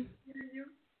frozen. You?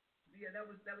 Yeah, that's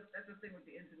the thing with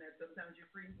the internet. Sometimes you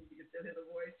freeze, but you can still hear the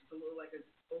voice. It's a little like an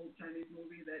old Chinese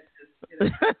movie that just. I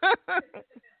know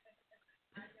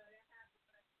that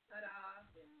happens. Cut off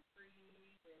and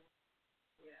freeze and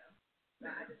yeah.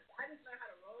 No, I just know how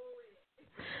to roll with it.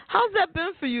 How's that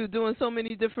been for you doing so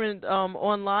many different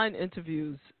online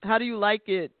interviews? How do you like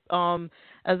it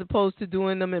as opposed to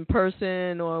doing them in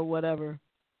person or whatever?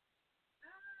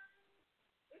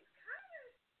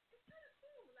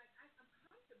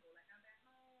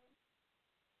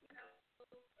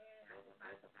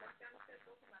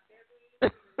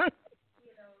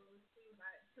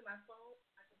 To my phone,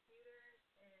 my computer,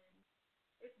 and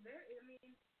it's very. I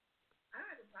mean, I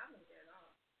don't have a problem with it at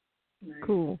all. Nice.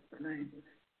 Cool. Nice.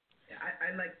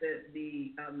 I like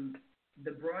the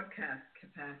broadcast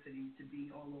capacity to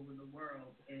be all over the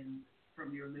world and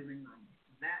from your living room.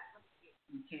 That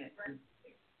You can't.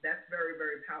 That's very,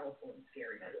 very powerful and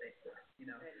scary, I think. You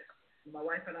know, my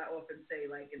wife and I often say,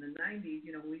 like in the '90s,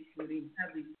 you know, we didn't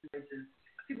have these devices.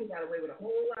 People got away with a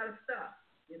whole lot of stuff,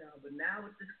 you know. But now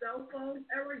with the cell phone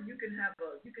era, you can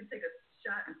take a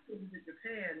shot and put it to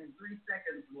Japan in 3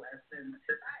 seconds less, and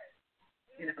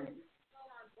you know.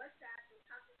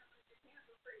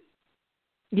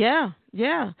 Yeah,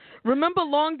 yeah. Remember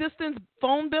long distance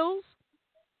phone bills?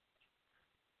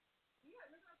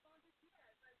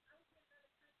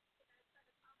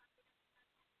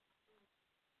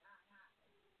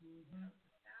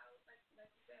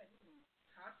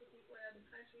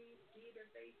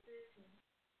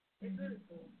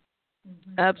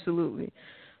 Absolutely.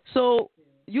 So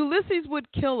Ulysses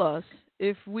would kill us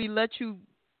if we let you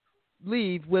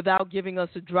leave without giving us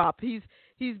a drop. He's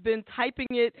been typing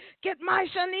it. Get my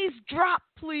Shanice drop,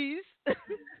 please.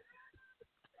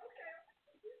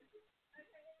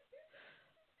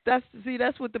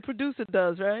 That's what the producer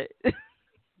does, right?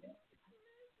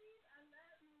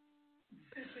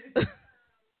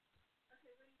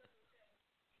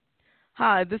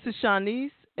 Hi, this is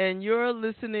Shanice, and you're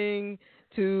listening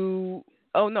to.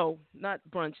 Oh no, not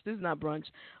brunch. This is not brunch.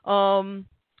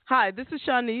 Hi, this is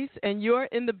Shanice, and you're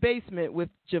in the basement with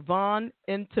JaVonne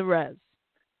and Terez.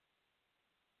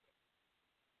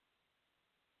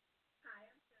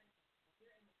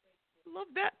 Love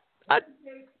that.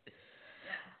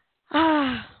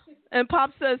 And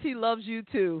Pop says he loves you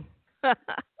too. And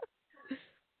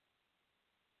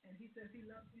he says he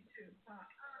loves you too.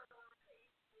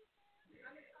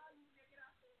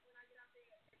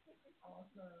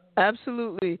 Awesome.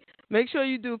 Absolutely. Make sure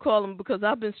you do call him because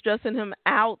I've been stressing him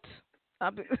out.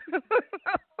 I've been,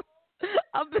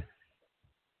 I've been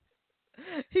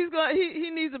he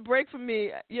needs a break from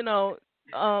me, you know.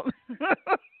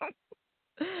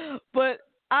 But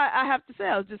I have to say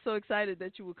I was just so excited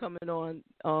that you were coming on.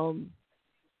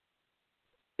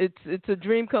 It's a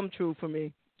dream come true for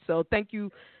me. So thank you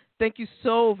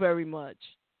so very much.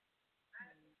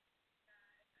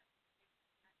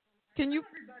 Can you?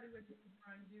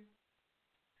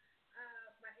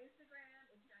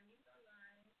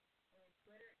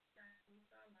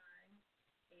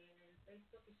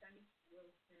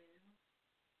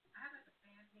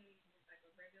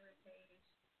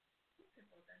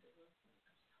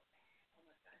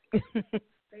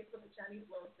 Facebook is Shanice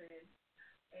Wilson,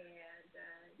 and and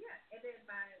then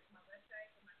my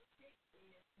website for my music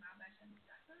is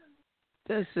smilebystanice.com.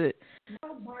 That's it.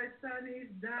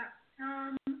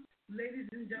 Smilebystanice.com, ladies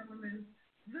and gentlemen,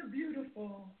 the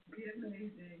beautiful, the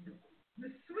amazing, the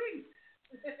sweet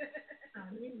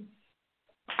Shanice.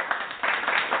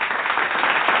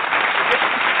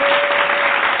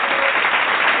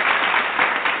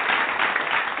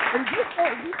 And just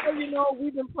so you know,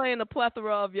 we've been playing a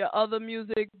plethora of your other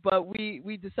music, but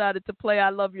we decided to play "I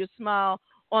Love Your Smile"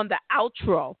 on the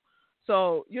outro.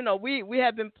 So you know, we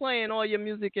have been playing all your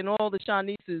music and all the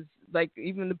Shanices, like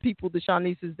even the people, the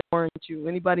Shanices that weren't you.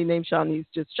 Anybody named Shanice,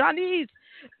 just Shanice.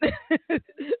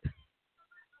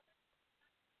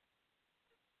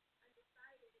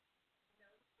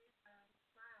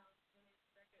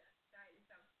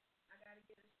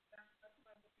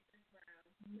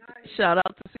 Shout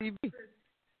out to CB.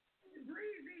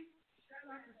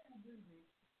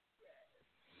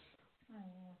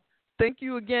 Thank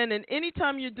you again. And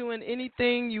anytime you're doing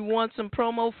anything, you want some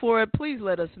promo for it, please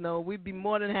let us know. We'd be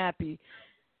more than happy.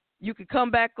 You could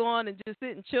come back on and just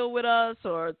sit and chill with us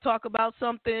or talk about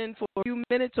something for a few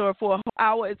minutes or for a whole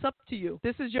hour. It's up to you.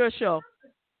 This is your show.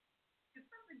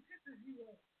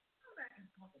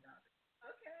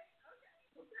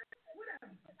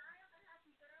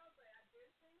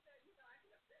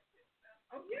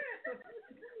 Oh yeah, so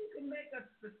if you can make a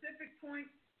specific point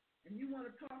and you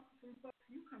want to talk to some folks,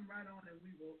 you come right on and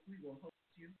we will host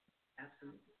you.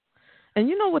 Absolutely. And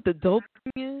you know what the dope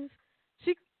thing is?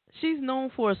 She's known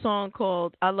for a song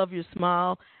called "I Love Your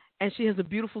Smile," and she has a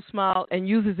beautiful smile and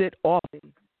uses it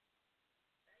often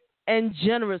and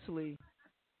generously.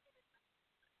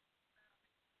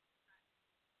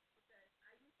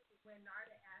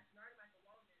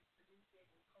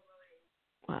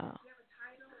 Wow.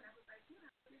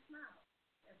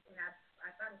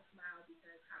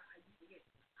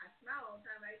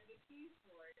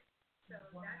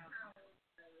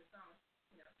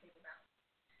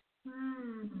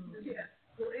 Yeah.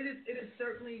 Well, it is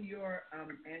certainly your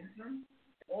anthem.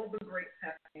 All the greats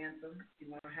have anthems. You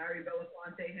know, Harry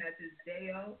Belafonte has his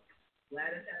Deo.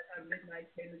 Gladys has her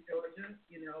Midnight Train to Georgia.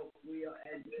 You know, we are,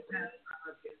 and you have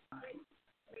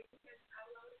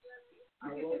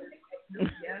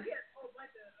yes.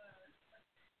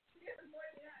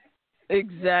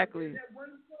 Exactly. That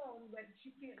one song that she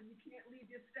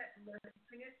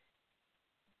Sing it?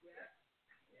 Yeah.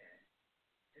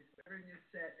 It's forever in your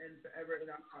set and forever in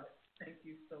our hearts. Thank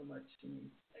you so much,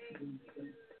 Shanice. Thank you.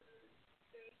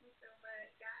 Thank you so much,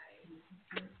 guys.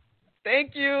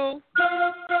 Thank you.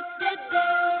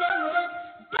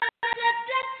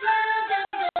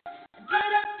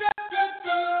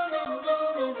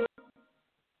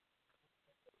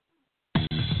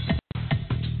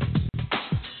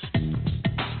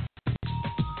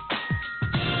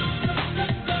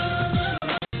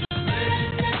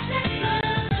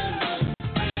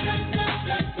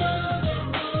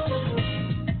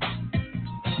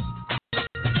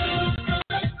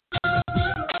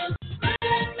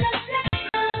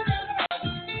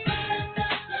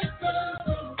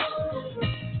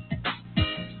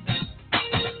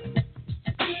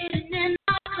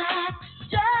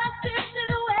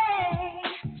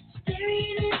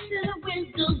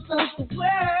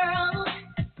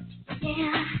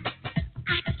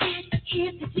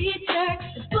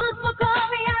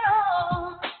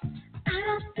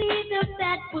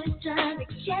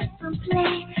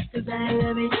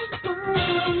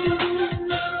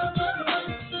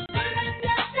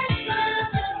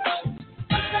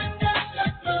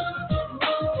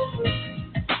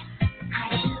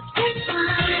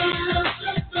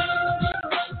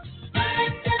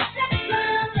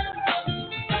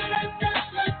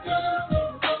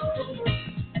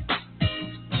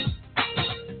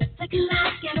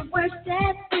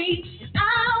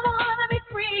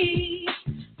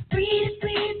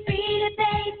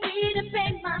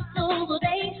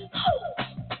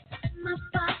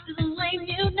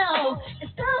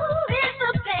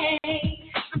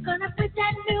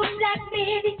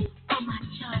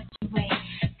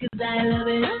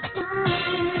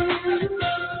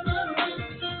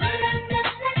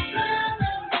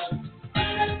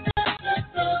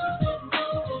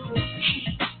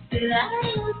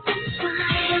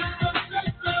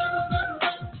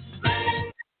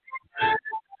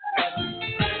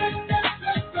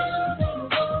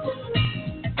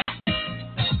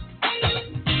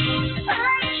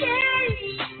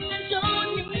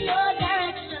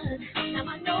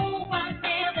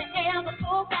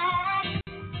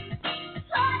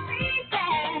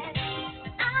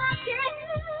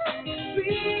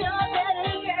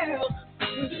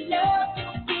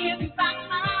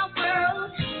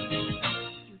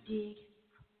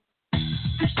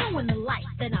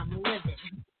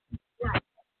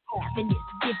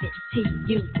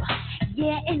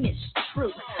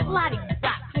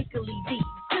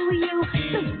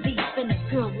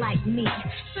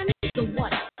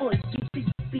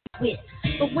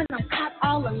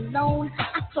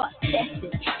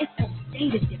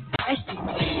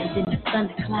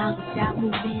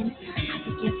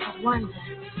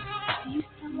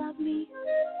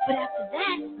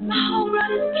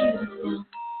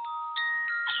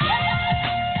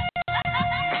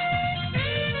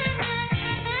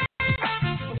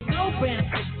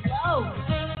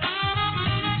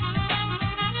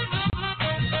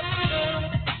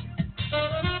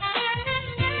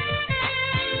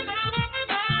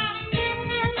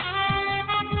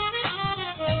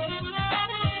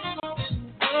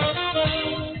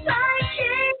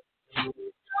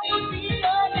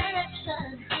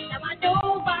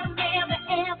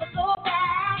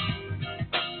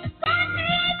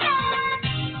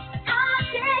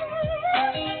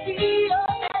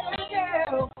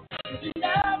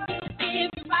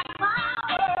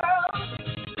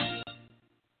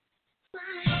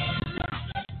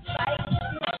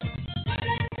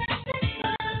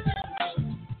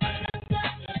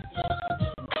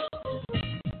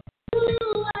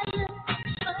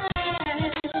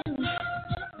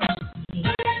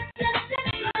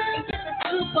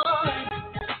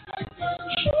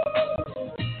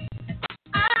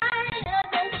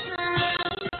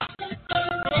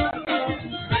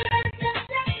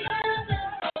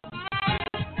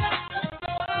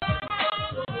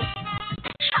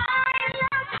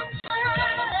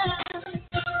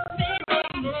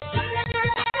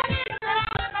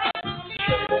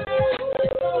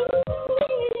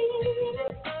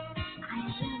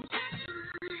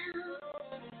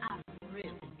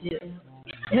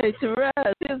 Hey,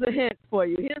 Terez, here's a hint for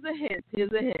you. Here's a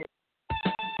hint.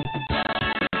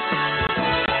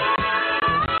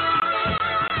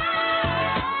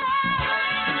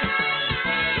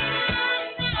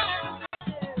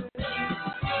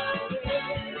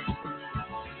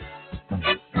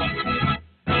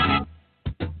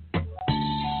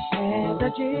 As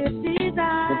a gypsy's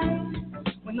eye,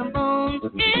 when the moon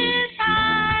is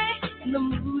high and the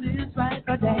mood is right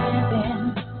for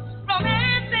dancing,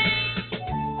 romancing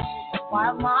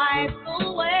while life's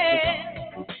away.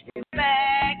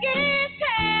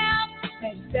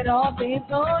 it all seems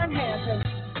so unhappy.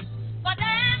 But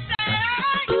then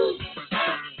you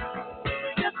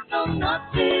just so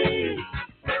naughty.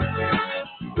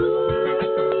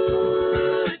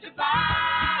 Ooh, it's your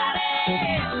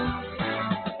body.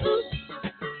 Ooh,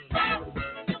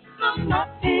 just so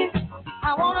naughty.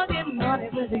 I wanna get naughty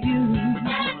with you.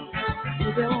 You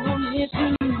don't need to.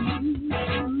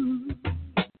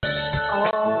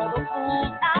 All the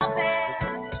fools out there,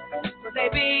 but they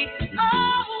be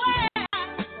aware.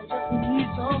 Just need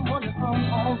someone to come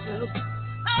home to.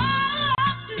 Oh,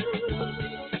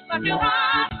 but your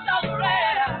heart's so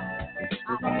rare.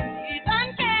 I don't even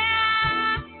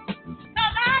care.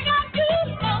 'Cause I got you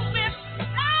so with.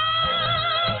 Oh,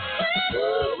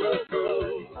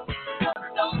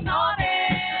 so naughty.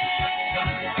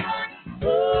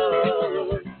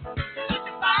 Ooh, it's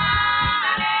your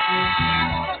body.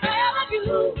 Forever you.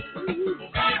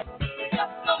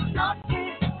 Just so naughty.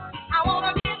 I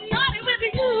wanna get naughty with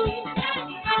you.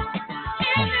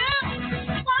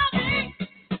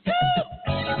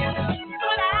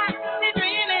 But I be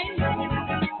dreaming,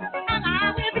 and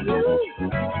I'm with you.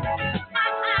 My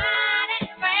heart is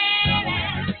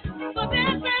raining, but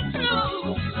this is true.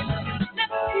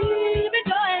 Let's keep it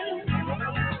going.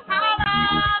 Our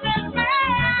love is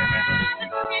mad.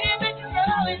 Let's keep it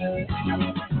going.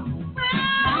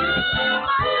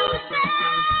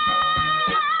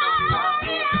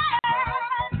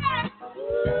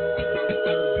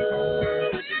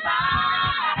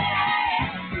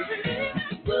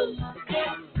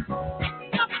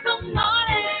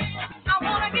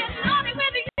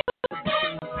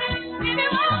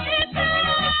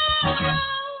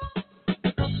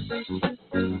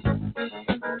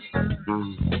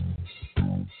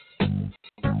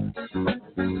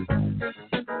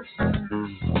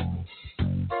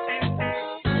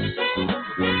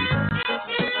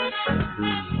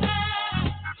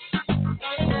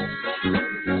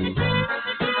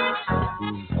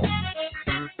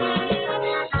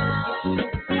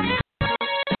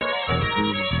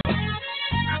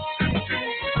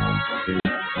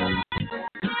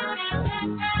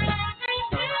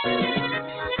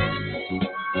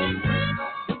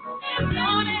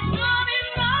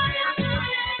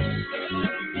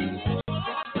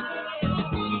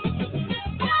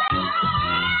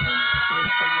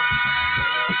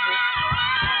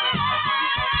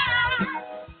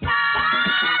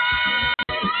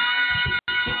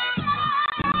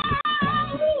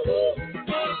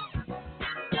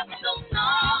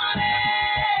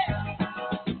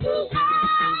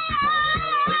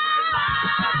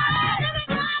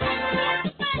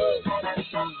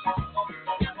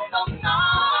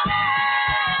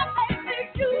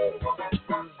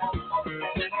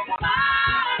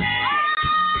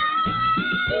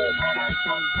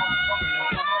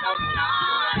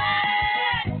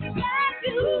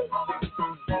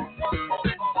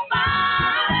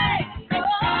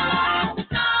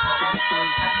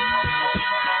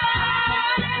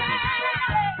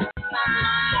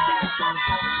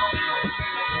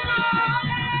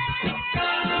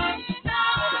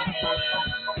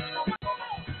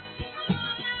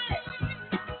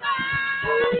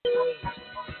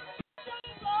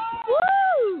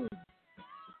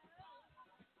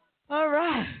 All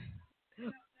right.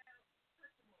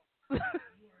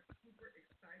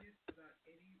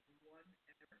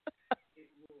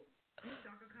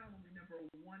 Shaka Khan will be number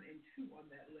 1 and 2 on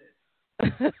that list.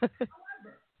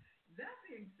 However, that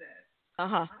being said,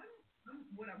 I'm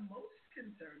what I'm most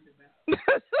concerned about.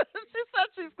 She said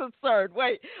she's concerned.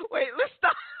 Wait, let's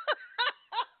stop.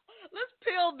 Let's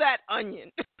peel that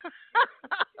onion.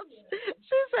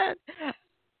 She said,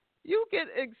 you get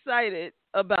excited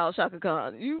about Shaka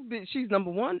Khan. She's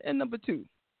number 1 and number 2.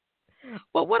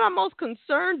 But what I'm most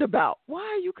concerned about, why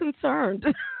are you concerned?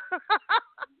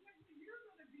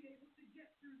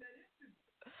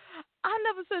 I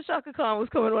never said Shaka Khan was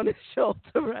coming on this show,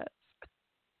 Terez.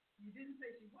 You didn't say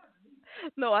she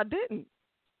wasn't. No, I didn't.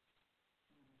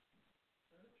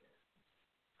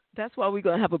 That's why we're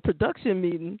going to have a production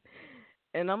meeting,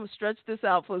 and I'm going to stretch this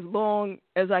out for as long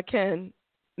as I can,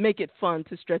 make it fun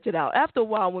to stretch it out. After a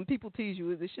while, when people tease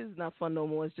you, this shit is not fun no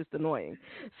more. It's just annoying.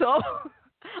 So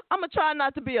I'm going to try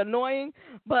not to be annoying,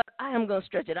 but I am going to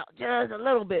stretch it out just a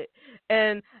little bit.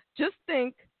 And just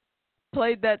think,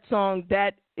 played that song,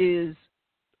 that is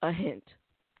a hint.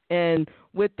 And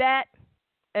with that,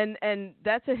 and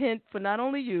that's a hint for not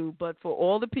only you, but for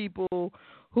all the people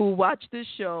who watch this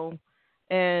show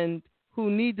and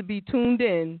who need to be tuned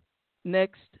in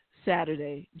next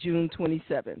Saturday, June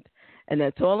 27th. And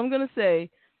that's all I'm going to say.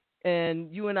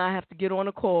 And you and I have to get on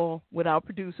a call with our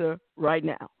producer right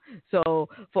now. So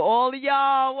for all of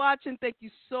y'all watching, thank you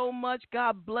so much.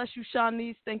 God bless you,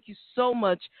 Shanice. Thank you so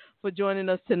much for joining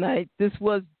us tonight. This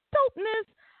was dopeness.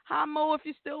 Hi, Mo, if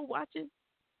you're still watching.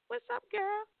 What's up,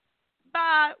 girl?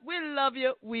 Bye. We love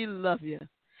you. We love you.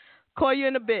 Call you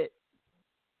in a bit.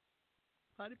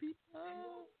 Party people.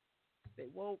 Stay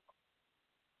woke.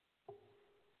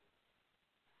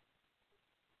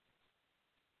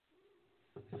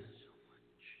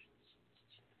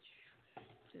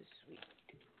 Just sweet.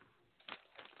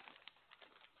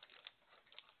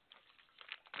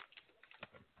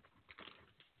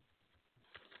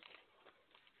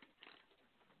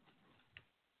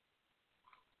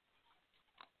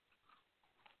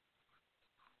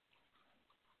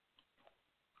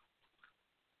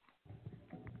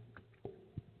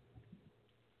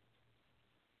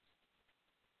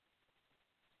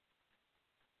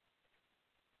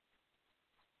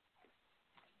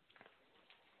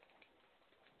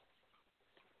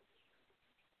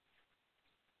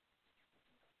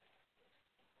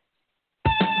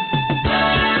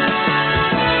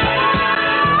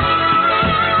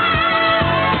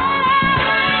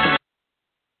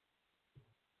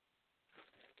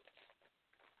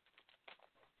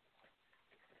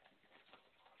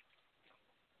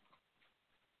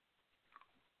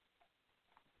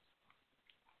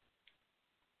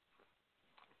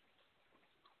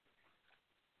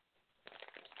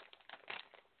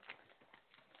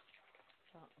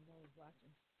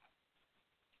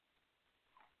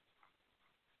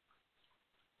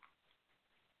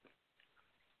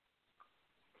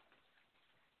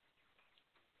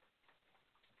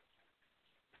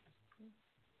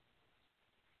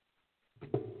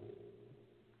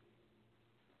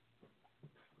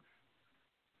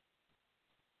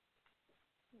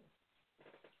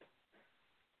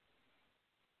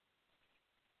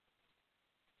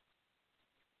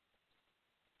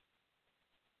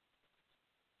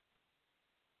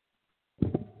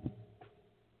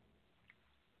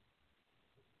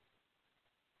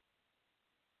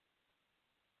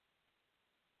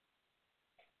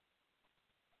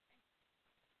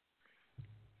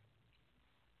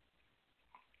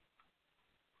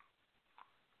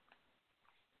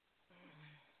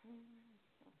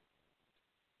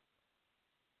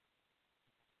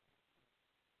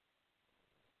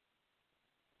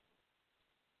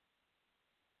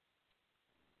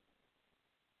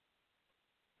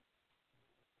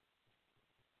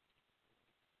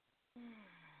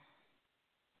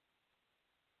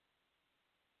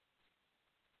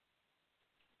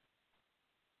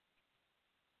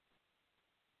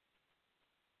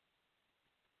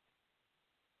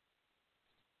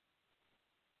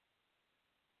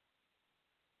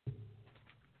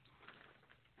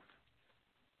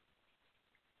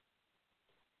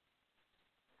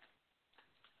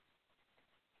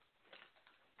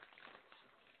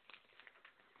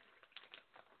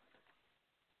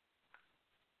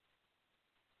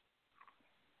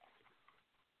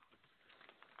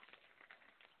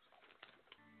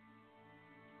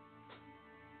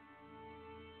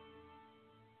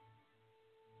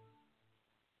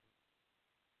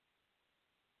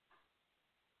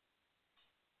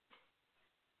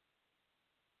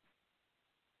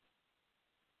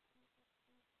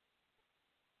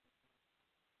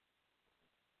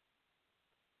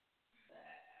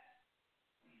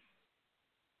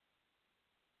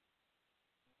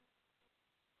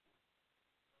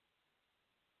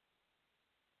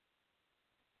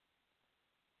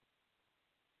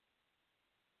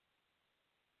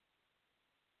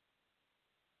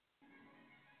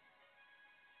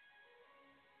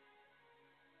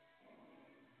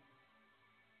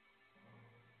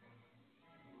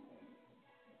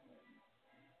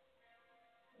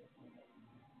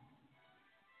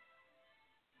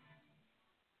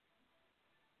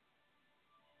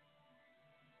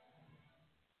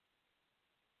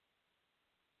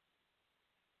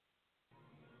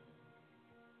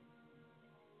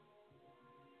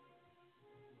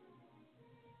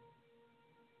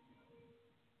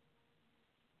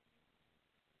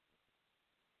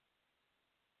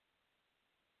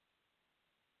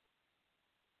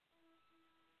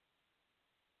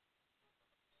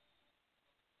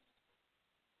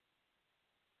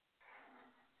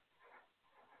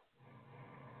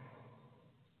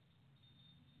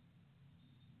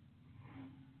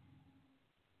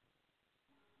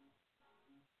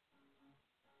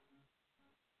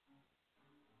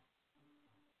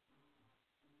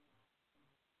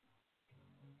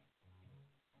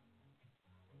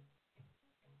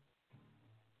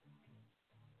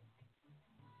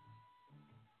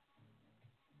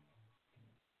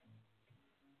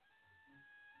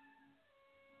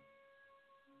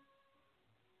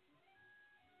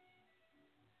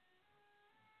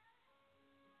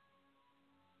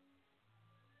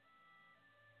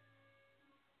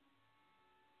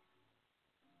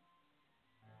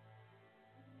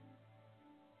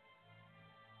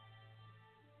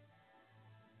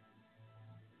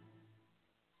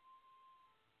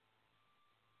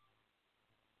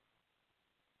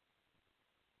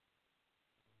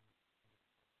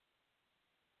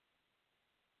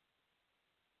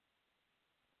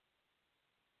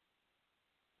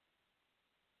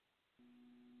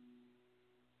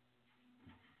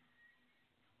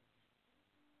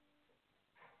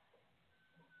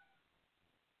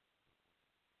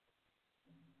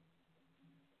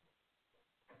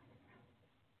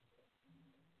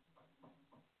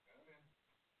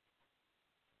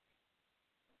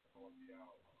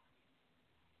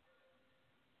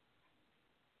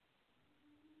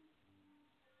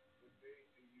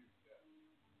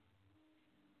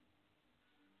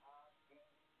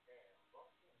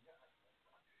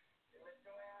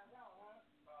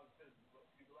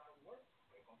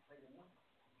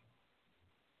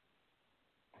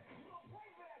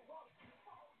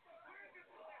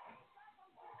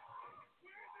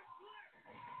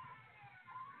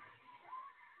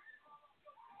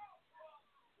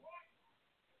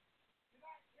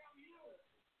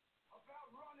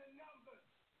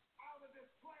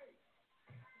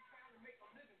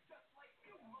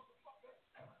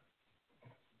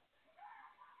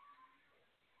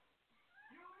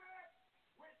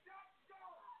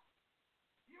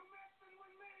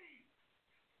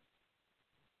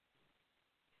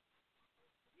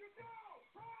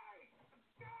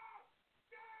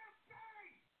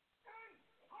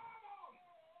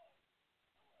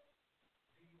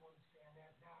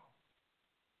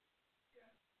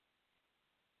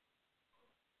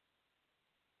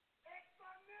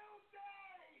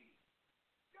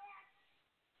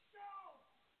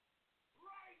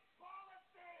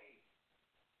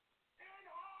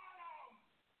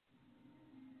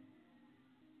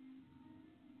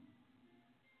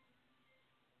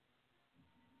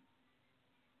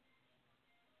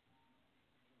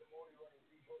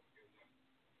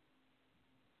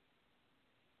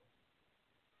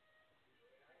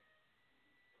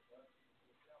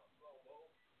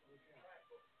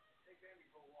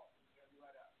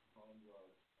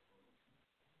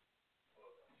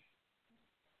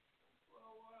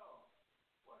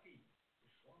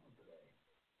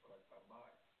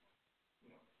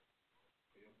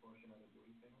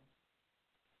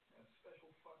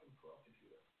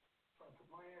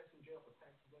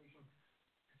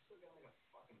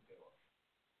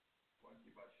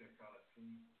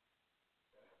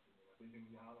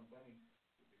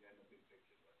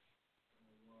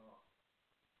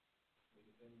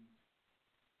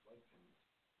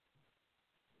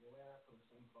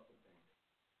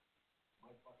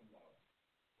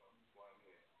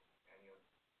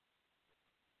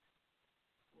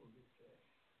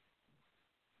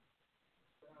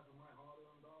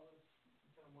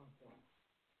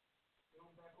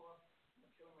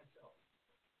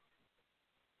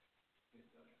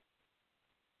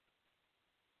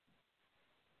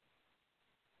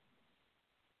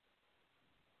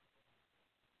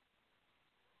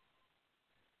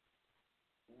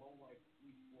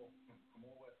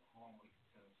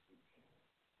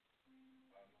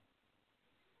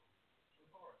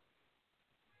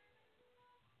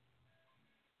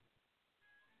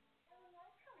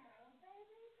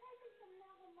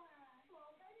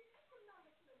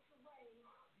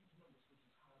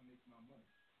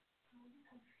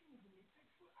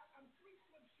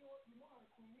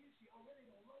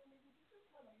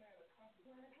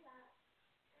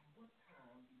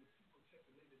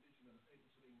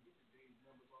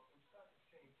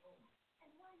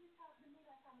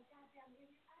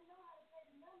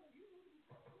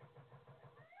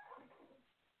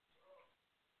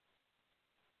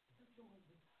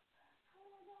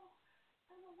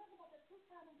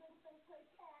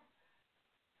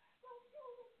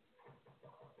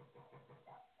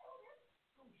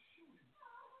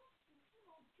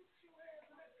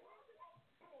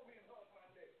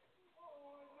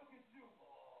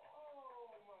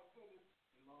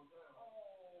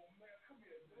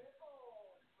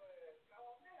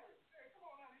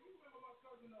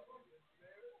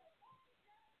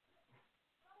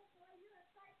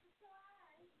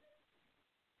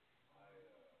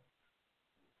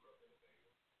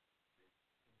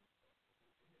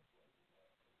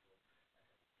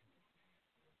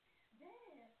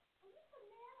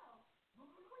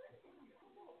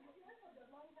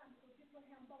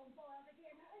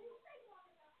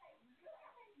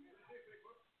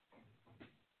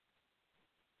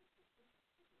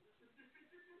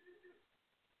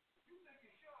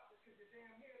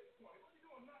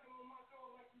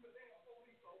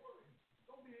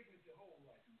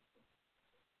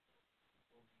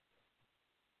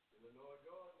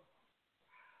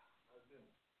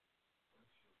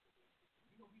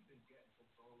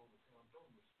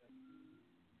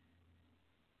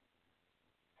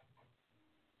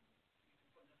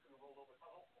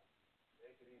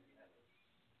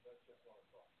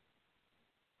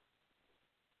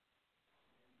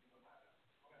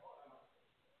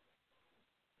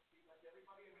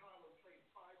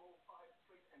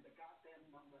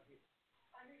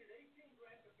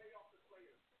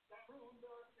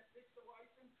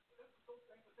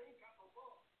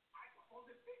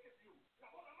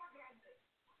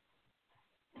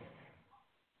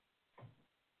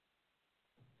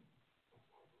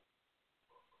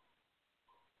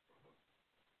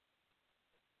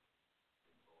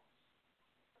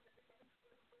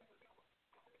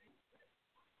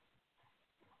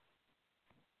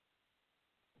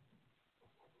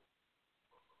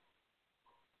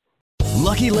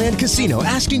 Lucky Land Casino,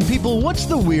 asking people, what's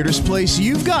the weirdest place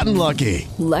you've gotten lucky?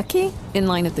 Lucky? In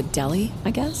line at the deli,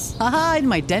 I guess? Aha, in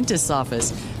my dentist's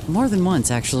office. More than once,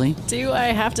 actually. Do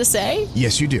I have to say?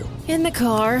 Yes, you do. In the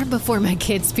car before my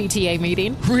kids' PTA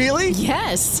meeting. Really?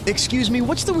 Yes. Excuse me,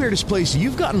 what's the weirdest place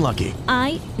you've gotten lucky?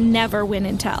 I never win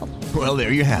and tell. Well,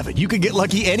 there you have it. You can get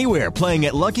lucky anywhere, playing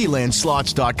at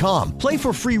LuckyLandSlots.com. Play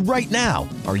for free right now.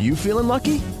 Are you feeling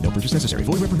lucky? No purchase necessary.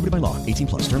 Void where prohibited by law.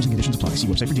 18+. Terms and conditions apply. See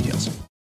website for details.